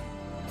 right?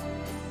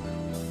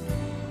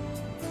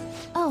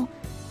 Oh,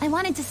 I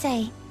wanted to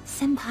say,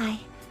 Senpai,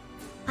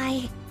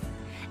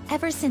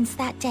 ever since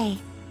that day,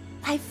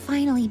 I've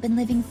finally been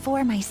living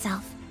for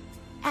myself,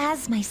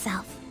 as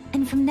myself,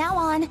 and from now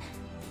on,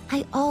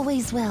 I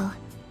always will.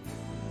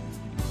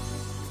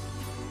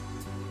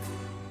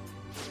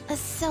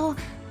 So,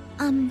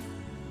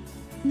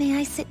 may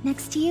I sit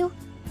next to you?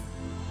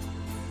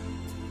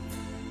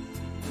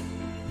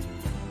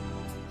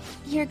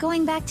 You're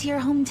going back to your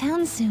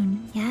hometown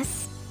soon,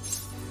 yes?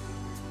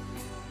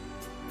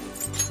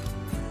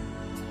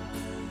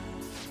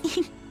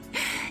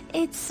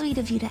 It's sweet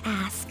of you to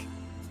ask.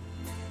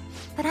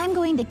 But I'm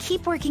going to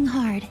keep working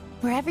hard.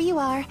 Wherever you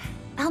are,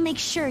 I'll make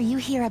sure you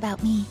hear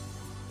about me.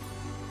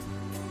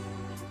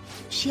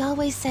 She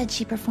always said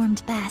she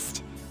performed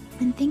best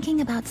when thinking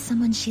about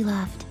someone she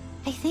loved.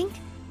 I think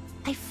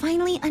I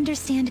finally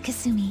understand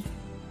Kasumi,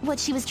 what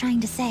she was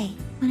trying to say.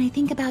 When I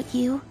think about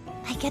you,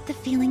 I get the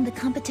feeling the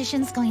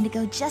competition's going to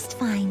go just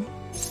fine.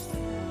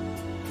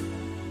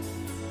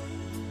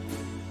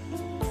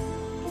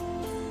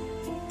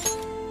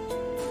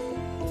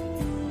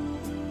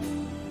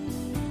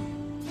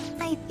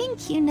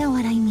 think you know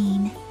what I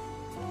mean.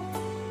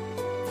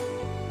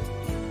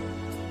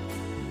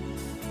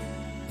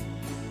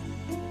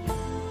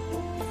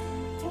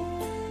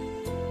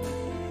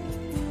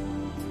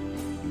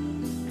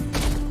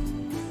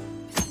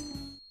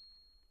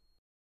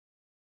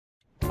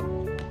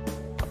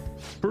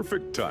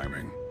 Perfect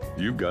timing.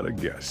 You've got a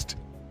guest.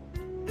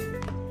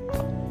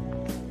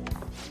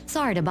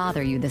 Sorry to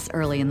bother you this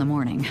early in the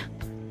morning.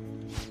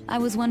 I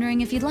was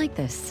wondering if you'd like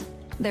this.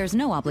 There's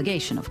no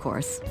obligation, of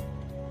course.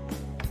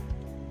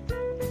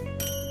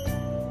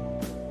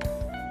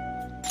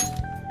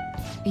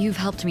 You've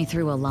helped me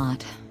through a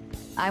lot.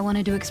 I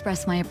wanted to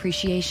express my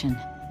appreciation.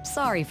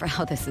 Sorry for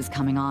how this is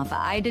coming off.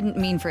 I didn't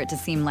mean for it to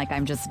seem like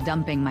I'm just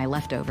dumping my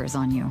leftovers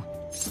on you.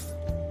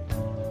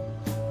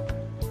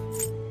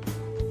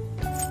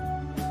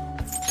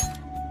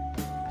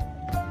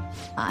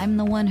 I'm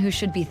the one who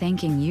should be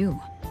thanking you,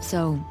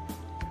 so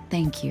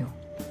thank you.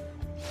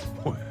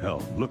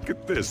 Well, look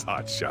at this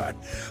hotshot.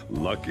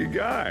 Lucky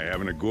guy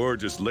having a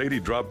gorgeous lady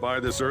drop by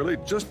this early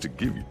just to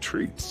give you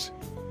treats.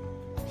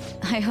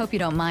 I hope you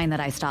don't mind that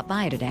I stopped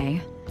by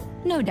today.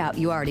 No doubt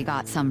you already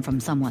got some from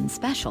someone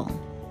special.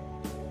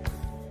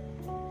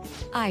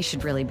 I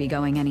should really be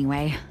going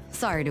anyway.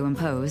 Sorry to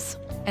impose.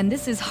 And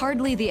this is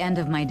hardly the end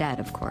of my debt,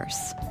 of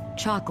course.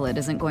 Chocolate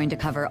isn't going to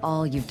cover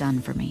all you've done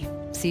for me.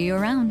 See you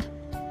around.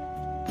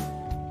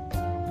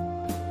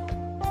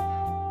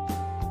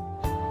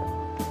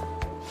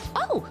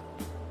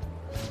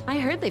 I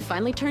heard they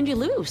finally turned you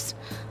loose.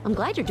 I'm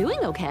glad you're doing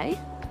okay.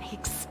 I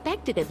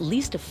expected at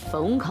least a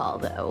phone call,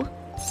 though.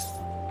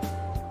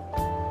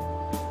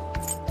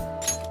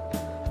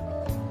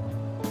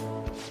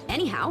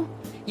 Anyhow,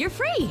 you're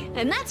free,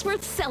 and that's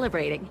worth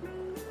celebrating.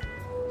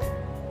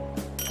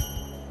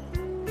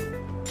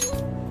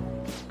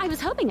 I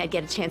was hoping I'd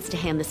get a chance to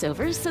hand this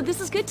over, so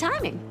this is good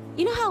timing.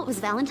 You know how it was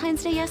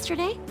Valentine's Day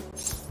yesterday?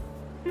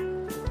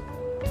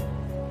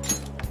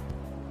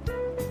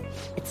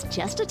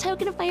 Just a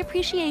token of my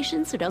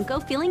appreciation, so don't go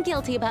feeling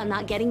guilty about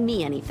not getting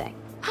me anything.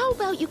 How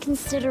about you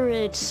consider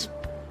it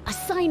a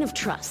sign of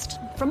trust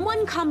from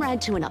one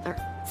comrade to another?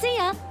 See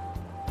ya!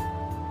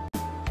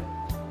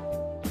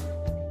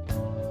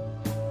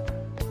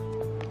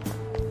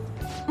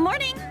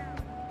 Morning!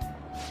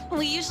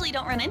 We usually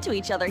don't run into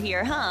each other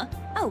here, huh?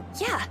 Oh,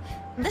 yeah.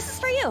 This is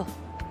for you.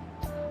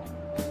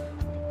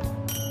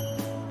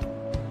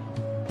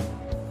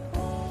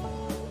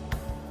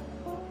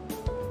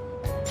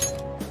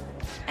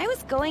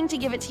 Going to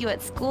give it to you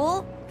at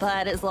school,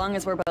 but as long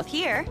as we're both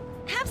here,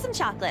 have some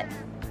chocolate.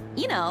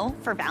 You know,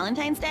 for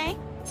Valentine's Day.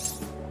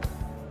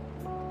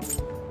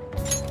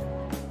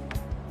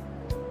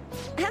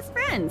 As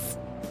friends.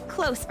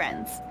 Close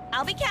friends.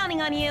 I'll be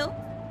counting on you.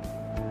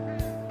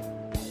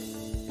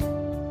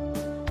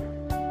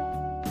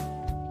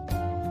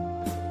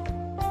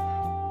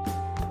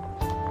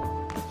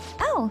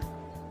 Oh.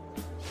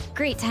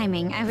 Great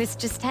timing. I was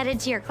just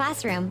headed to your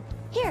classroom.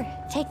 Here,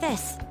 take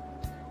this.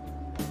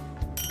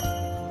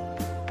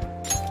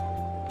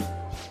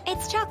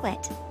 It's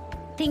chocolate.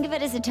 Think of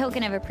it as a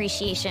token of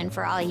appreciation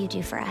for all you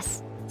do for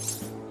us.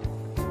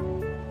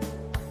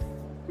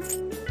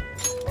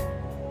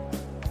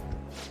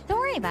 Don't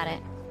worry about it.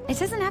 It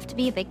doesn't have to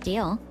be a big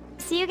deal.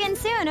 See you again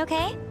soon,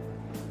 okay?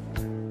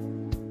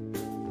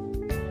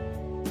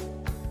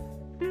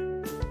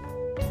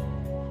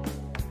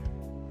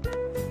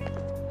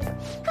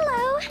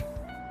 Hello.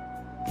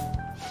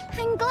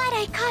 I'm glad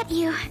I caught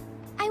you.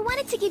 I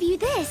wanted to give you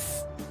this.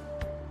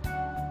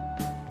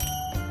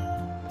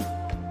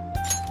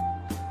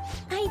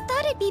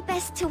 It'd be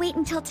best to wait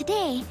until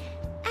today.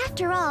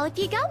 After all, if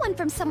you got one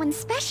from someone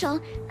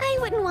special, I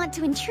wouldn't want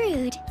to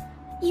intrude.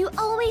 You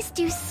always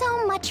do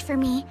so much for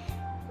me.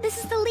 This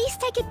is the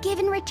least I could give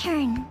in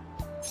return.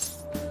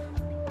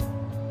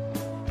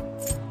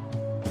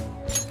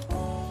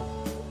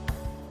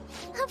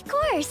 Of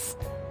course.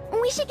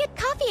 We should get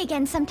coffee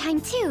again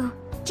sometime too.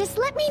 Just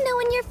let me know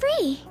when you're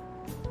free.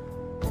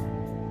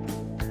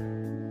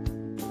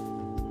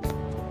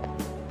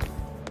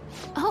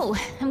 Oh,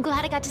 I'm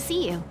glad I got to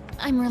see you.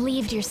 I'm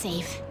relieved you're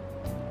safe.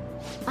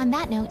 On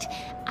that note,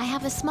 I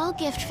have a small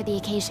gift for the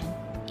occasion,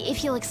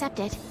 if you'll accept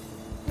it.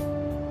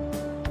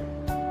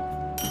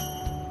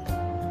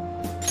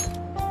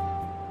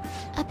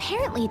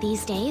 Apparently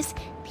these days,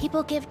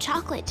 people give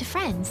chocolate to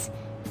friends,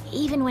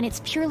 even when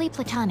it's purely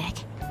platonic.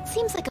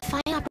 Seems like a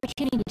fine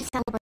opportunity to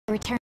celebrate the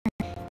return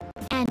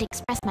and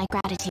express my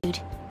gratitude.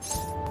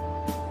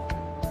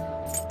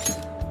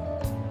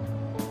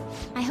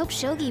 I hope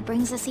Shogi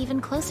brings us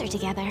even closer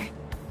together.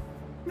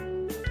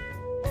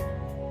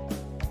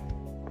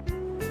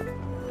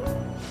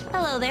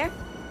 Hello there.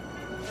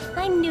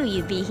 I knew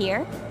you'd be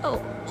here.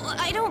 Oh,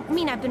 I don't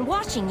mean I've been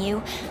watching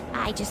you.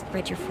 I just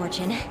read your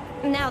fortune.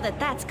 Now that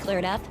that's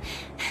cleared up,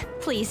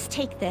 please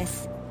take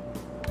this.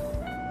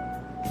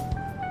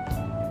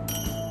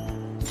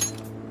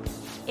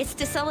 It's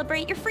to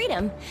celebrate your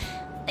freedom,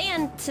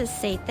 and to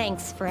say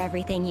thanks for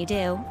everything you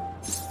do.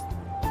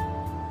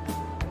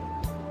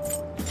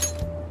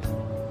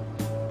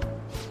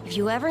 If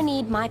you ever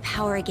need my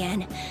power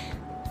again,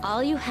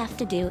 All you have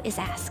to do is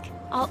ask.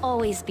 I'll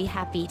always be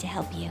happy to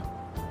help you.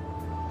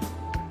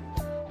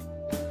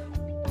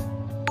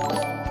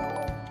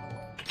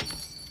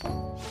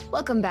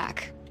 Welcome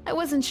back. I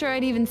wasn't sure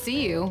I'd even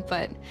see you,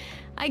 but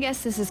I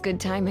guess this is good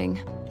timing.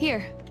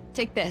 Here,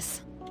 take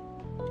this.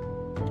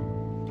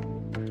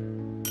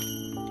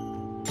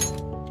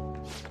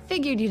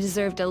 Figured you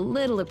deserved a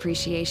little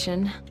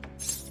appreciation.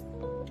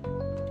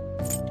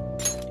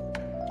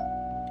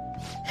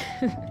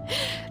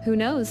 Who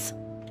knows?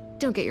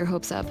 Don't get your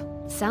hopes up.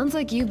 Sounds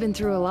like you've been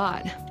through a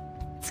lot.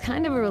 It's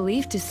kind of a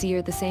relief to see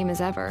you're the same as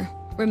ever.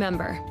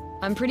 Remember,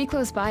 I'm pretty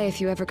close by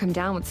if you ever come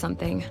down with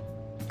something.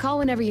 Call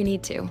whenever you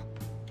need to.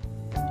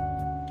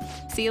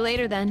 See you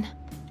later then.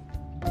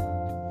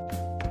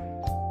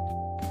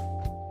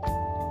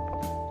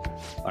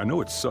 I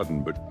know it's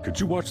sudden, but could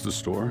you watch the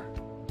store?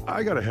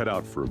 I gotta head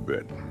out for a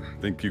bit.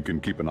 Think you can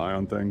keep an eye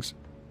on things?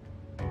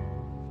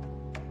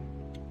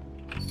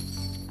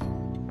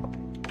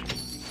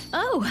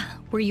 Oh,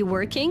 were you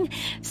working?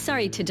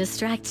 Sorry to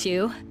distract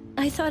you.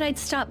 I thought I'd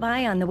stop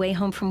by on the way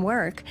home from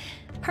work,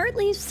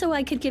 partly so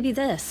I could give you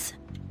this.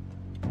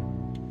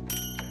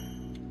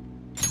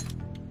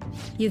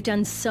 You've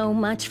done so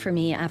much for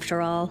me,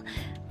 after all.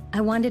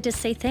 I wanted to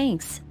say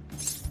thanks.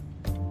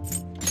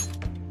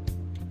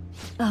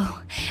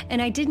 Oh,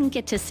 and I didn't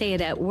get to say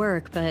it at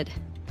work, but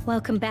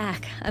welcome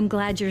back. I'm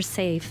glad you're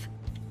safe.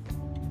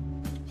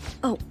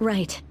 Oh,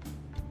 right.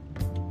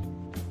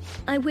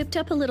 I whipped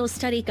up a little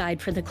study guide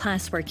for the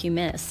classwork you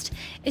missed.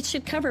 It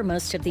should cover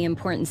most of the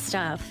important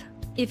stuff.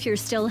 If you're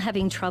still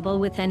having trouble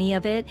with any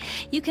of it,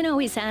 you can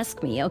always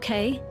ask me,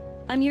 okay?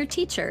 I'm your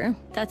teacher.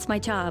 That's my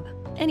job.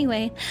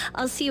 Anyway,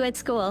 I'll see you at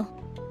school.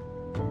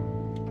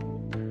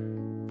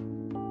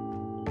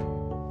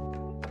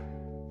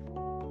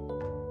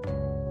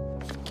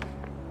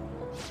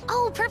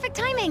 Oh, perfect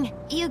timing!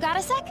 You got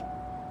a sec?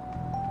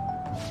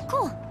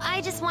 Cool.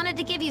 I just wanted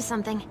to give you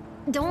something.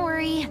 Don't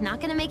worry, not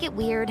gonna make it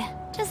weird.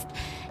 Just,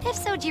 if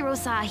Sojiro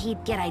saw,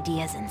 he'd get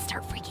ideas and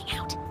start freaking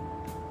out.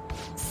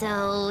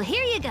 So,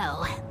 here you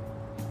go.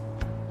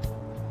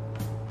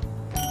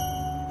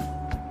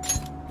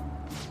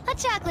 A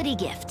chocolatey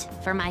gift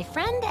for my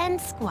friend and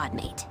squad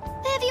mate.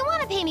 If you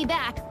want to pay me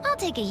back, I'll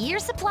take a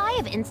year's supply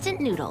of instant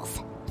noodles.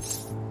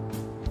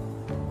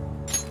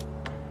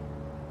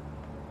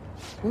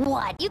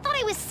 What? You thought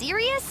I was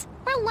serious?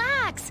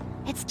 Relax.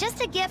 It's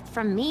just a gift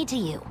from me to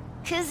you.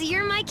 'Cause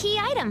you're my key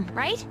item,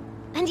 right?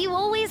 And you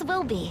always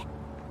will be.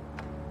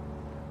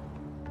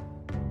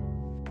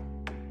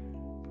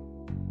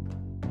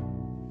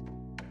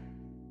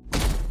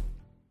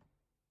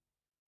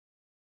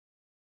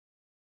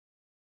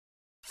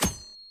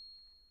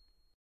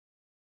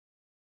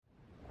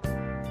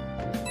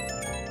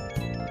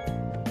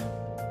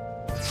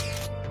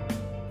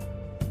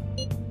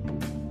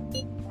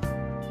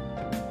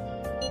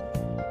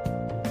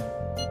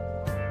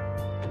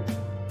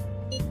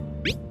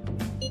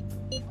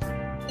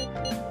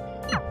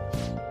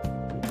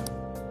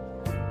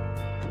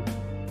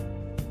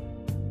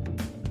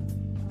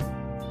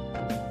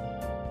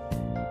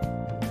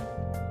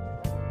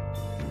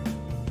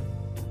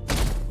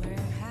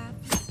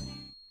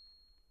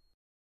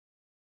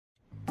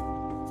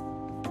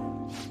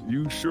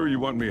 You sure you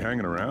want me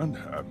hanging around?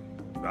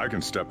 I can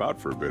step out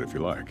for a bit if you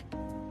like.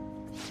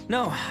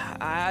 No,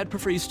 I'd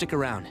prefer you stick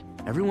around.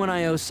 Everyone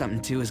I owe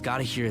something to has got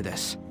to hear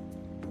this.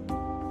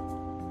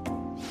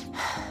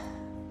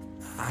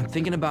 I'm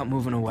thinking about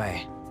moving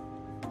away.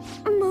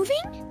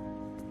 Moving?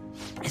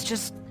 It's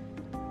just...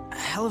 a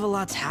hell of a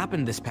lot's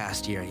happened this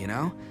past year, you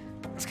know?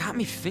 It's got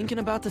me thinking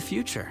about the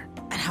future,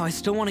 and how I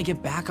still want to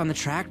get back on the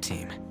track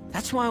team.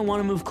 That's why I want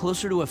to move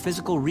closer to a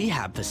physical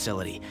rehab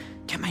facility,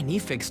 get my knee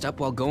fixed up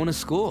while going to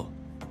school.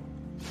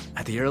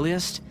 At the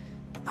earliest,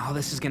 all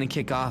this is going to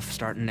kick off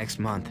starting next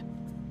month.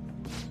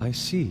 I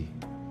see.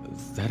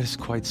 That is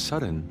quite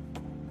sudden.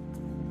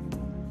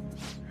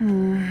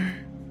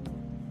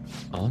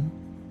 On?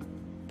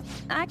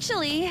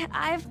 Actually,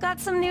 I've got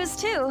some news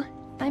too.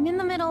 I'm in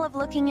the middle of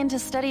looking into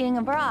studying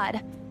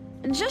abroad.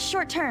 Just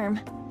short term.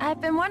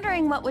 I've been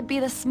wondering what would be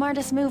the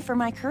smartest move for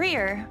my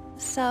career,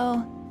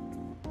 so...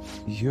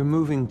 You're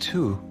moving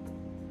too.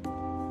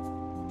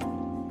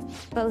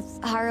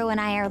 Both Haru and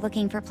I are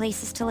looking for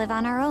places to live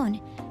on our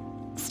own,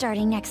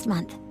 starting next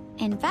month.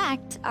 In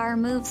fact, our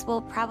moves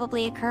will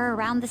probably occur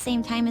around the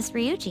same time as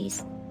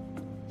Ryuji's.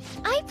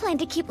 I plan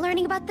to keep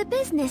learning about the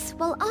business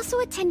while also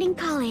attending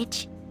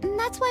college. And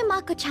that's why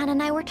Mako-chan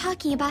and I were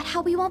talking about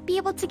how we won't be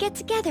able to get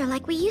together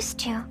like we used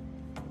to.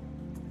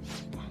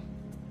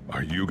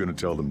 Are you gonna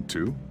tell them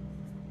too?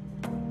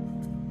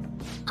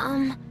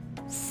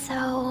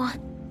 So...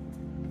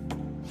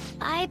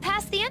 I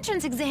passed the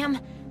entrance exam.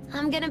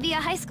 I'm gonna be a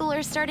high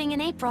schooler starting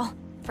in April.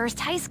 First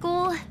high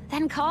school,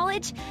 then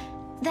college.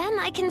 Then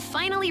I can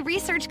finally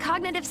research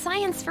cognitive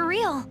science for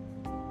real.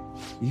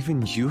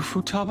 Even you,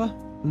 Futaba?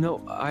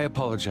 No, I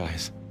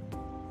apologize.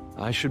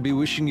 I should be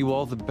wishing you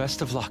all the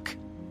best of luck.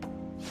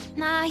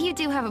 Nah, you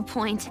do have a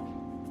point.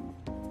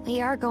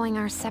 We are going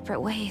our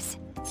separate ways.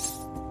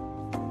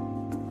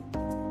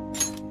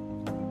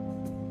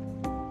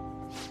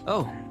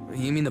 Oh,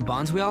 you mean the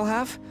bonds we all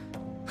have?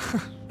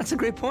 That's a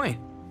great point.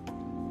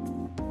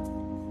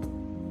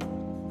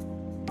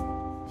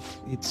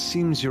 It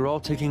seems you're all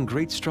taking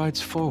great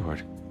strides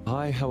forward.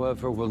 I,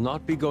 however, will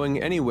not be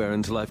going anywhere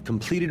until I've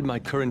completed my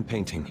current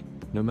painting.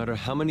 No matter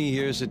how many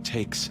years it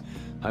takes,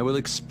 I will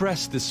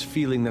express this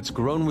feeling that's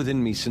grown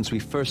within me since we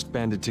first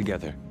banded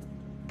together.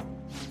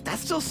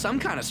 That's still some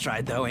kind of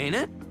stride, though, ain't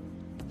it?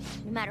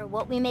 No matter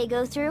what we may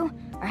go through,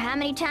 or how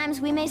many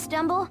times we may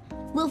stumble,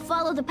 we'll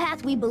follow the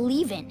path we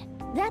believe in.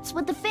 That's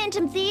what the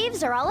Phantom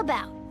Thieves are all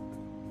about.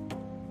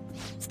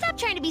 Stop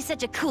trying to be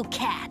such a cool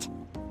cat.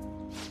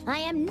 I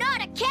am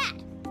not a cat!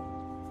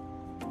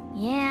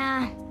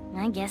 Yeah,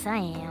 I guess I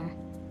am.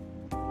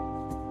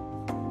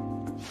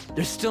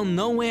 There's still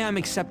no way I'm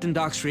accepting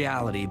Doc's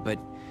reality, but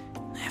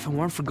if it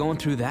weren't for going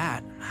through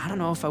that, I don't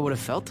know if I would have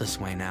felt this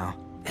way now.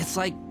 It's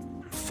like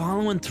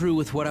following through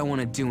with what I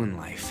want to do in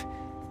life.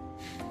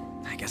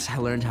 I guess I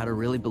learned how to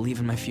really believe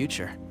in my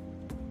future.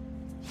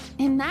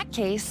 In that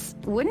case,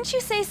 wouldn't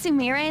you say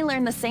Sumire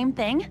learned the same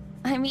thing?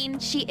 I mean,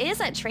 she is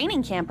at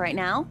training camp right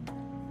now.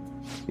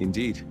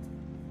 Indeed.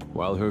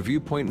 While her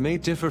viewpoint may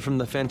differ from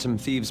the Phantom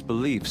Thieves'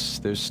 beliefs,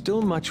 there's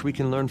still much we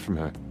can learn from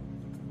her.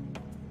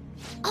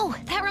 Oh,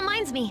 that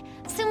reminds me.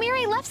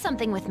 Sumire left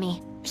something with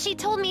me. She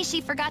told me she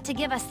forgot to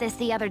give us this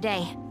the other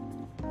day.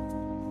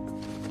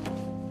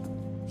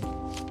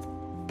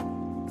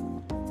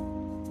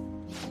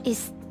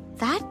 Is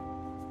that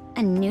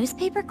a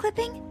newspaper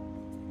clipping?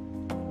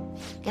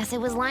 Guess it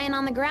was lying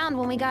on the ground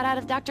when we got out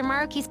of Dr.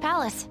 Maruki's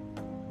palace.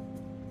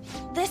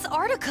 This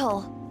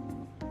article!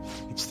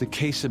 It's the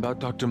case about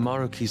Dr.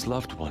 Maruki's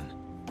loved one.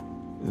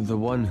 The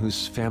one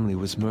whose family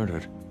was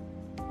murdered.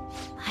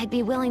 I'd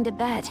be willing to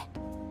bet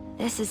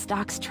this is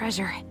Doc's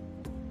treasure.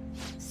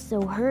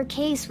 So her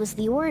case was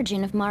the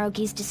origin of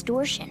Maruki's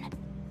distortion.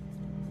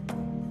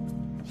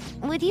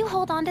 Would you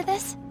hold on to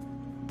this?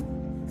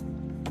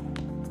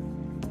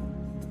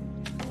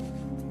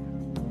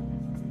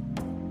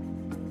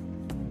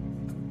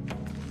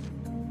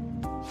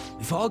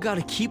 We've all got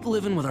to keep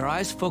living with our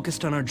eyes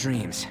focused on our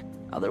dreams.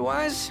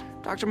 Otherwise,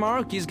 Dr.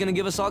 Maruki's gonna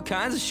give us all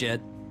kinds of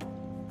shit.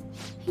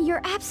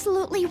 You're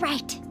absolutely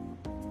right.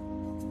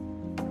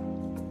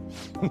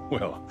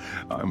 Well,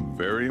 I'm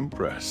very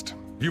impressed.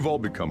 You've all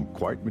become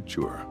quite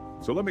mature.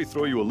 So let me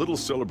throw you a little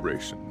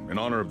celebration in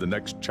honor of the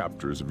next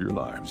chapters of your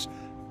lives.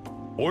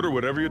 Order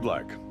whatever you'd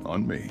like,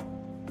 on me.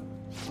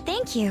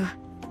 Thank you.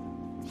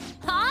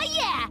 Aw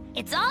yeah!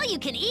 It's all you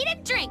can eat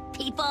and drink,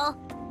 people!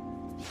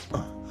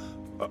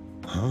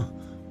 Huh?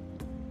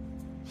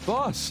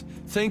 Boss,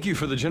 thank you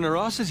for the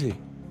generosity.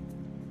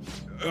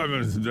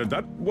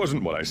 That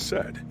wasn't what I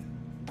said.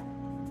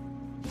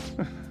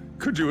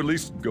 Could you at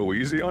least go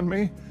easy on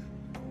me?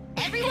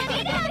 Everyone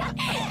eat up!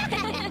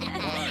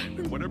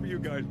 Whatever you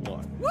guys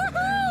want.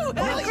 Woohoo!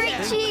 Oh, great,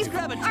 yeah. Chief!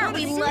 Aren't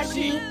we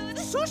lucky?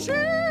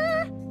 Sushi!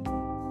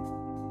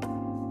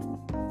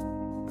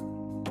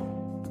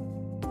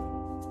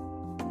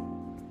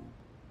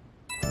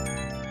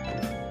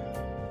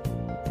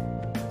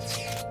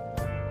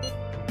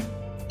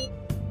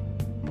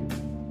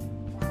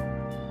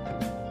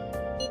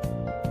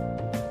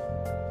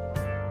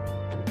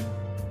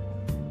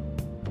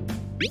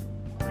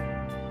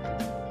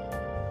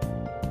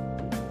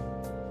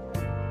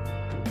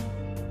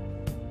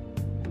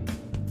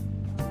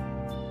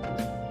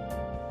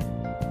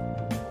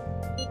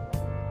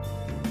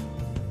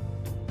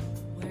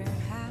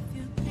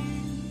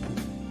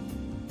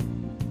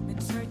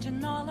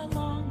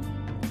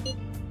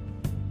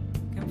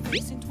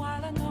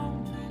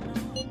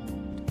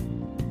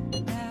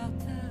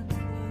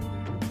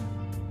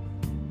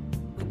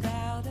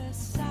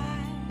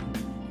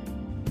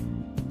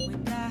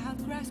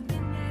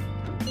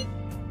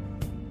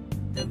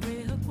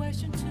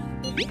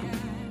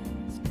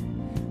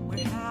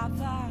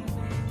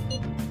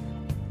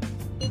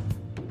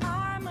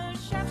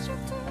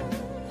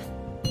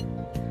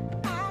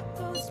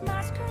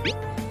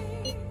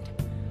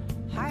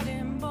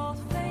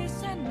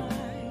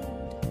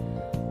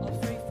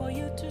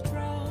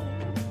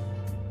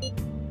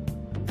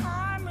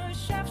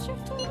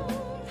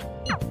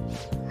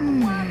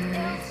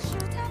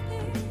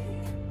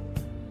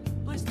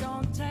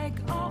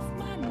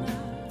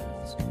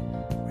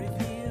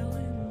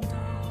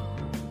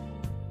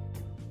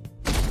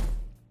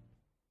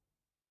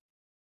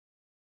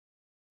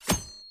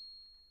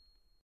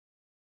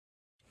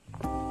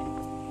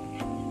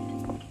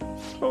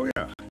 Oh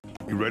yeah.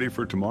 You ready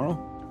for tomorrow?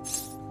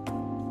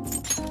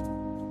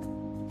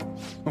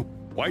 Oh,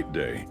 White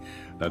Day.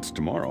 That's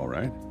tomorrow,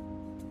 right?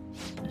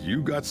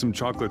 You got some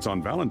chocolates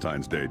on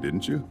Valentine's Day,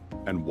 didn't you?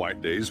 And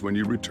White Day's when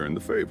you return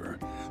the favor.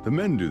 The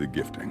men do the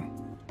gifting.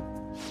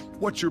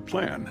 What's your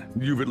plan?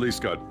 You've at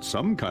least got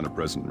some kind of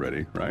present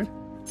ready, right?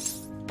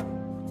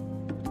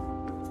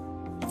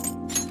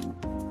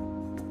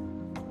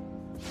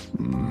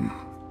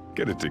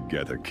 Get it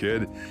together,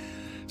 kid.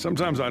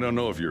 Sometimes I don't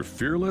know if you're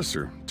fearless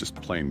or just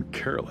plain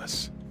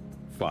careless.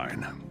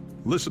 Fine.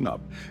 Listen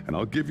up, and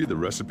I'll give you the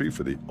recipe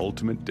for the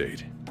ultimate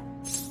date.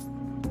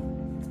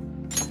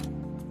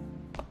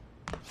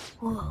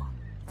 Whoa.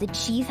 The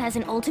chief has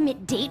an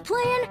ultimate date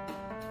plan?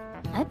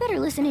 I better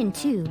listen in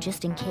too,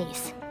 just in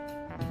case.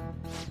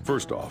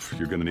 First off,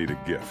 you're gonna need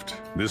a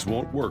gift. This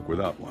won't work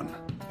without one.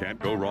 Can't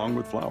go wrong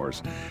with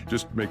flowers.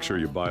 Just make sure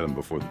you buy them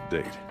before the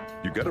date.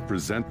 You gotta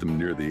present them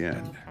near the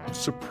end.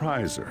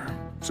 Surprise her.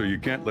 So you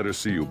can't let her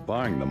see you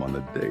buying them on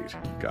the date.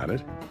 Got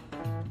it?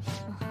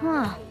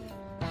 Huh.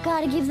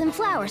 Gotta give them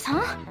flowers,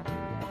 huh?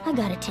 I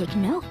gotta take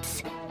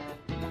notes.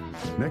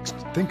 Next,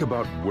 think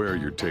about where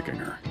you're taking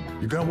her.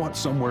 You're gonna want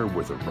somewhere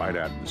with the right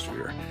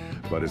atmosphere,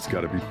 but it's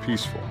gotta be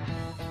peaceful.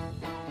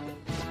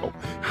 Oh,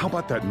 how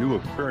about that new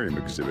aquarium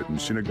exhibit in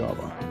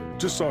Shinagawa?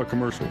 Just saw a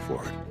commercial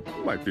for it.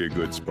 Might be a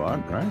good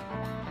spot, right?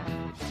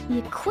 The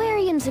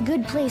aquarium's a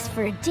good place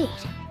for a date.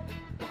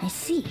 I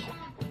see.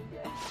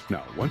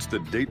 Now, once the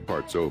date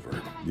part's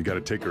over, you gotta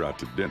take her out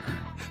to dinner.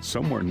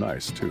 Somewhere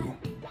nice, too.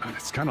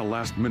 It's kinda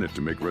last minute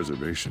to make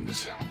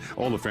reservations.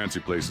 All the fancy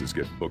places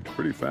get booked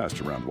pretty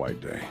fast around White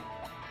Day.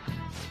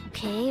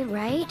 Okay,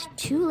 right.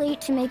 Too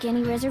late to make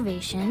any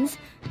reservations.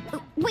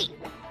 Wait,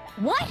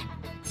 what?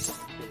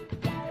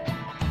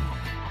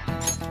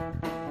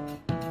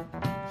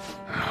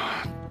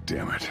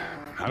 Damn it.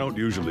 I don't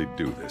usually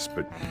do this,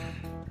 but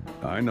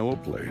I know a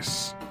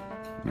place.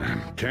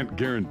 Can't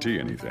guarantee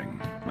anything.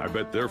 I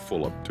bet they're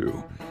full up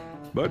too.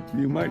 But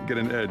you might get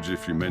an edge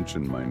if you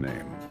mention my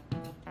name.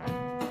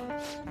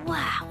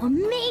 Wow,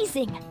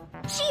 amazing!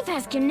 Chief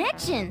has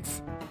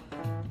connections!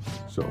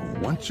 So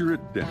once you're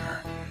at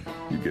dinner,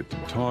 you get to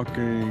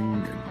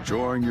talking,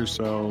 enjoying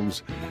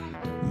yourselves.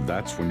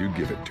 That's when you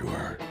give it to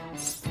her.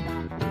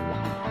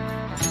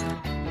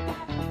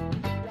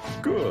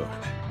 Good.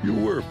 You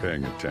were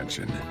paying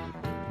attention.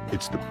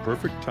 It's the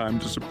perfect time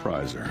to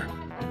surprise her.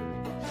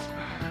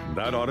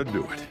 That ought to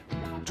do it.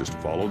 Just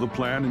follow the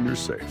plan and you're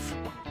safe.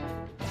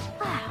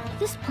 Wow,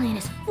 this plan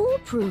is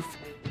foolproof.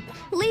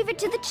 Leave it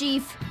to the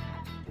chief.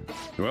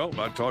 Well,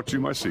 I taught you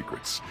my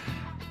secrets.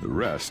 The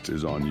rest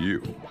is on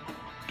you.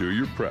 Do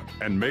your prep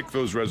and make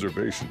those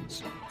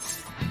reservations.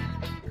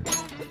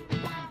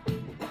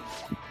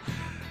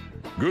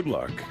 Good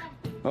luck.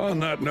 On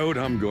that note,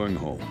 I'm going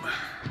home.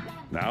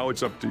 Now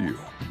it's up to you.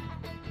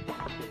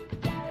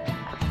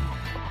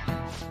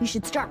 You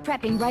should start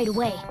prepping right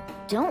away.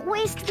 Don't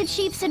waste the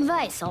chief's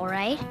advice, all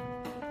right?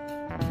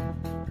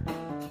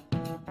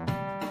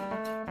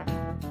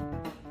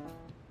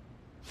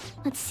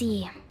 Let's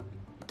see.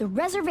 The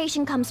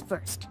reservation comes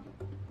first.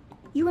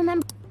 You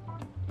remember...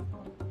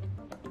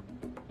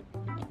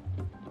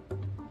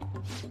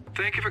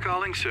 Thank you for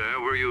calling, sir.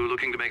 Were you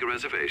looking to make a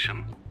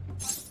reservation?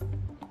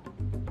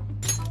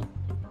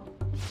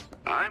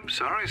 I'm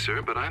sorry,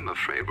 sir, but I'm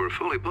afraid we're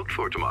fully booked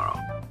for tomorrow.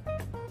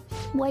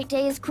 White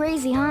Day is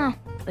crazy, huh?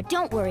 But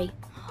don't worry.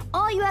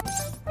 All you have...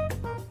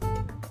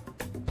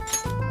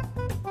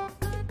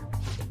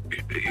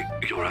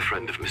 You're a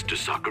friend of Mr.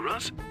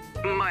 Sakura's?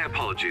 My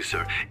apologies,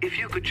 sir. If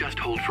you could just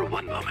hold for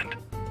one moment.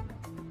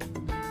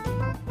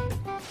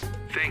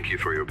 Thank you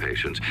for your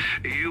patience.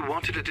 You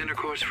wanted a dinner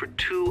course for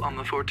 2 on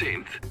the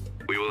 14th.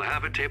 We will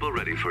have a table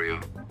ready for you.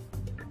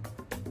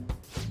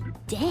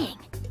 Dang.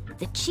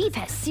 The chief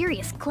has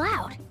serious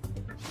clout.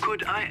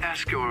 Could I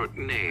ask your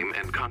name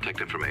and contact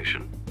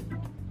information?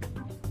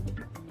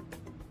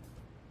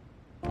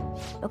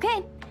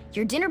 Okay,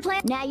 your dinner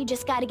plan. Now you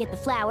just gotta get the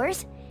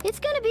flowers. It's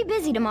gonna be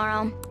busy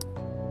tomorrow.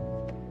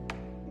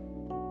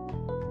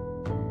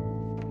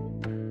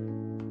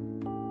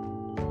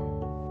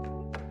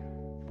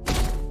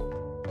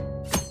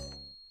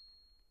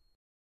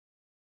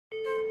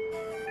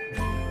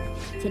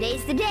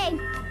 Today's the day.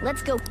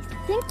 Let's go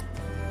think.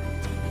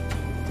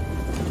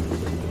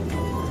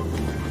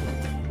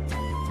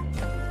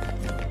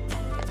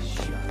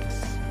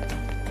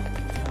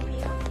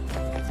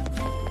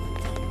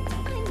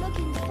 I'm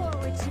looking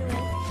forward to it.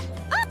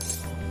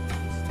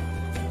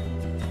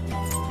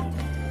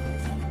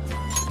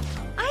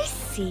 I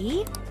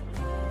see.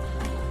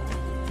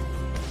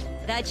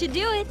 That should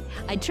do it.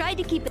 I tried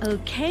to keep it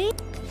okay.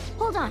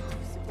 Hold on.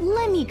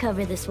 Let me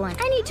cover this one.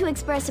 I need to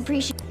express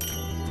appreciation.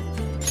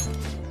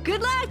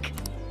 Good luck!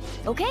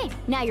 Okay,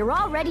 now you're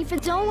all ready for...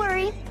 Don't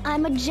worry,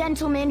 I'm a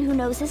gentleman who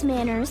knows his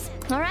manners.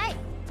 All right?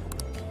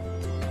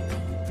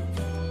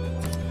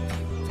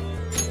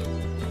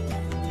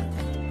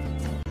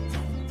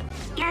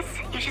 Yes,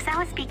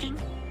 Yoshizawa speaking.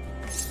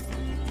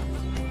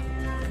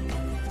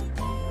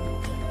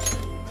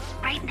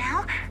 Right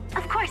now?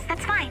 Of course,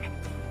 that's fine.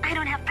 I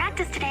don't have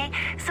practice today,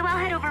 so I'll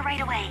head over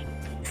right away.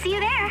 See you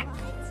there!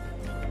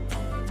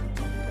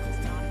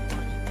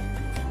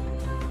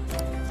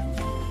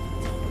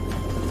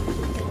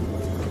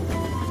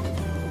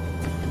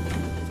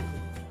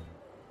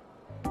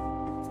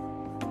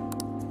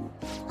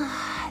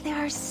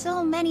 There are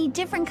so many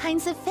different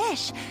kinds of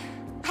fish.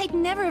 I'd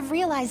never have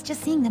realized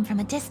just seeing them from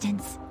a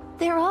distance.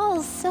 They're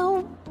all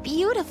so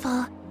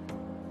beautiful.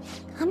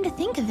 Come to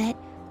think of it,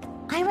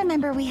 I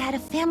remember we had a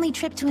family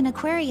trip to an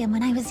aquarium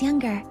when I was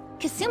younger.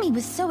 Kasumi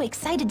was so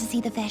excited to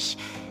see the fish.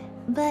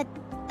 But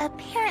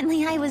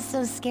apparently I was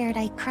so scared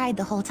I cried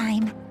the whole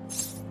time.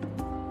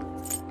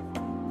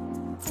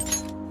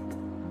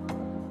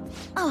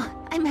 Oh,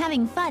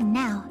 having fun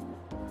now.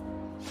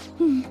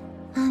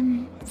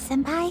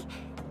 Senpai?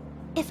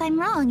 If I'm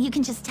wrong, you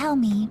can just tell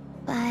me,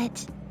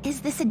 but is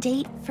this a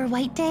date for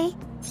White Day?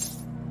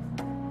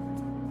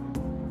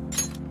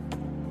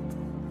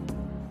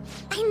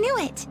 I knew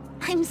it!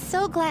 I'm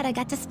so glad I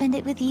got to spend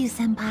it with you,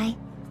 Senpai.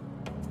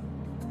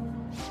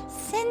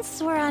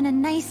 Since we're on a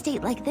nice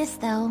date like this,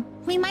 though,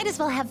 we might as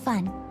well have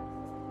fun.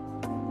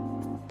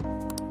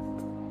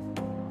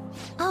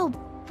 Oh,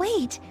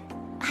 wait.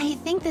 I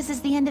think this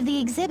is the end of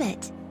the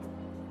exhibit.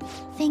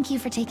 Thank you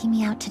for taking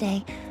me out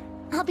today.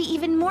 I'll be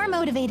even more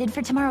motivated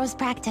for tomorrow's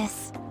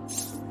practice.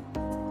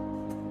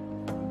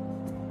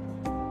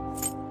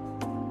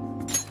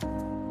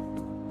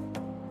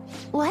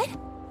 What?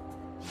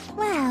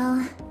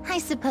 Well, I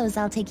suppose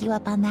I'll take you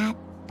up on that.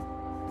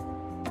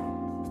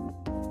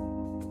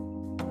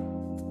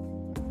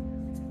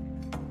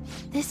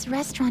 This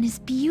restaurant is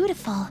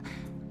beautiful.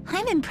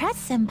 I'm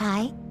impressed,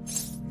 Senpai.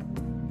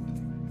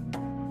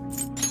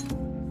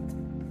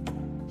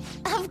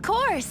 Of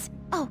course!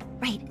 Oh,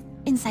 right.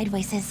 Inside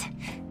voices.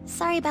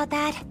 Sorry about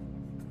that.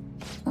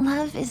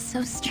 Love is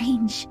so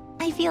strange.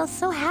 I feel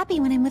so happy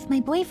when I'm with my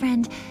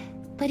boyfriend,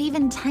 but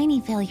even tiny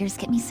failures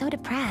get me so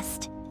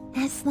depressed.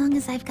 As long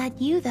as I've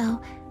got you,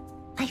 though,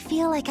 I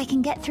feel like I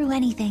can get through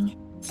anything.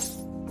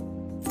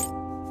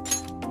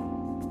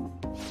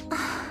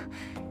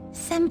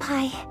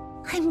 Senpai,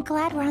 I'm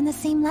glad we're on the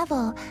same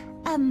level,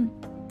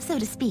 so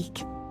to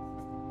speak.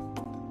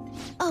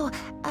 Oh,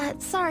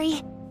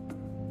 sorry.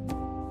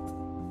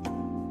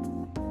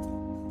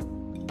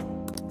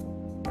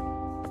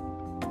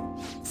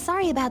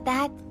 Sorry about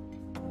that.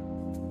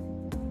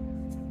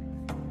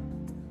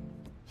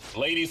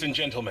 Ladies and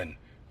gentlemen,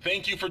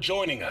 thank you for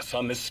joining us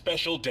on this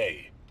special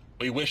day.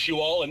 We wish you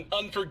all an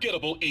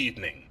unforgettable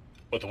evening,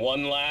 with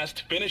one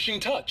last finishing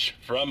touch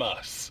from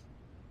us.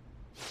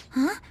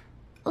 Huh?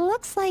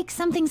 Looks like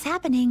something's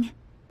happening.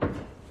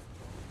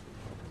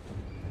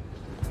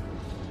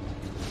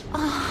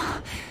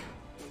 Oh,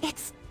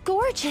 it's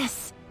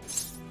gorgeous.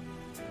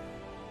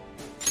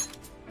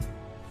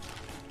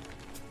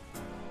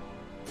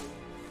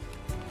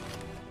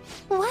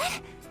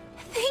 What?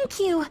 Thank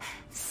you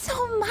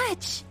so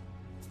much.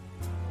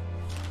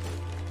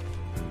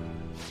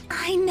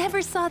 I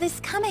never saw this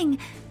coming,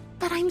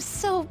 but I'm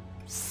so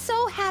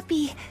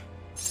happy.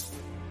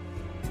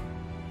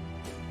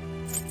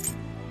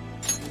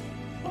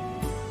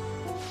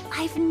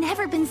 I've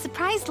never been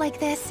surprised like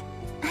this.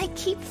 I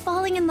keep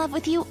falling in love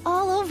with you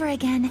all over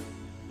again.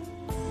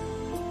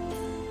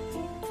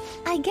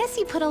 I guess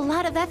you put a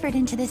lot of effort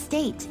into this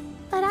date,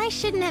 but I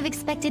shouldn't have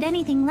expected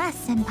anything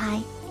less,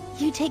 Senpai.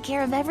 You take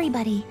care of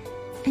everybody,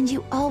 and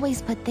you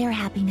always put their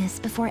happiness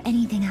before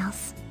anything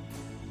else.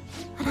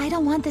 But I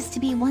don't want this to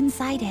be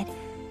one-sided.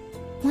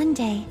 One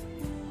day,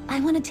 I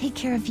want to take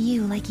care of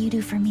you like you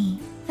do for me.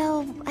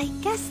 Though, I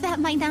guess that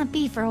might not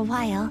be for a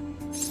while.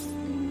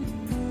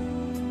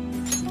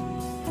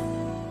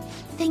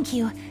 Thank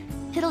you.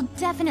 It'll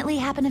definitely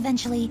happen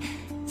eventually,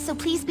 so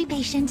please be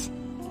patient.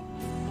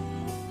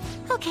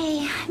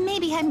 Okay,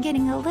 maybe I'm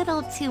getting a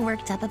little too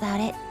worked up about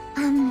it.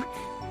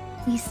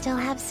 We still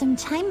have some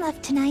time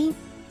left tonight,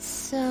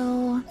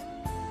 so...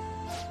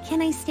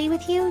 Can I stay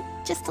with you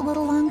just a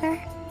little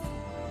longer?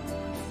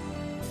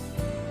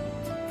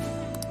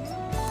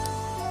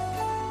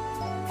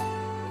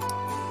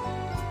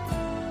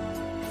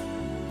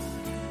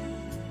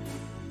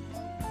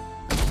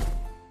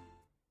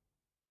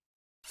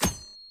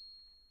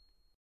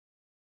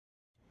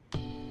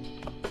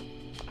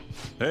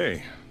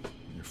 Hey,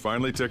 you're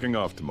finally taking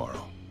off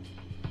tomorrow.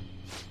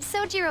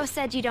 Sojiro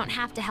said you don't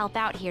have to help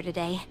out here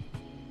today.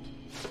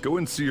 Go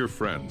and see your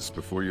friends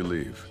before you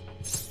leave.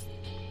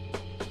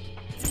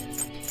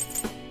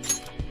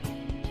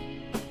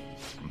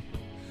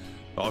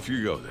 Off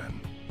you go,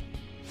 then.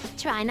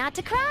 Try not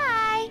to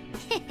cry!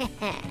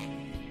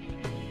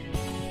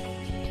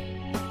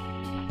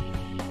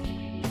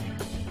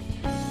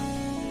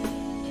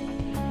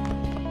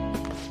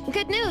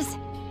 Good news!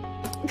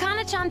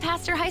 Kana-chan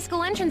passed her high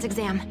school entrance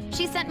exam.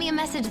 She sent me a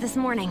message this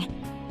morning.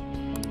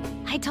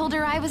 I told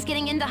her I was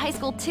getting into high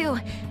school too,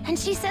 and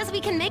she says we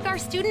can make our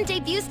student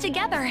debuts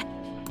together.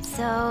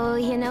 So,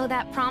 you know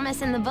that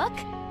promise in the book?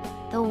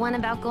 The one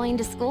about going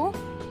to school?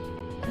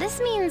 This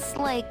means,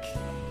 like,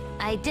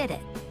 I did it,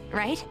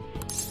 right?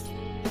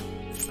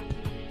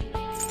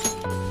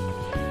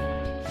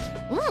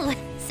 Ooh,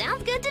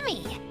 sounds good to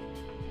me.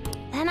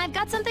 Then I've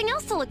got something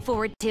else to look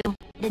forward to.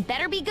 It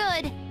better be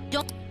good.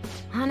 Don't...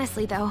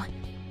 Honestly, though,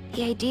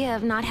 the idea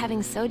of not having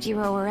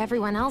Sojiro or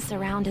everyone else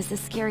around is the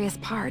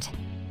scariest part.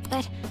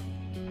 But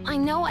I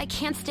know I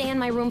can't stay in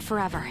my room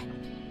forever,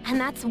 and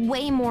that's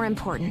way more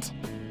important.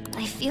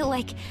 I feel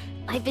like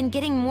I've been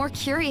getting more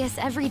curious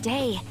every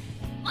day.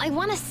 I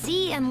want to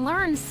see and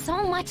learn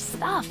so much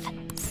stuff.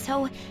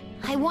 So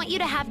I want you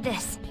to have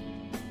this.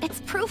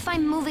 It's proof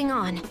I'm moving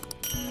on.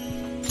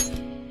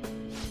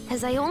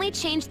 As I only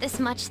changed this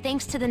much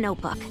thanks to the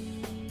notebook.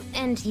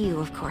 And you,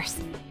 of course.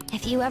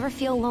 If you ever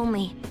feel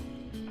lonely,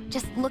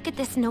 just look at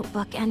this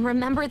notebook and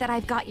remember that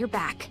I've got your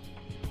back.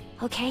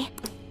 Okay?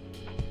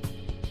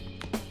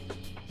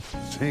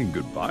 saying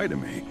goodbye to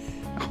me.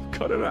 Oh,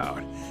 cut it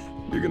out.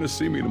 You're gonna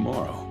see me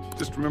tomorrow.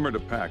 Just remember to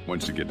pack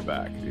once you get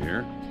back, you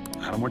hear?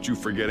 I don't want you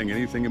forgetting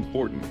anything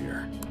important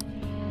here.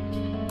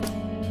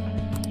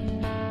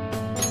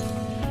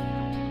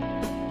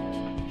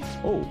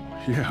 Oh,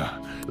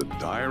 yeah. The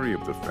Diary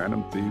of the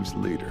Phantom Thieves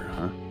leader,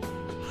 huh?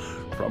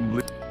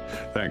 Probably.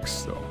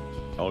 Thanks, though.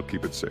 I'll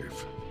keep it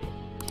safe.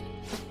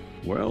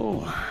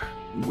 Well,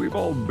 we've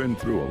all been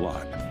through a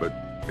lot, but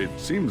it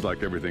seems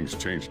like everything's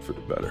changed for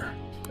the better.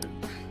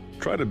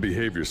 Try to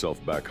behave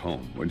yourself back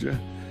home, would you?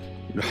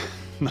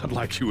 Not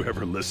like you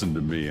ever listened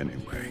to me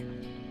anyway.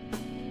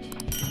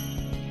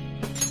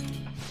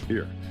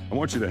 Here, I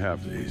want you to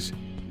have these.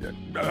 Yeah,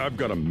 I've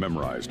got them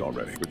memorized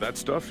already. With that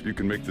stuff, you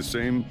can make the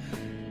same...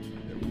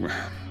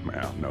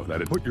 Well, no,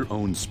 put your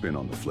own spin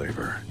on the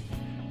flavor.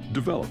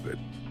 Develop it.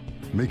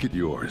 Make it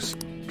yours.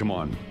 Come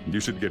on,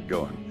 you should get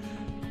going.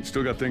 You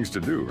still got things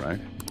to do, right?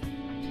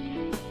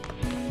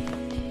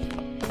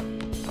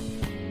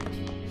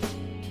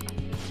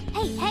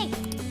 Hey, hey!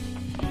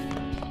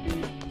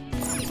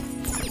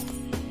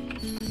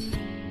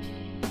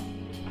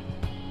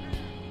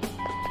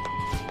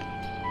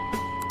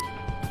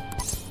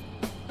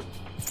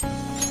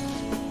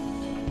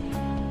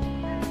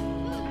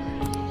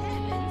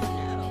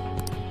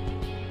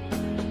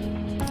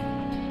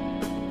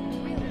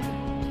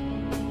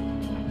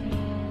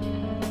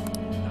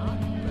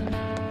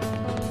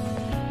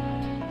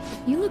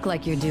 You look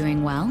like you're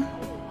doing well.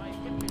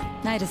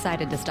 I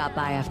decided to stop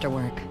by after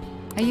work.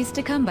 I used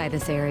to come by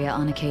this area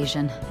on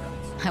occasion.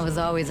 I was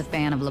always a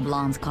fan of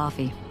LeBlanc's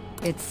coffee.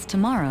 It's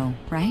tomorrow,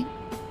 right?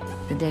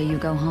 The day you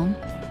go home?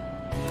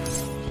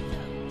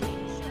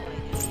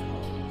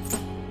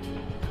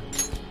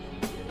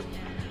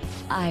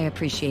 I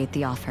appreciate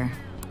the offer,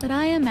 but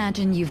I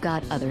imagine you've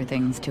got other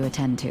things to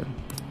attend to.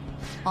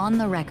 On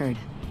the record,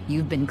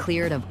 you've been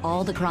cleared of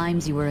all the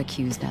crimes you were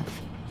accused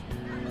of.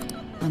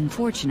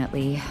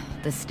 Unfortunately,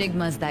 the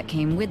stigmas that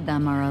came with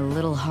them are a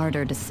little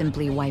harder to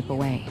simply wipe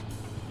away.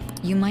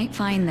 You might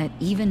find that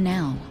even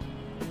now.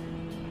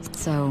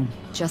 So,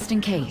 just in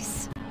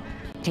case,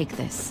 take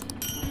this.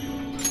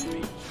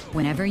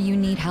 Whenever you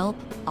need help,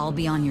 I'll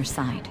be on your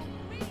side.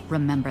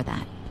 Remember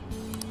that.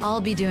 I'll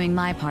be doing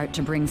my part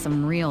to bring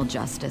some real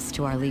justice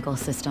to our legal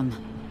system.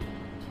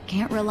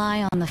 Can't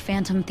rely on the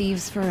Phantom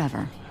Thieves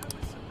forever.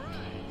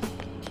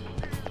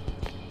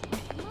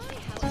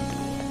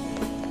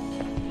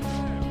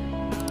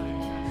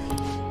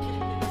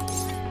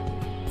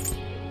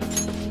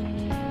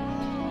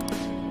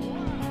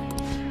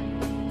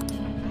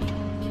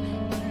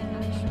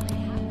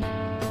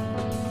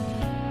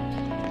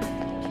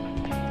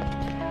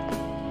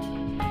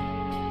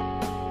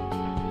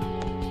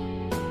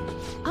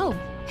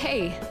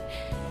 Hey,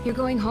 you're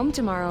going home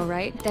tomorrow,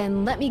 right?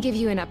 Then let me give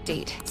you an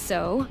update.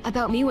 So,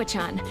 about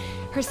Miwa-chan.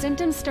 Her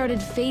symptoms started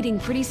fading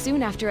pretty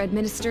soon after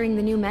administering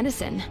the new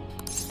medicine.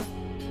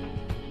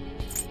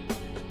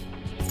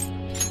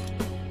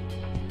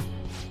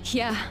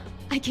 Yeah,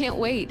 I can't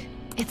wait.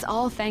 It's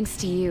all thanks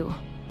to you.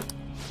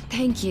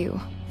 Thank you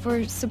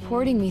for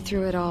supporting me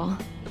through it all.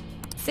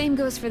 Same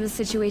goes for the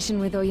situation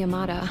with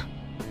Oyamada.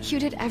 You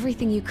did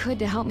everything you could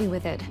to help me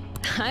with it.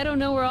 I don't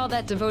know where all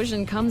that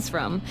devotion comes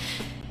from.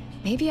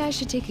 Maybe I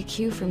should take a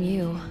cue from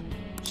you.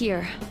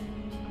 Here,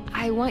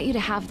 I want you to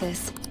have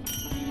this.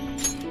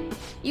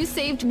 You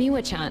saved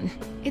Miwa-chan.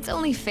 It's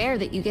only fair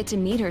that you get to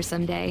meet her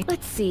someday.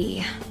 Let's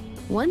see.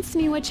 Once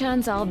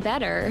Miwa-chan's all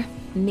better,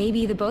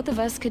 maybe the both of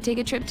us could take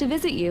a trip to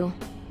visit you.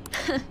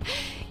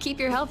 Keep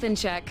your health in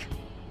check.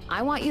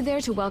 I want you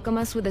there to welcome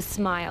us with a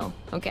smile,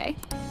 okay?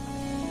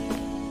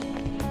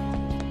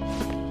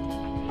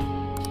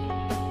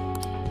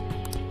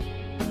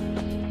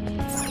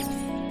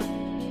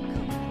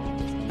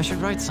 I should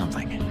write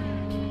something.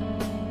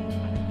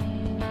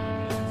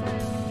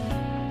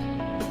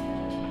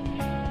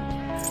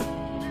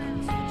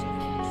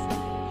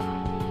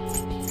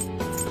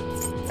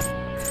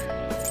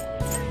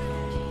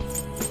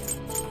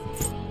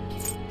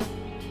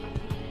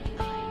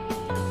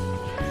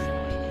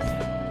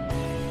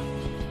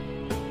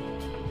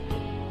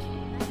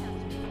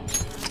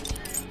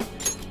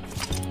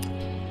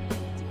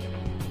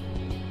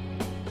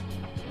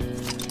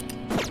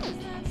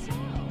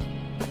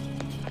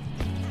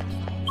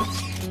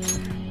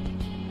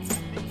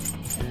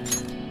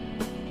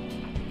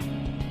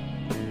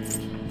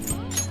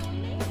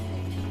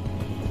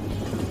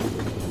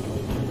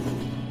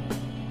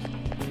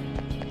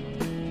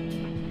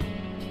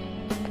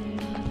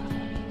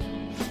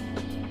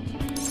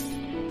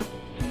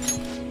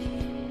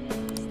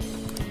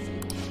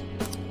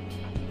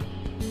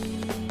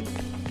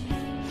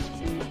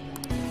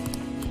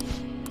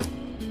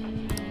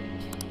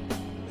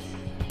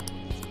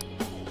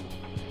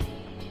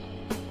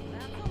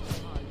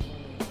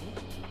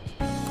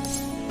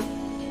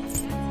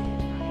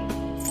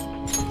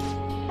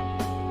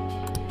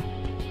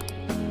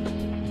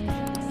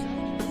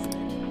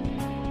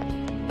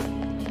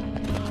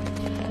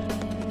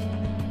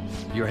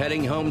 You're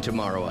heading home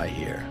tomorrow, I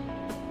hear.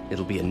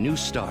 It'll be a new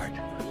start.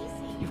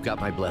 You've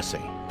got my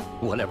blessing.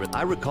 Whatever.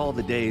 I recall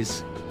the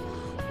days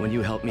when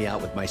you helped me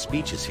out with my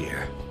speeches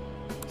here.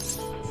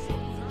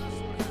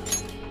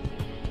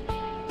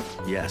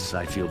 Yes,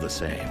 I feel the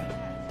same.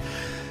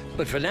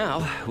 But for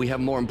now, we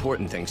have more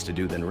important things to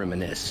do than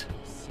reminisce.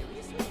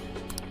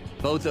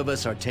 Both of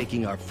us are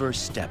taking our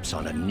first steps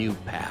on a new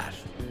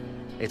path.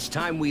 It's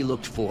time we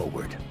looked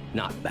forward,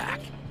 not back.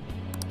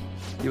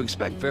 You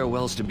expect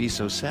farewells to be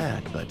so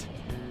sad, but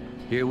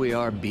here we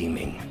are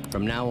beaming.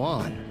 From now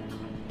on,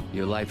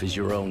 your life is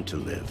your own to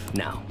live.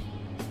 Now,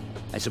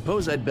 I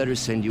suppose I'd better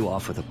send you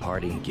off with a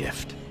parting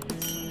gift.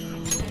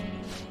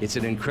 It's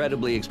an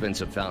incredibly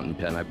expensive fountain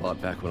pen I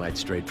bought back when I'd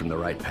strayed from the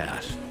right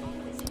path.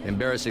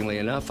 Embarrassingly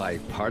enough, I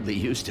hardly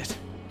used it.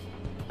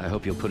 I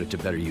hope you'll put it to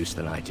better use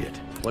than I did.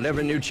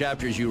 Whatever new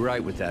chapters you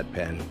write with that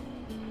pen,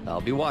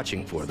 I'll be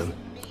watching for them.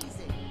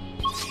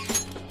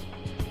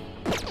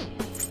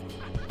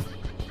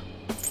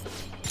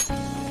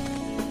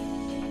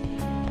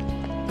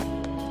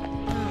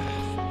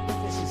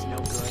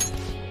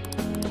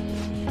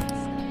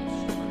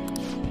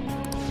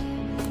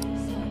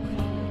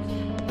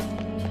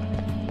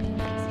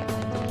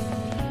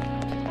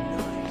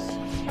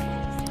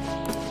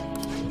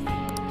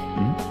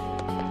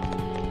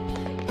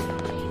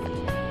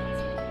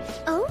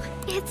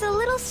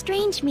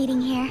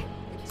 Meeting here.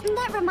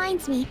 That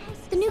reminds me,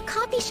 the new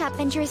coffee shop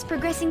venture is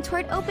progressing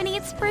toward opening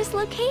its first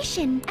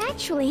location.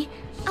 Actually,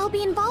 I'll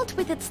be involved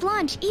with its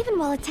launch even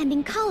while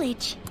attending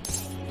college.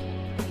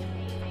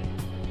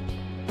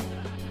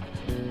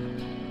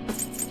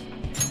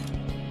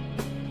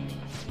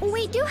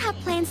 We do have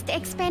plans to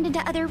expand into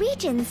other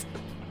regions.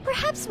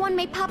 Perhaps one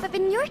may pop up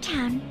in your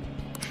town.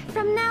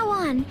 From now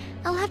on,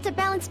 I'll have to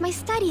balance my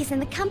studies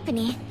and the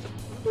company.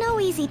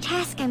 No easy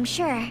task, I'm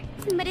sure.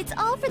 But it's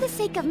all for the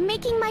sake of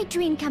making my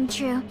dream come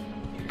true.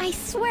 I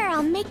swear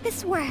I'll make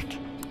this work.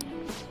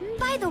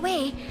 By the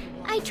way,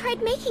 I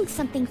tried making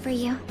something for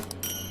you.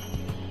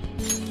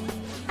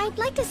 I'd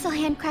like to sell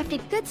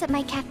handcrafted goods at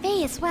my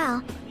cafe as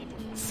well.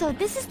 So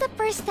this is the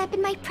first step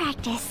in my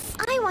practice.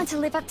 I want to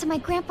live up to my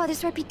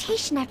grandfather's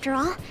reputation after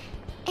all,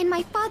 and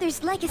my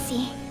father's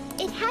legacy.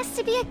 It has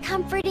to be a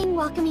comforting,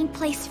 welcoming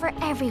place for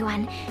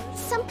everyone.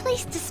 Some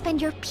place to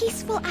spend your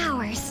peaceful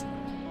hours.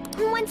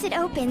 Once it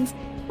opens,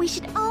 we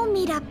should all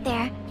meet up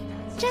there,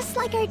 just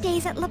like our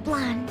days at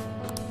LeBlanc.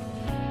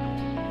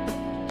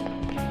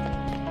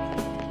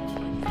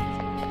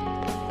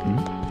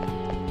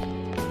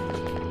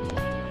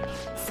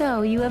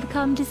 So, you have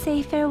come to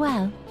say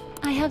farewell.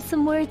 I have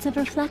some words of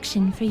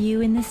reflection for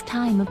you in this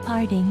time of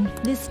parting.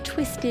 This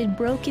twisted,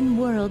 broken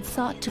world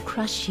sought to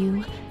crush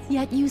you,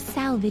 yet you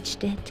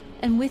salvaged it,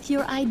 and with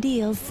your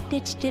ideals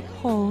stitched it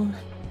whole.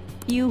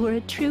 You were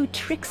a true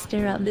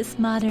trickster of this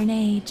modern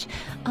age,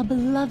 a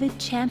beloved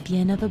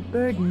champion of a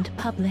burdened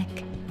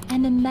public,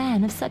 and a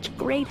man of such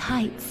great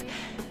heights.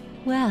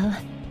 Well,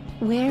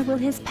 where will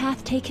his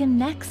path take him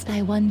next,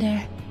 I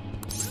wonder?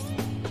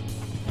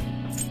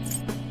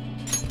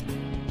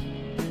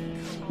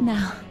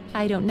 Now,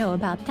 I don't know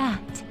about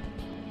that.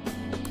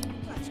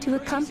 To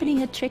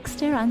accompany a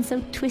trickster on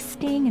so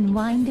twisting and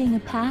winding a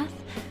path,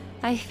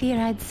 I fear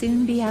I'd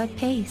soon be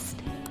outpaced.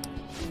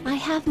 I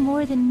have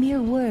more than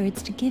mere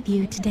words to give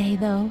you today,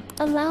 though.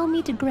 Allow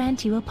me to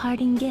grant you a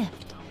parting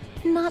gift.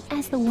 Not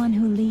as the one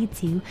who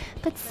leads you,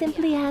 but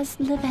simply as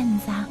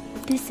Lavenza.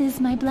 This is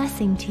my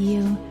blessing to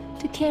you,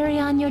 to carry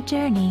on your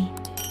journey.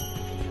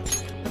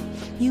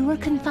 You were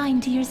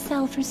confined to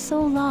yourself for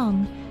so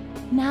long.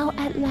 Now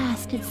at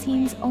last it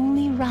seems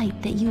only right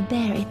that you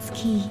bear its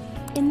key.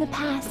 In the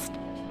past,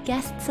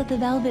 guests of the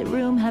Velvet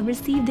Room have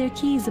received their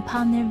keys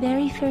upon their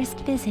very first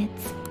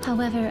visits.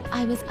 However,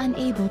 I was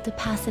unable to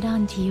pass it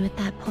on to you at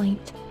that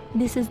point.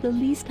 This is the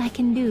least I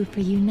can do for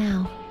you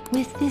now.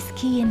 With this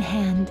key in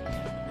hand,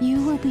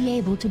 you will be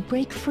able to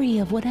break free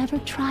of whatever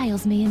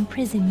trials may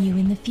imprison you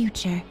in the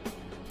future.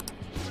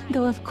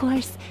 Though of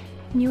course,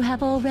 you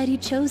have already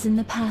chosen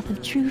the path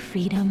of true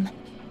freedom.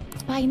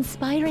 By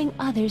inspiring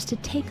others to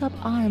take up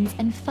arms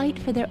and fight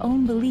for their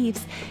own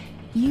beliefs,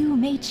 you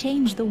may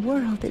change the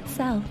world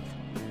itself.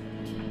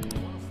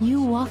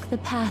 You walk the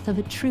path of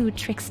a true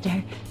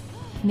trickster.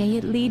 May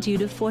it lead you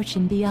to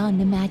fortune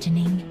beyond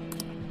imagining.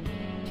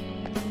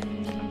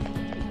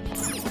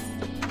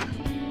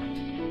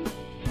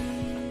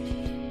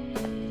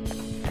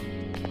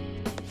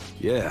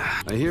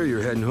 Yeah, I hear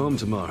you're heading home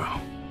tomorrow.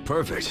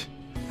 Perfect.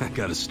 I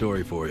got a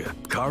story for you.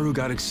 Karu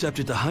got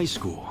accepted to high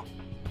school.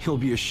 He'll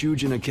be a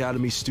Shujin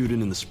Academy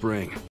student in the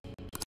spring.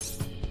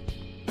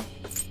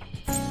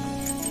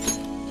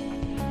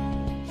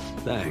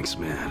 Thanks,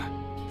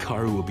 man.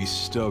 Karu will be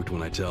stoked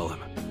when I tell him.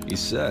 He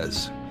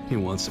says he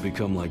wants to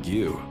become like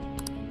you.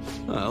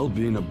 Well,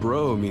 being a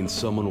bro means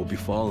someone will be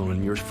following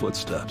in your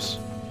footsteps.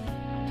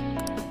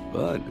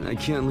 But I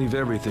can't leave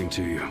everything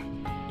to you.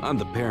 I'm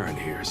the parent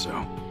here,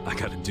 so I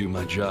gotta do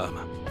my job.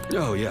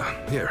 Oh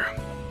yeah, here.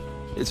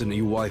 It's an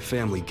EY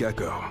family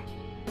gecko.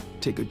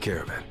 Take good care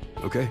of it,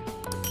 okay?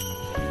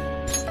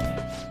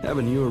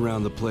 Having you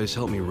around the place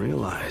helped me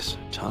realize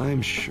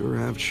times sure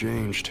have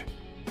changed.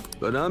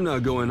 But I'm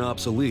not going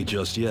obsolete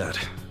just yet.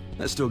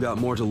 I still got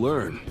more to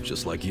learn,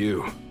 just like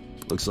you.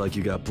 Looks like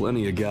you got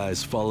plenty of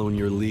guys following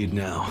your lead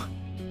now.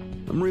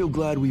 I'm real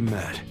glad we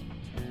met.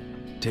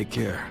 Take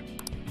care.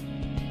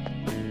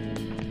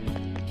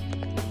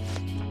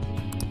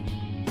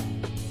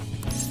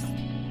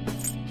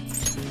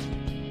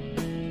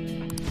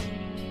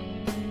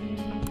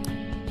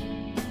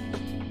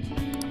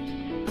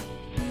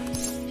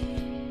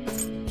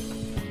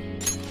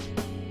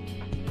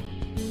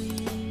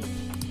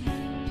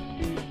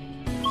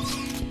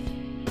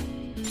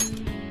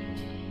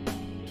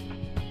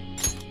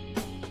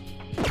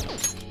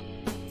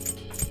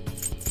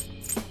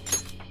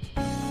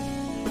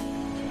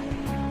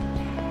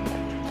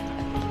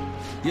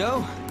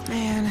 Yo,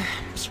 man,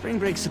 spring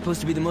break's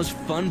supposed to be the most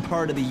fun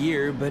part of the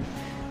year, but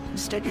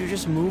instead you're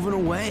just moving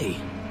away.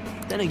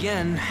 Then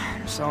again,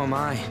 so am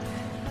I.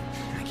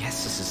 I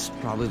guess this is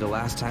probably the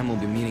last time we'll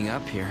be meeting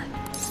up here.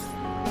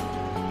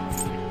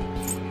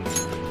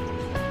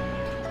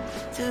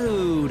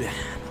 Dude,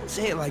 don't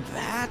say it like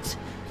that.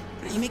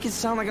 You make it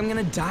sound like I'm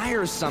gonna die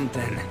or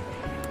something.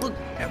 Look,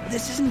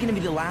 this isn't gonna be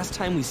the last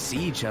time we see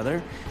each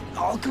other.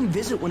 I'll come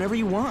visit whenever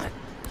you want.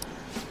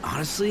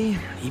 Honestly,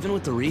 even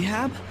with the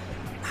rehab,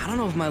 I don't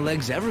know if my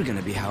leg's ever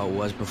gonna be how it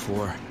was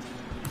before.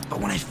 But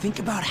when I think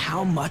about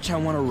how much I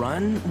want to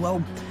run,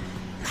 well,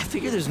 I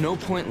figure there's no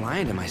point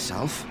lying to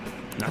myself.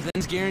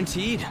 Nothing's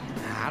guaranteed.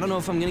 I don't know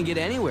if I'm gonna get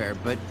anywhere,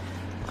 but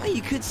well,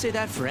 you could say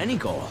that for any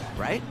goal,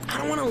 right? I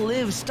don't want to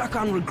live stuck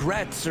on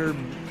regrets or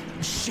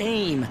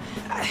shame.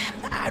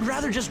 I'd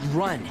rather just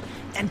run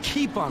and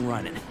keep on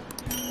running.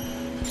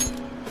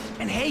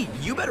 And hey,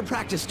 you better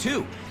practice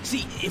too.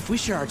 See, if we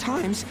share our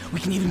times, we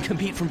can even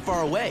compete from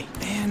far away.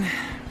 And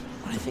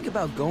when I think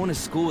about going to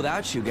school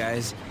without you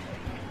guys,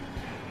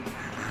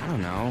 I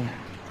don't know.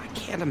 I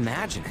can't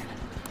imagine it.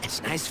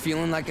 It's nice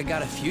feeling like I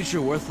got a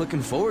future worth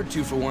looking forward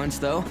to for once,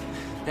 though.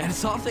 And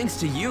it's all thanks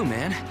to you,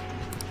 man.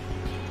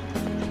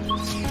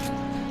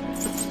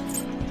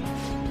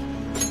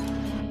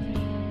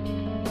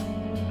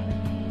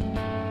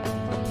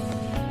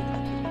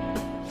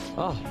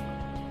 Oh,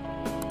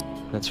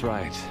 that's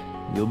right.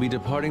 You'll be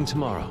departing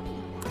tomorrow.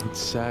 It's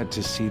sad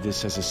to see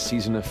this as a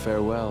season of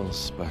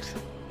farewells, but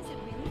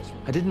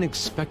I didn't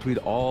expect we'd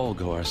all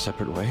go our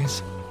separate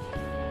ways.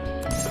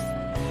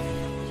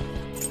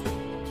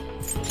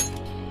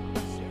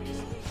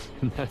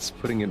 That's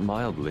putting it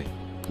mildly.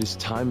 This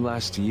time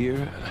last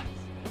year,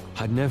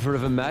 I'd never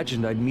have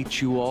imagined I'd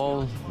meet you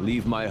all,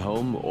 leave my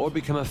home, or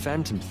become a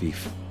phantom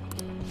thief.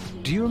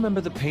 Do you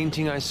remember the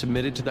painting I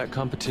submitted to that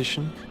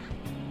competition?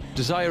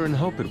 Desire and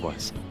Hope it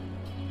was.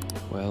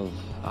 Well,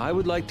 I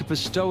would like to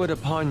bestow it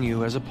upon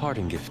you as a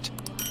parting gift.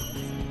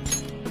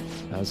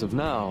 As of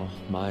now,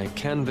 my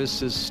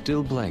canvas is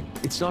still blank.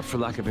 It's not for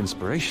lack of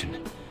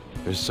inspiration.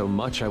 There's so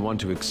much I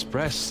want to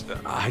express,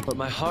 but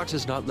my heart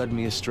has not led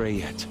me astray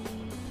yet.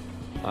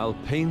 I'll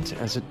paint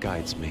as it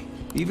guides me.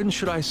 Even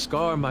should I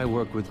scar my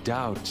work with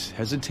doubt,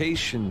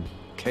 hesitation,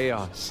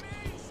 chaos.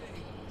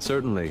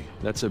 Certainly,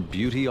 that's a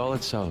beauty all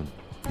its own.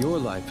 Your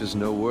life is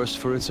no worse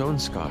for its own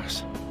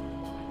scars.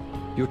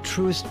 Your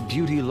truest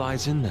beauty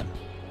lies in them.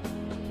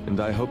 And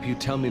I hope you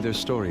tell me their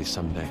stories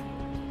someday.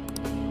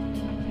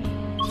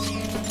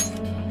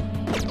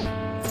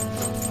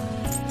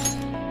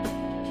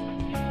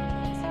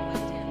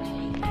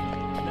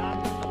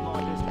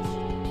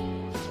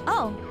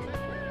 Oh.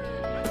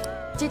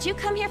 Did you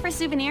come here for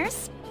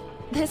souvenirs?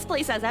 This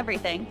place has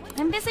everything.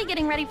 I'm busy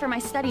getting ready for my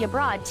study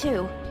abroad,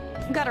 too.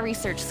 Gotta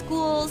research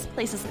schools,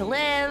 places to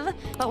live,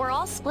 but we're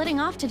all splitting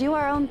off to do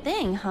our own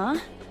thing, huh?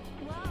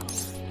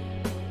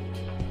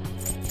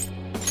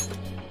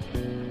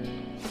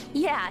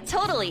 Yeah,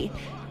 totally.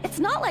 It's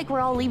not like we're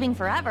all leaving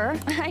forever.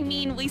 I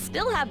mean, we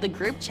still have the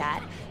group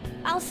chat.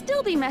 I'll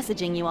still be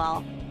messaging you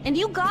all, and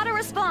you gotta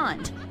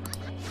respond.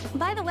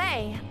 By the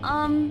way,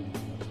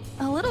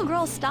 a little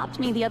girl stopped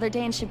me the other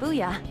day in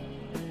Shibuya.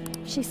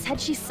 She said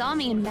she saw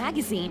me in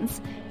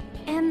magazines,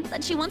 and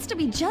that she wants to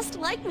be just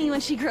like me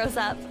when she grows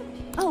up.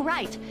 Oh,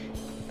 right.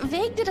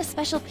 Vague did a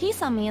special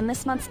piece on me in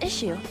this month's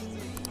issue.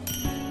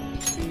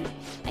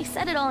 I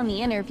said it all in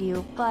the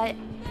interview, but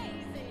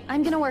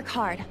I'm gonna work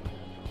hard.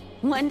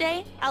 One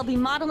day, I'll be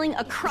modeling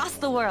across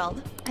the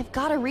world. I've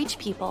gotta reach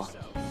people.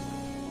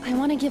 I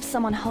want to give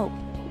someone hope,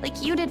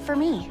 like you did for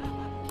me.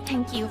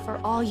 Thank you for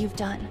all you've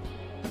done.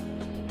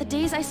 The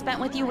days I spent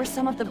with you were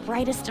some of the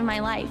brightest in my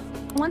life.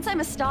 Once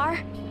I'm a star,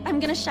 I'm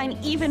gonna shine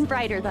even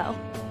brighter, though.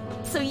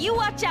 So you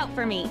watch out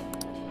for me.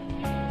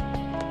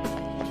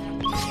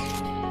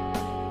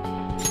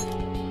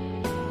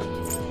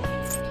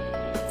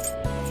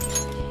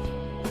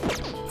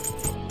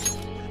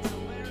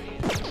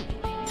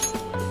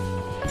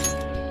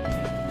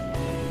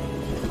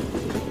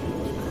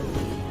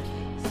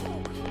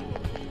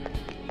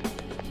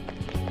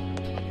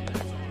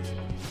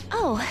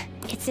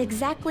 It's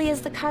exactly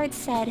as the card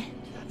said.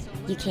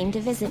 You came to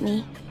visit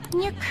me.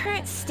 In your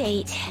current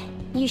state,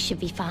 you should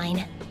be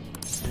fine.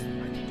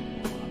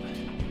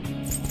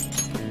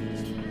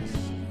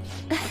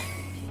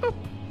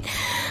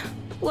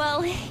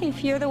 Well,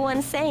 if you're the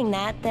one saying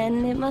that,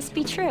 then it must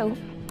be true.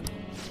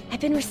 I've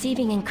been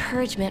receiving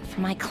encouragement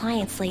from my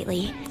clients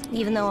lately,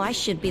 even though I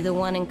should be the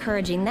one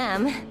encouraging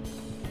them.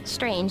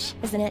 Strange,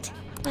 isn't it?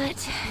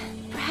 But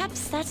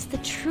perhaps that's the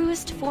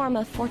truest form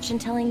of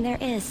fortune-telling there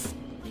is.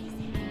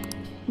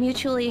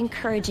 Mutually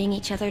encouraging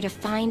each other to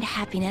find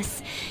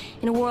happiness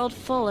in a world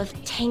full of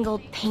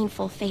tangled,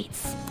 painful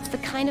fates. It's the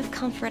kind of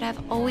comfort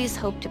I've always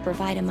hoped to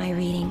provide in my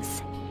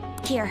readings.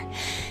 Here,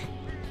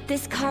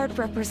 this card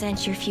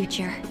represents your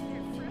future.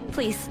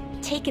 Please,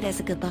 take it as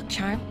a good luck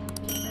charm.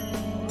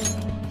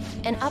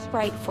 An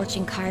upright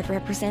fortune card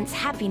represents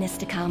happiness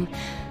to come,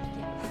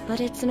 but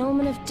it's an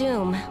omen of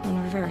doom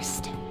when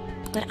reversed.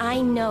 But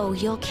I know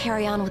you'll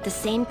carry on with the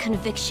same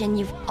conviction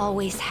you've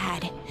always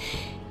had.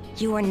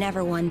 You were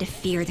never one to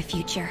fear the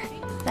future.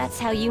 That's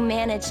how you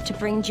managed to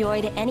bring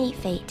joy to any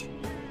fate.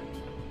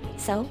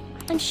 So,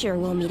 I'm sure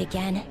we'll meet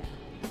again.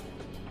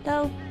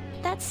 Though,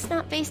 that's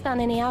not based on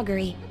any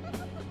augury.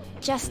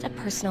 Just a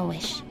personal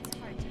wish.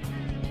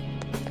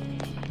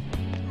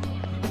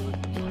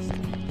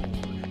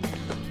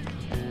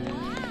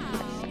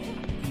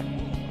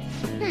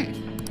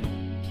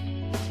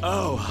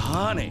 Oh,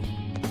 honey.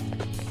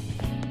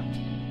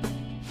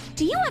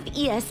 Do you have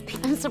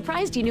ESP? I'm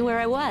surprised you knew where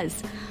I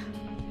was.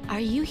 Are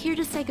you here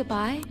to say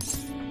goodbye?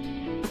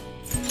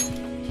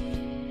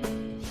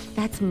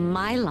 That's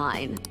my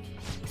line.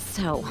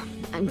 So,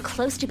 I'm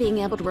close to being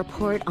able to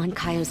report on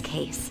Kaio's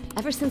case.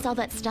 Ever since all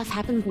that stuff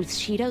happened with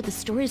Shido, the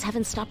stories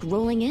haven't stopped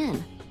rolling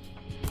in.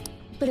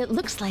 But it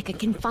looks like I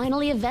can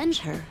finally avenge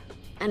her.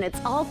 And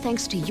it's all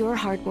thanks to your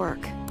hard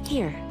work.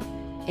 Here,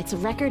 it's a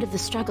record of the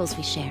struggles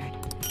we shared.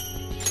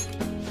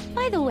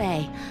 By the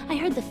way, I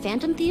heard the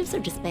Phantom Thieves are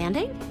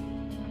disbanding?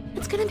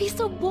 It's gonna be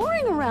so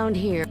boring around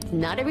here.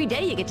 Not every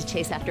day you get to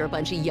chase after a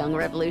bunch of young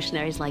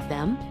revolutionaries like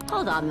them.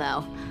 Hold on,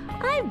 though.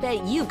 I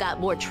bet you got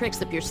more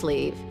tricks up your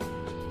sleeve.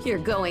 You're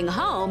going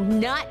home,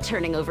 not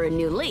turning over a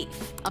new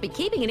leaf. I'll be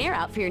keeping an ear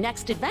out for your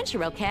next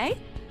adventure, okay?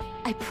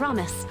 I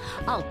promise,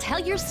 I'll tell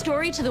your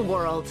story to the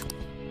world.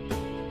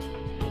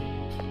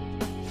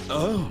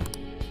 Oh.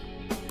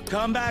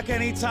 Come back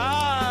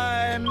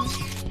anytime!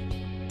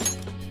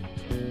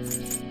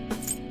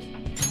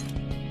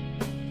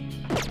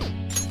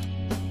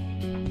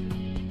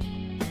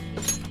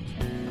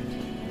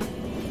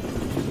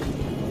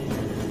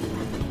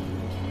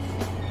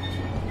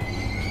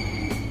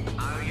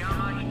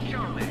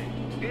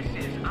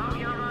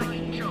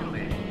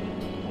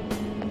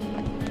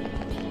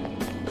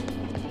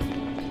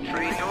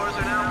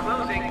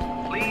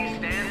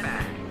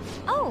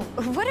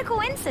 What a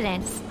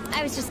coincidence.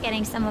 I was just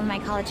getting some of my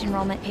college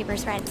enrollment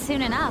papers read.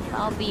 Soon enough,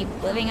 I'll be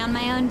living on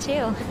my own,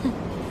 too.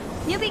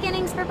 New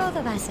beginnings for both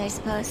of us, I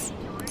suppose.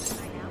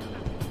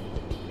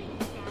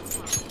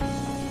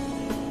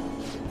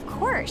 Of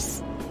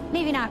course.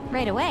 Maybe not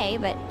right away,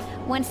 but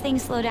once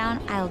things slow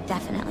down, I'll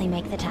definitely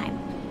make the time.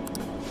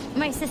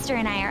 My sister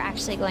and I are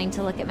actually going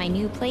to look at my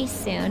new place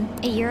soon.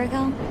 A year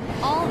ago,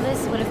 all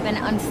this would have been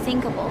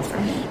unthinkable for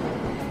me.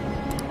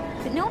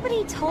 But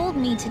nobody told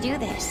me to do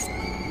this.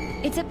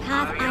 It's a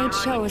path I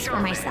chose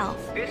for myself.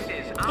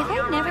 If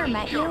I'd never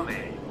met you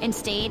and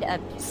stayed a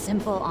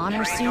simple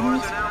honor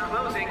student,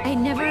 I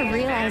never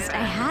realized I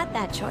had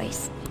that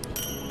choice.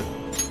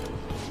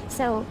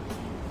 So,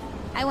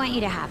 I want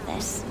you to have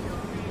this.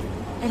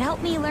 It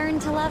helped me learn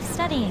to love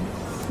studying.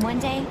 One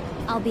day,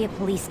 I'll be a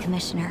police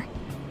commissioner.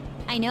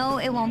 I know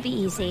it won't be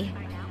easy,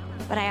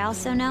 but I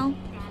also know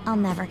I'll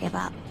never give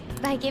up.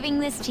 By giving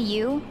this to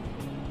you,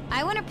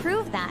 I want to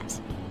prove that.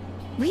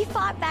 We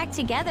fought back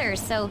together,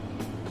 so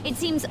it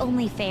seems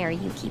only fair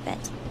you keep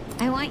it.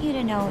 I want you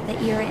to know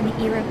that you're an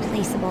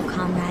irreplaceable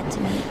comrade to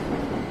me.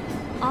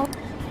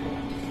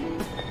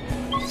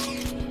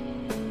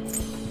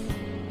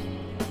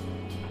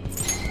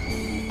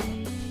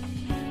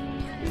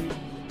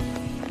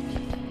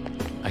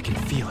 I can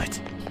feel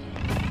it.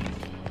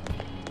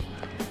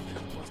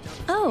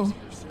 Oh,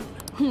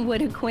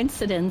 what a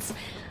coincidence.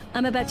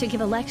 I'm about to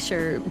give a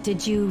lecture.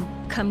 Did you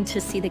come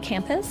to see the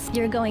campus?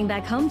 You're going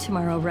back home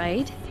tomorrow,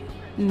 right?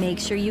 Make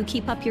sure you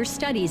keep up your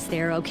studies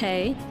there,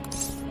 okay?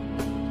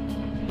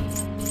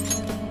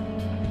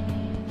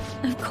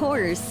 Of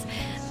course.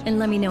 And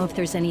let me know if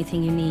there's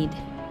anything you need.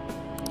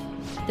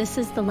 This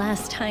is the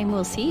last time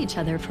we'll see each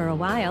other for a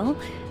while.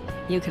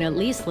 You can at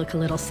least look a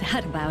little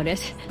sad about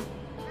it.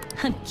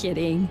 I'm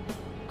kidding.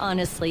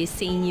 Honestly,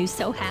 seeing you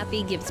so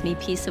happy gives me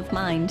peace of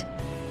mind.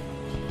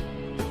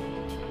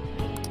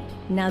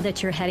 Now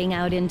that you're heading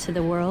out into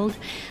the world,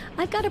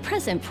 I've got a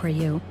present for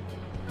you.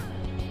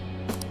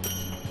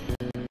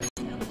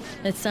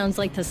 It sounds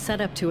like the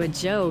setup to a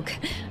joke.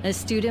 A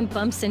student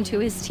bumps into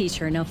his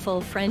teacher in a full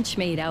French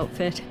maid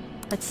outfit.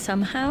 But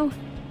somehow,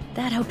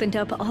 that opened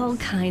up all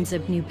kinds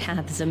of new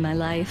paths in my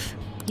life.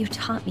 You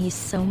taught me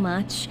so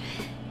much.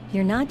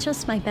 You're not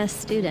just my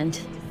best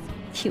student.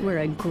 You were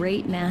a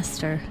great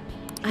master.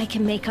 I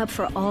can make up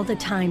for all the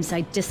times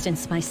I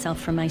distanced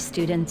myself from my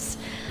students.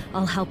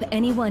 I'll help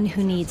anyone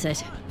who needs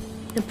it.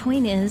 The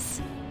point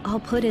is, I'll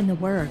put in the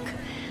work.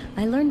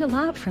 I learned a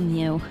lot from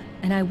you,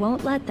 and I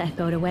won't let that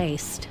go to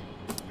waste.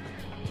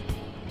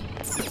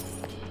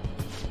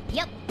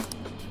 Yep.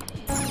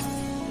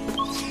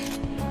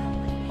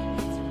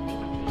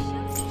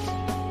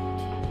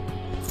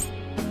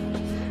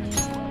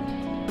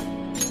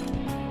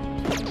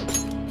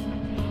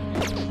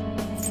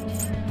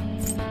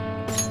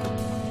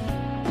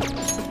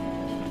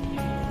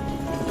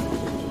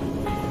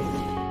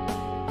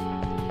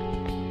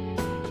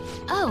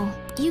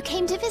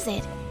 is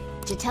it?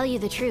 To tell you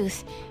the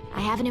truth,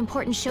 I have an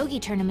important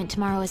shogi tournament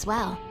tomorrow as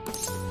well.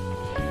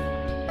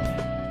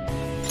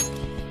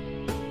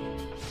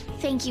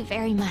 Thank you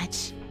very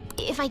much.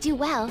 If I do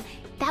well,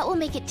 that will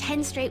make it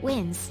 10 straight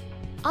wins.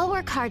 I'll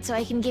work hard so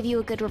I can give you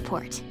a good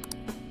report.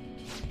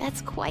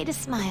 That's quite a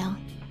smile.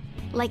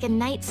 Like a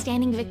knight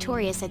standing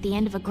victorious at the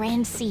end of a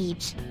grand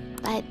siege.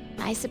 But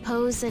I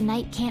suppose a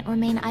knight can't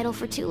remain idle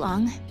for too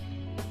long.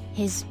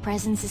 His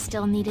presence is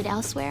still needed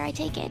elsewhere, I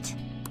take it.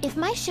 If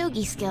my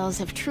shogi skills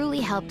have truly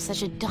helped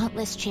such a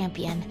dauntless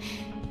champion,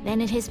 then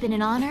it has been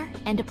an honor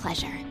and a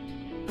pleasure.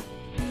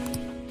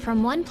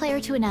 From one player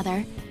to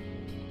another,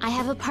 I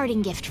have a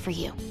parting gift for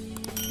you.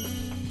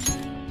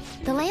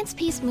 The lance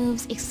piece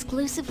moves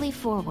exclusively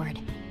forward.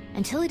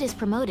 Until it is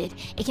promoted,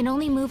 it can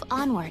only move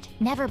onward,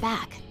 never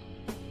back.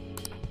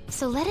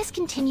 So let us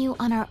continue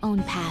on our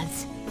own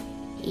paths,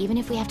 even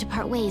if we have to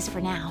part ways for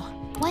now.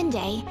 One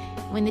day,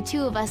 when the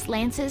two of us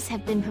lances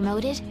have been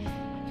promoted,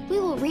 we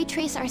will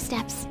retrace our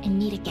steps and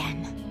meet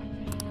again.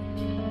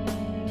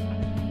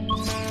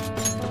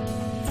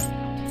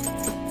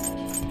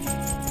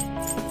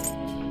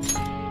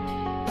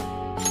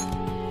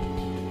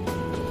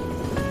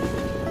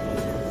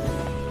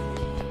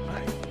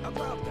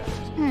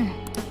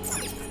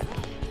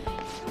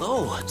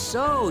 Oh,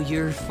 so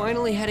you're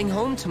finally heading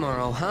home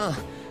tomorrow, huh?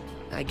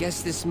 I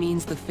guess this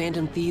means the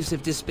Phantom Thieves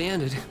have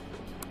disbanded.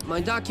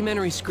 My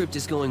documentary script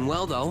is going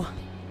well, though.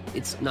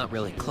 It's not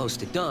really close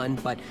to done,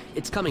 but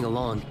it's coming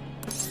along.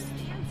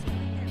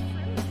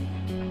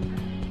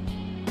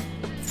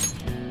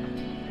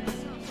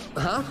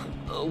 Huh?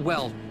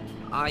 Well,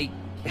 I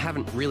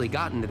haven't really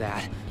gotten to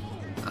that.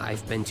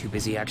 I've been too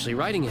busy actually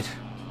writing it.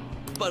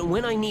 But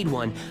when I need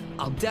one,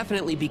 I'll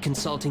definitely be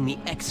consulting the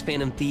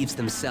ex-Phantom Thieves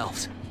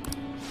themselves.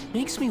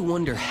 Makes me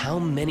wonder how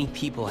many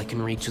people I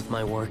can reach with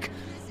my work.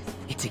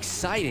 It's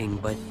exciting,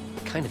 but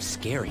kind of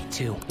scary,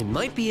 too. It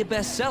might be a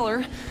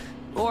bestseller,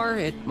 or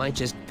it might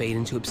just fade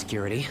into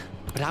obscurity.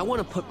 But I want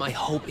to put my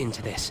hope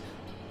into this.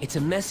 It's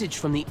a message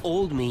from the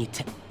old me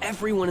to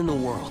everyone in the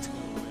world.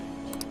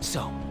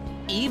 So,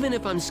 even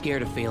if I'm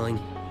scared of failing,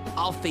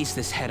 I'll face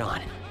this head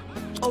on.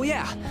 Oh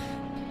yeah,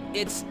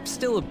 it's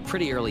still a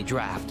pretty early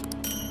draft.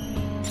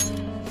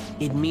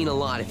 It'd mean a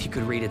lot if you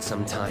could read it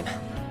sometime.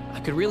 I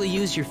could really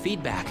use your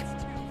feedback.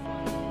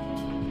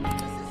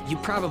 You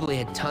probably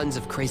had tons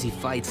of crazy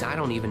fights I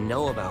don't even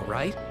know about,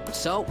 right?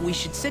 So we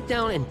should sit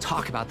down and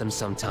talk about them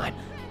sometime.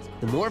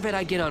 The more of it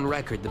I get on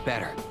record, the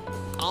better.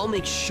 I'll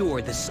make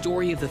sure the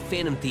story of the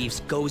Phantom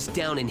Thieves goes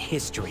down in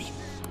history.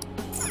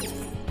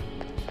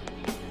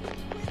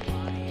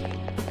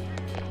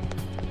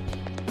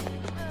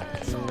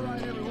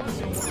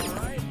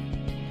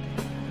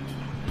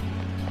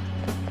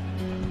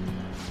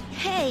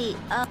 Hey,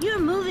 you're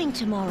moving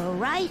tomorrow,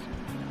 right?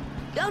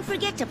 Don't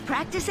forget to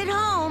practice at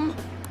home.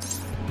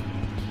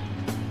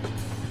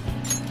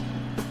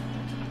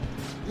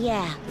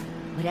 Yeah,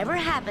 whatever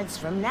happens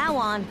from now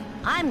on,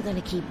 I'm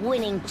gonna keep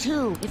winning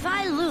too. If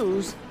I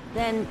lose,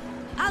 then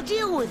I'll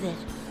deal with it.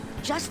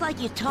 Just like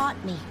you taught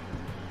me.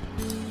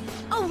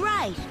 Oh,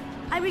 right.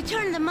 I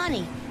returned the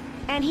money,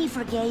 and he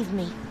forgave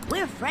me.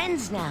 We're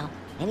friends now,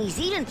 and he's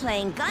even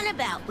playing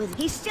Gunabout with...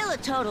 He's still a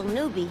total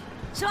newbie,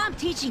 so I'm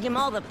teaching him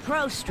all the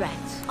pro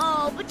strats.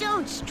 Oh, but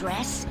don't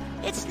stress.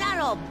 It's not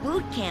all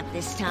boot camp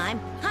this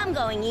time. I'm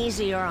going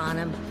easier on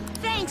him.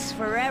 Thanks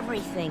for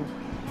everything.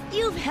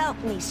 You've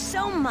helped me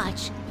so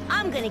much.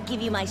 I'm gonna give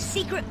you my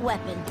secret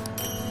weapon.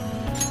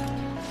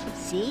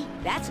 See?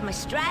 That's my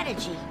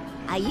strategy.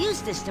 I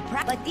use this to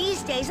practice, but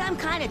these days I'm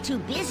kinda too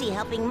busy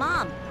helping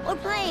Mom or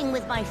playing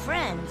with my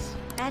friends.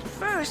 At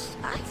first,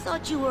 I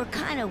thought you were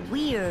kinda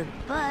weird,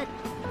 but...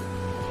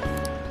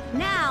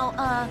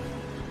 Now,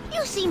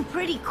 you seem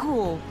pretty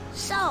cool.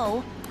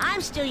 So, I'm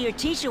still your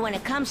teacher when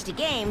it comes to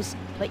games,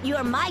 but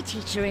you're my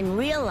teacher in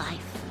real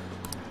life.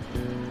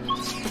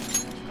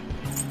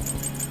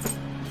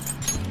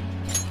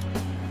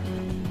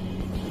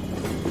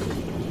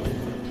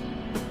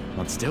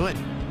 Let's do it.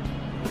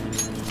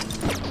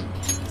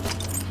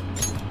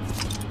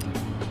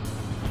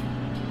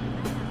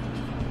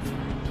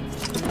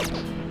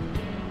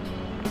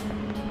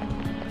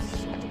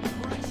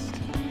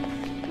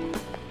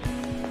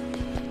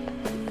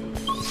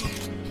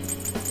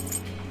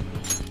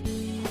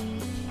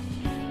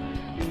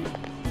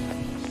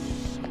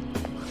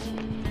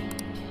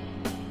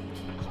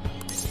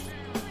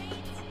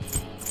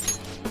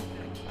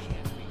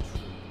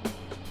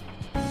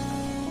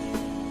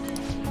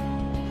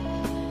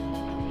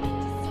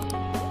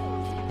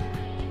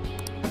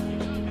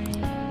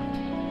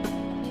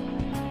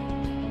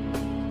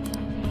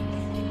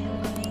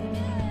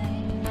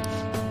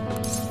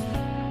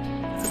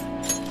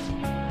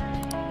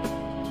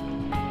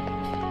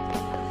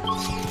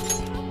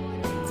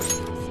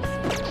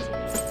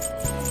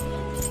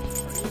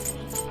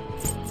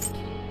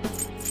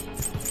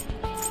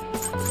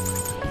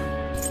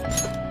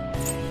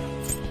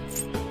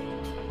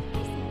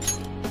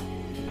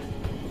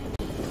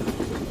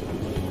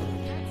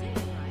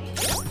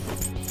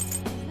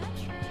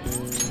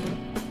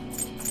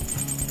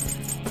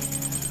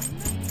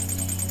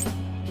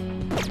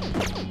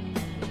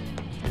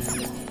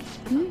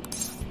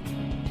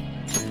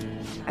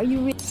 Are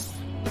you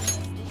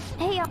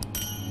Hey,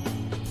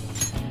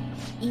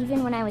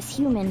 even when I was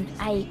human,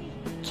 I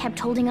kept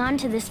holding on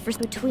to this for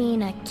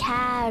between a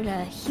cat,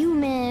 a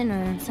human,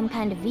 or some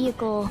kind of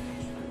vehicle.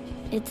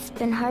 It's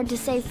been hard to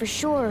say for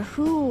sure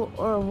who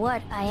or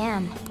what I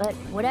am, but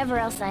whatever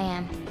else I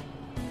am,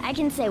 I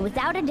can say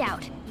without a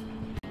doubt,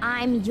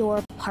 I'm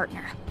your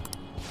partner.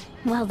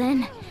 Well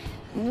then,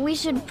 we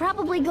should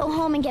probably go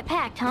home and get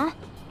packed, huh?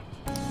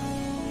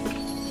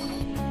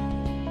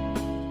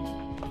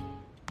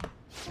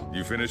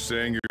 You finished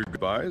saying your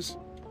goodbyes?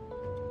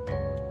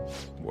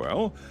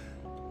 Well,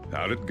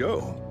 how'd it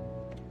go?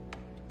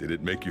 Did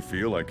it make you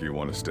feel like you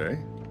want to stay?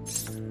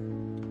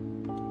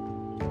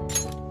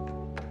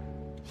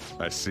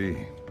 I see.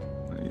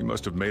 You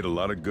must have made a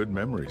lot of good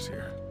memories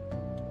here.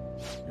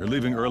 You're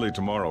leaving early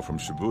tomorrow from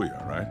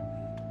Shibuya, right?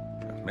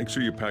 Make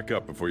sure you pack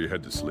up before you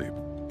head to sleep.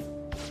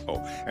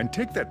 Oh, and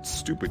take that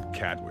stupid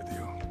cat with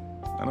you.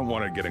 I don't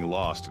want it getting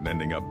lost and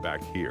ending up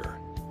back here.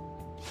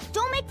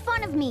 Don't make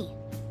fun of me.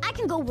 I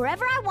can go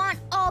wherever I want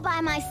all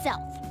by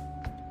myself.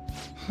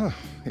 Huh.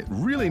 It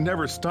really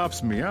never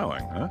stops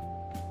meowing, huh?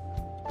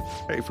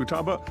 Hey,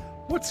 Futaba,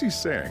 what's he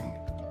saying?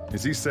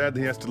 Is he sad that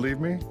he has to leave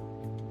me?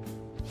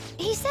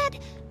 He said,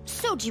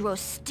 Sojiro's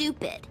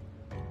stupid.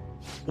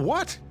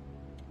 What?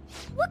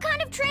 What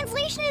kind of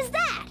translation is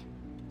that?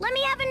 Let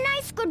me have a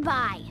nice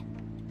goodbye.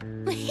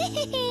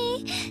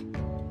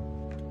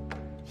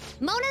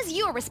 Mona's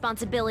your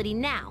responsibility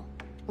now.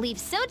 Leave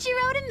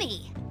Sojiro to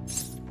me.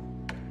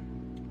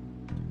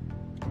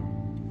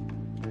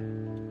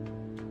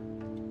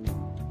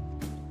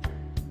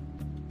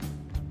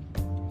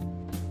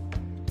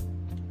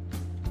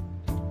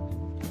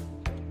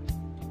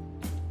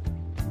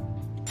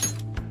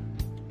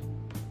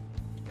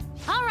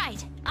 All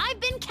right, I've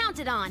been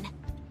counted on.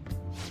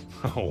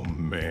 Oh,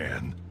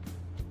 man.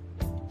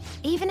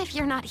 Even if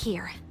you're not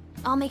here,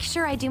 I'll make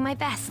sure I do my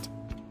best.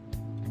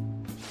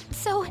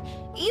 So,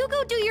 you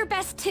go do your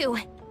best too.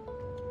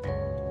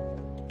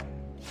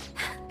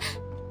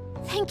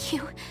 Thank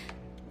you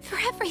for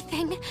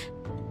everything.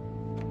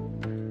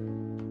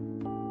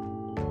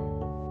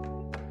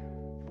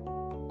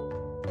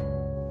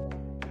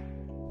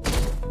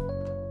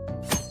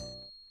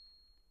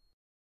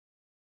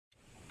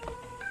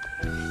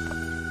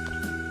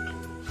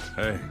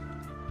 Hey,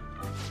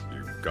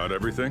 you got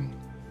everything?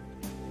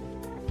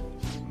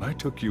 I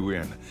took you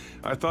in.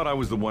 I thought I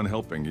was the one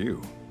helping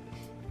you.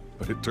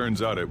 But it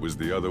turns out it was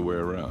the other way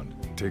around.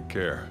 Take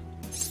care.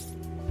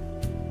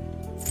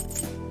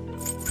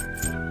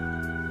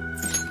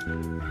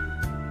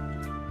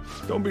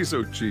 Don't be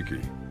so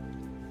cheeky.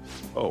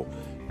 Oh,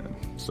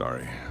 and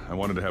sorry. I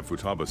wanted to have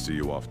Futaba see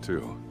you off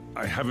too.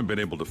 I haven't been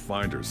able to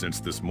find her since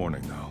this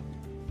morning, though.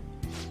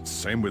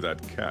 Same with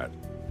that cat.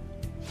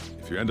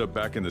 If you end up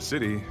back in the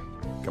city,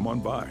 come on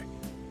by.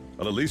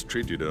 I'll at least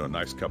treat you to a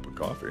nice cup of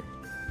coffee.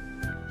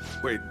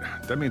 Wait,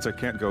 that means I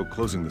can't go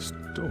closing the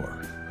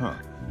store, huh?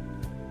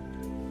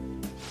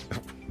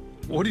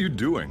 What are you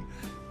doing?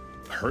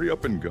 Hurry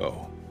up and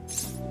go.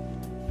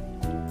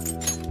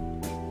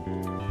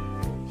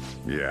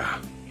 Yeah.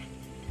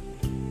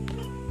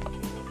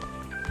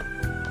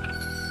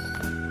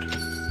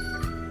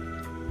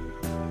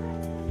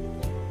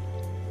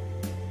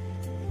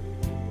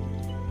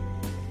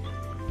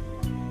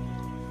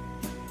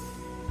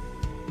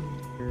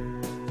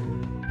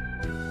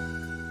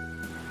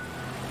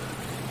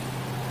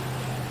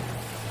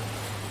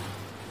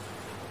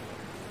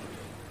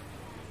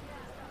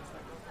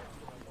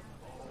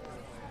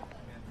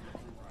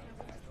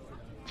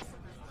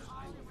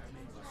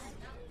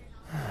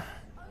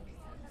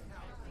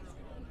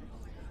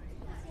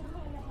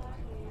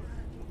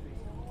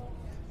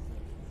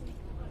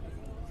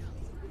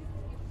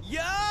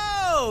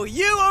 Yo!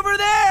 You over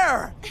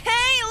there!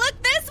 Hey, look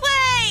this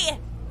way!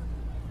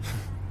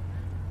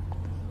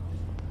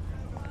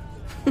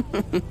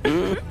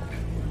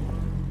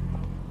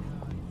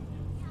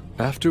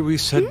 After we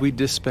said we'd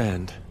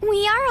disband.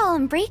 We are all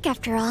on break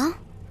after all.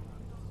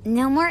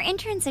 No more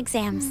entrance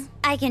exams.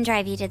 I can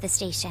drive you to the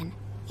station.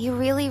 You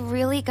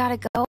really gotta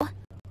go?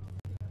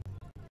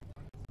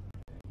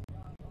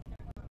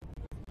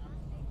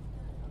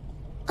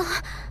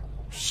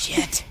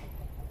 Shit.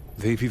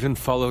 They've even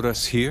followed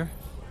us here?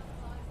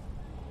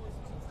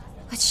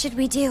 What should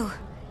we do?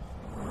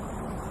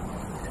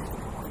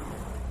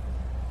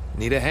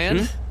 Need a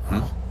hand?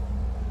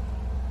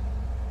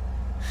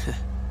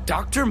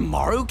 Dr.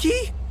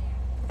 Maruki?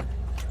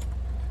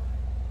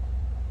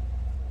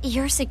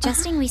 You're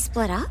suggesting we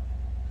split up?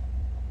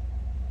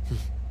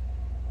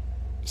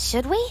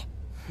 Should we?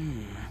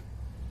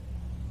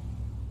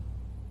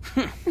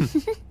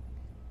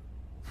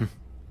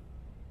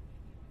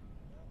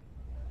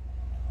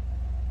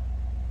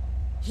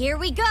 Here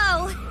we go!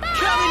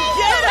 Come and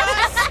get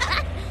us!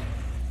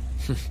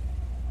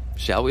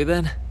 Shall we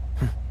then?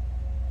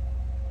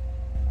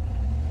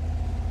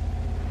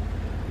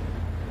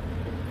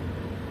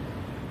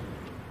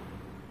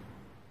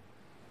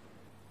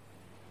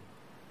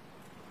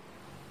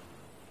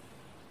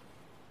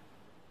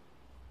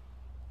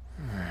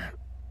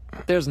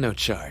 there's no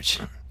charge.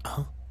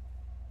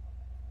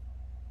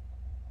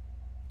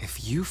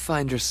 If you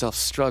find yourself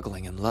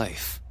struggling in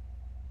life,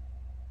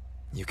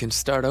 you can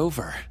start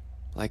over,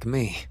 like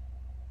me.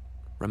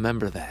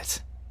 Remember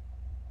that.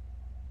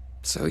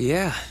 So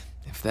yeah,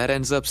 if that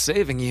ends up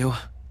saving you,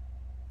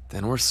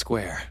 then we're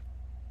square.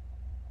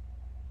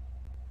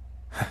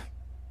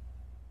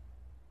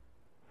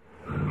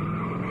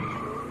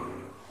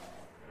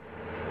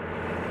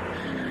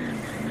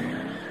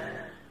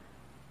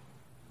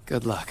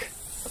 Good luck.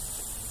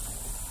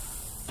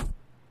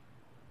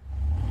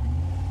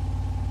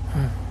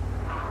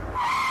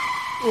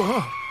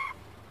 Whoa.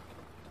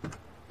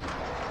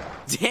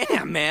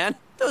 Damn, man.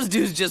 Those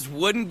dudes just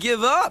wouldn't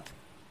give up.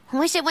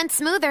 Wish it went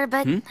smoother,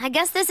 but I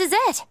guess this is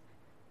it.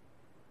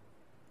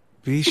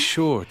 Be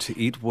sure to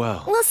eat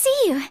well. We'll see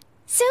you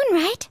soon,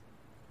 right?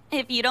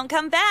 If you don't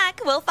come back,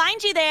 we'll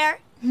find you there.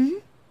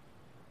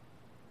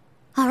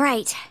 All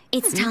right,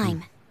 it's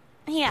time.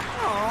 Yeah.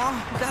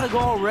 Aw, gotta go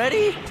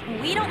already?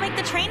 We don't make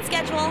the train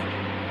schedule.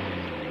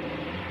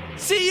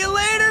 See you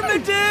later, my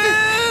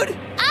dude!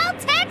 I'll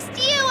text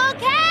you,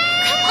 okay?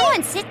 Come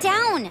on, sit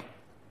down.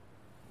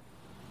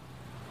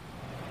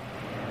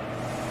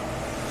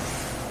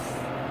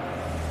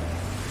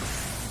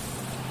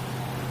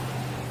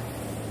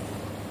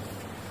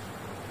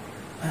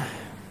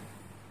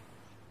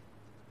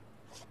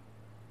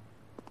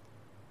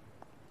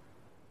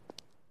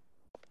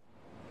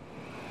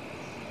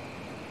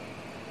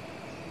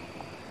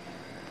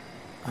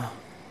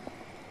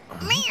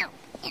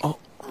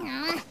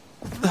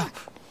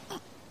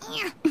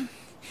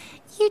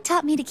 You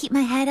taught me to keep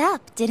my head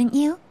up, didn't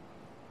you?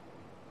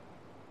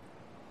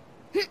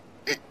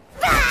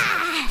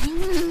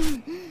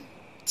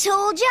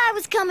 Told you I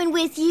was coming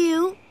with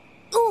you.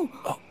 Ooh.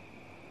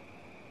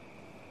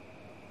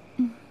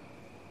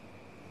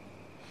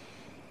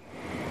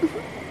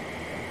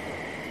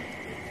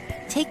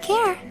 Take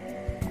care.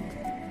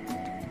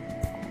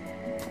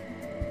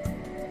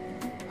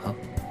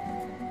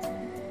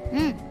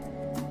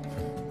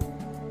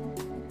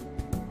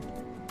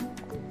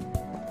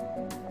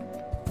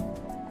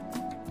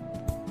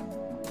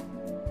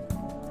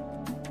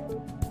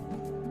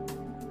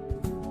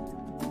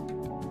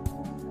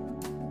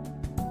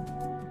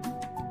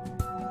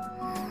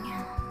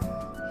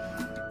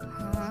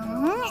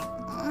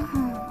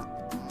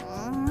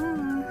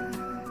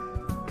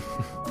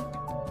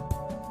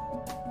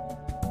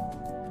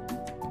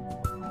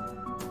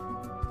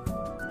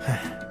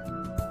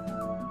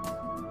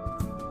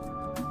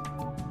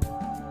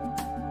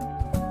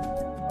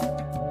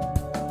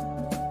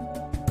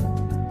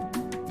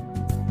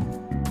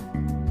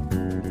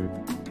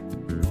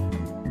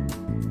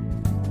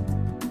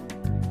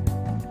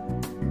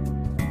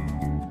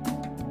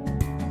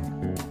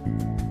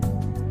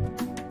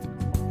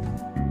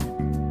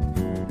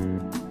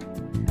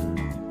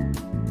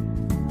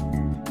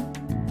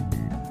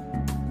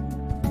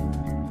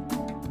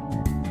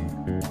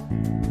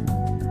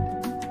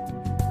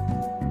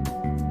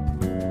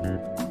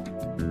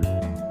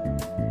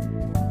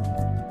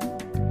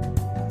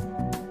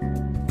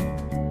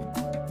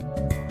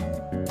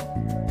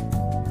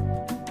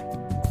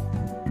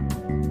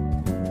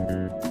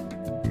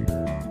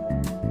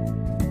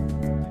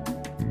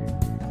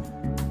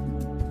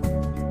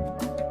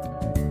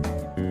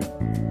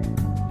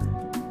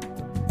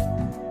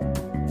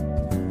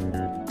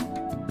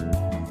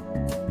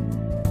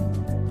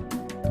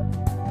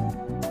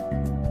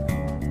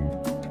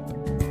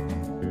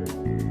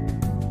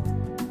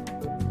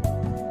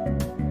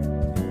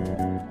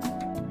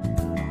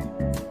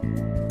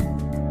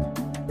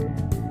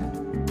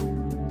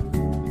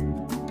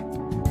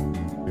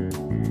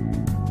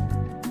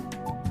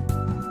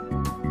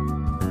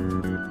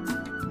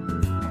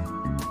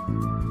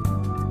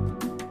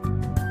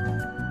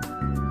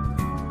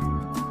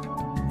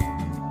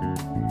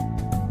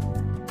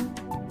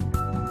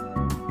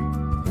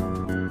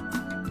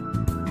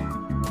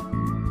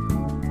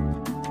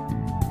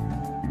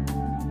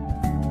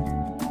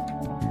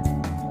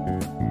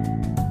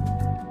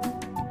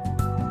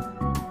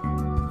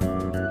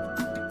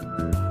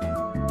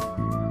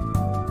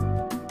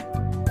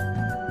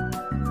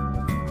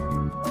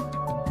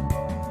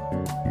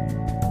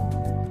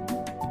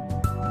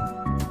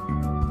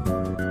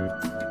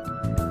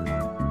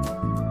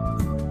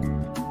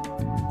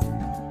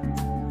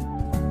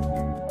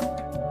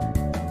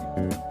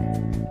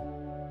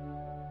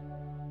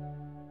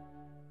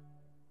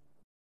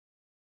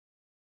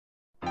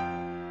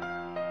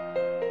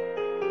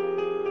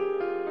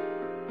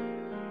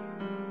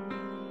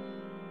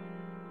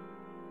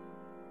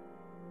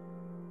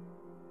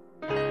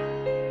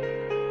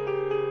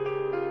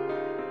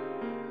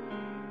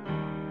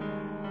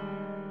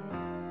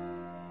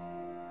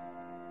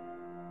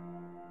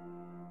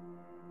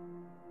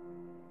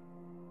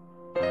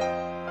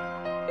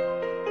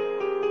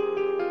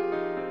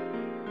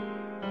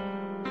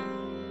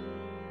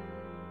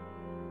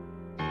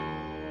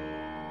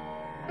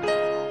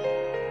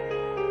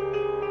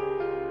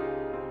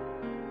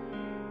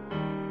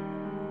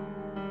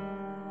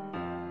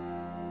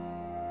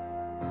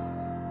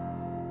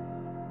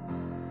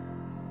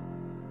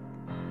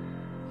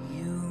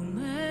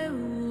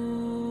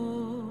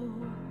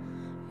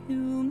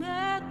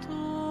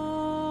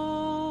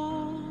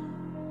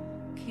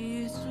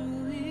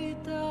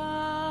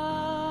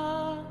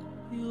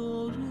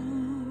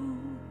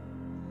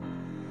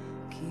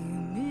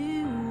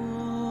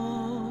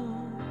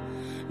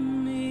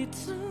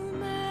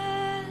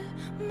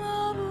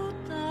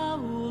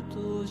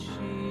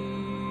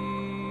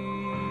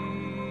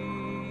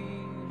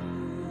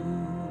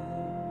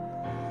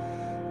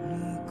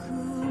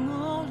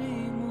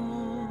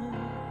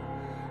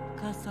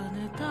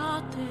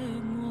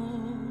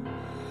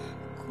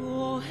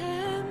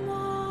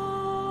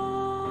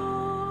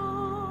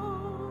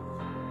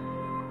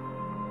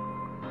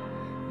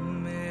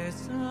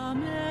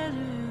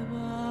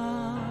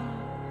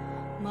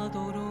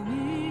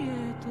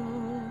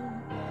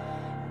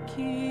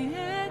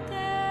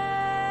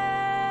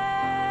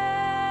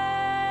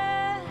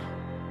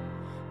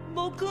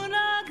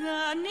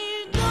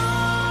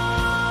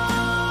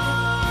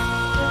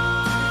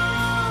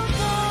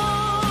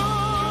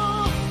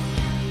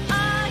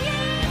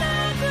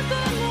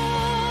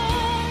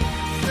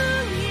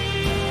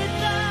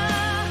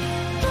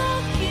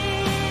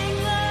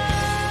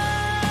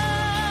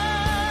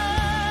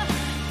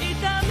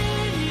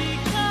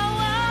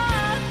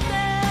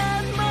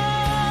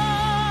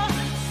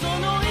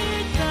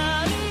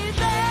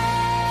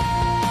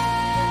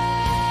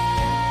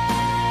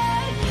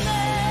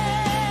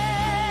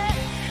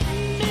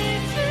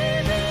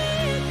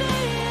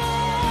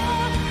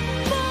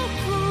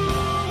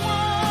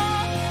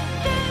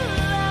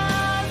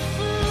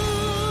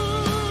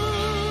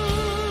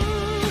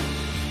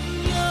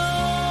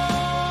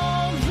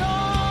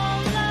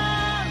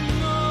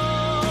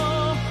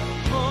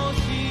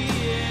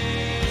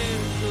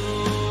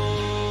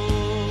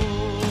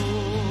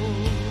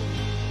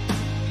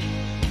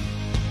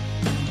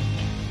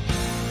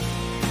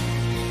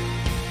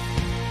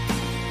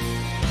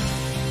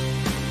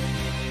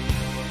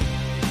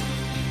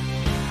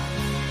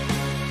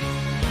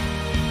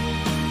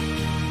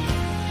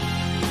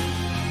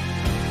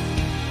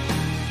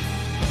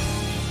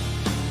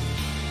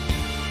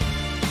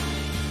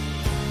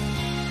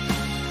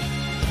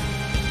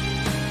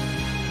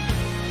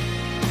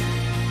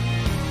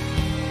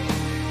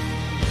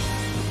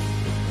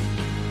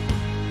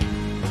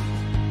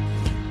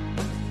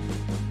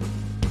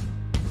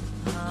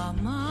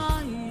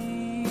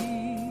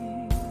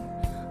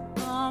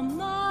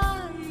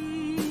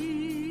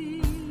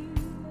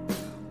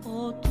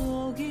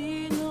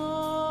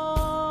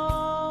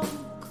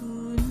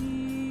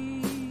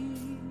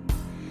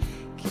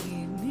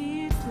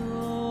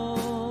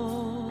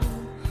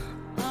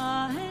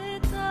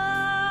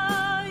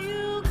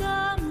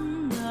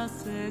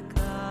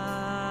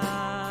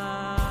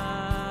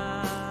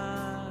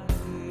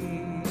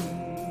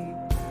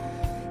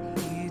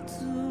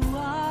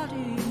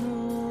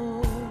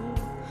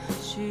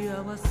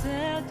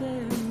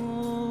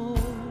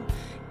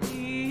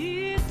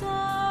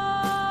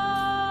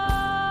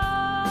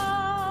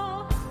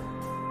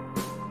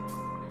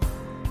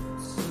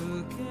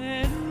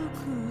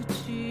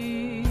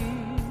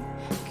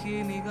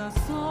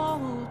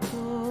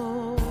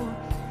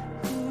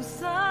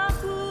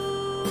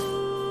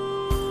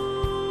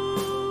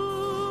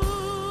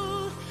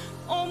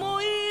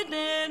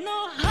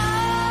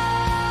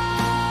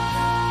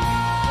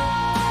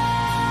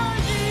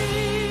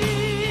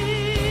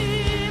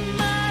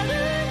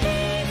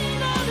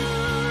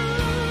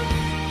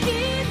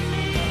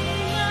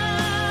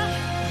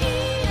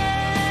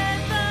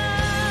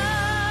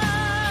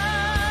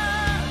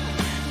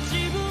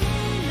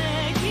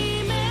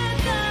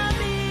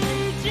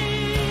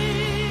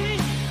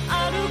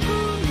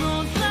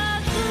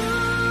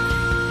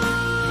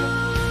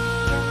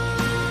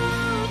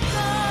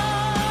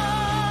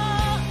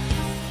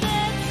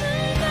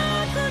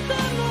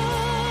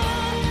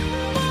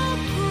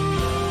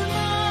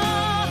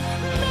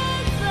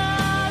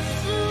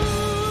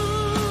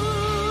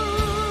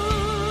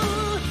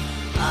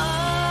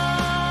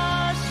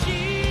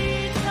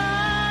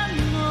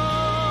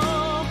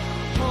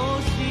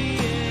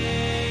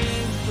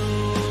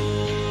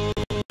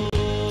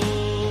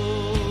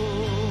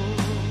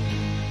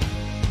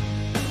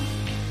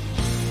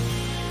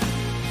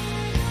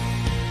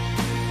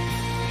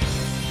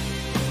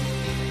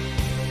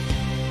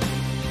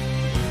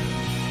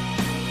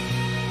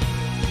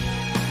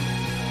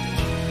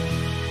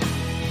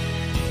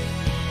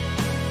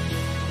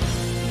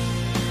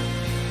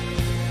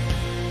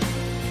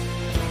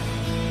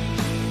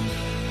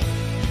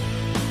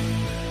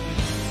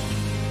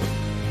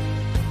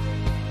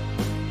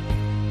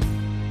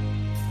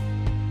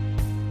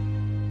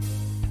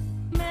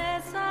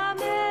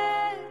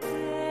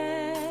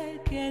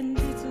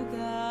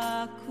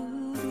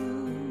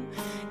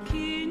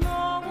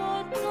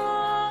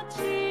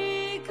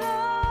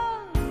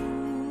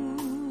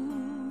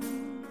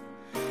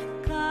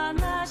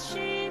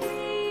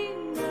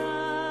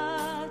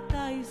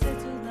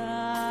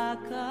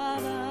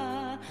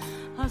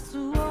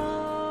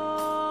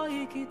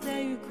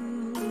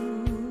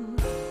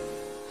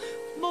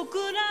 僕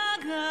ら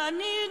が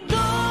二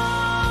度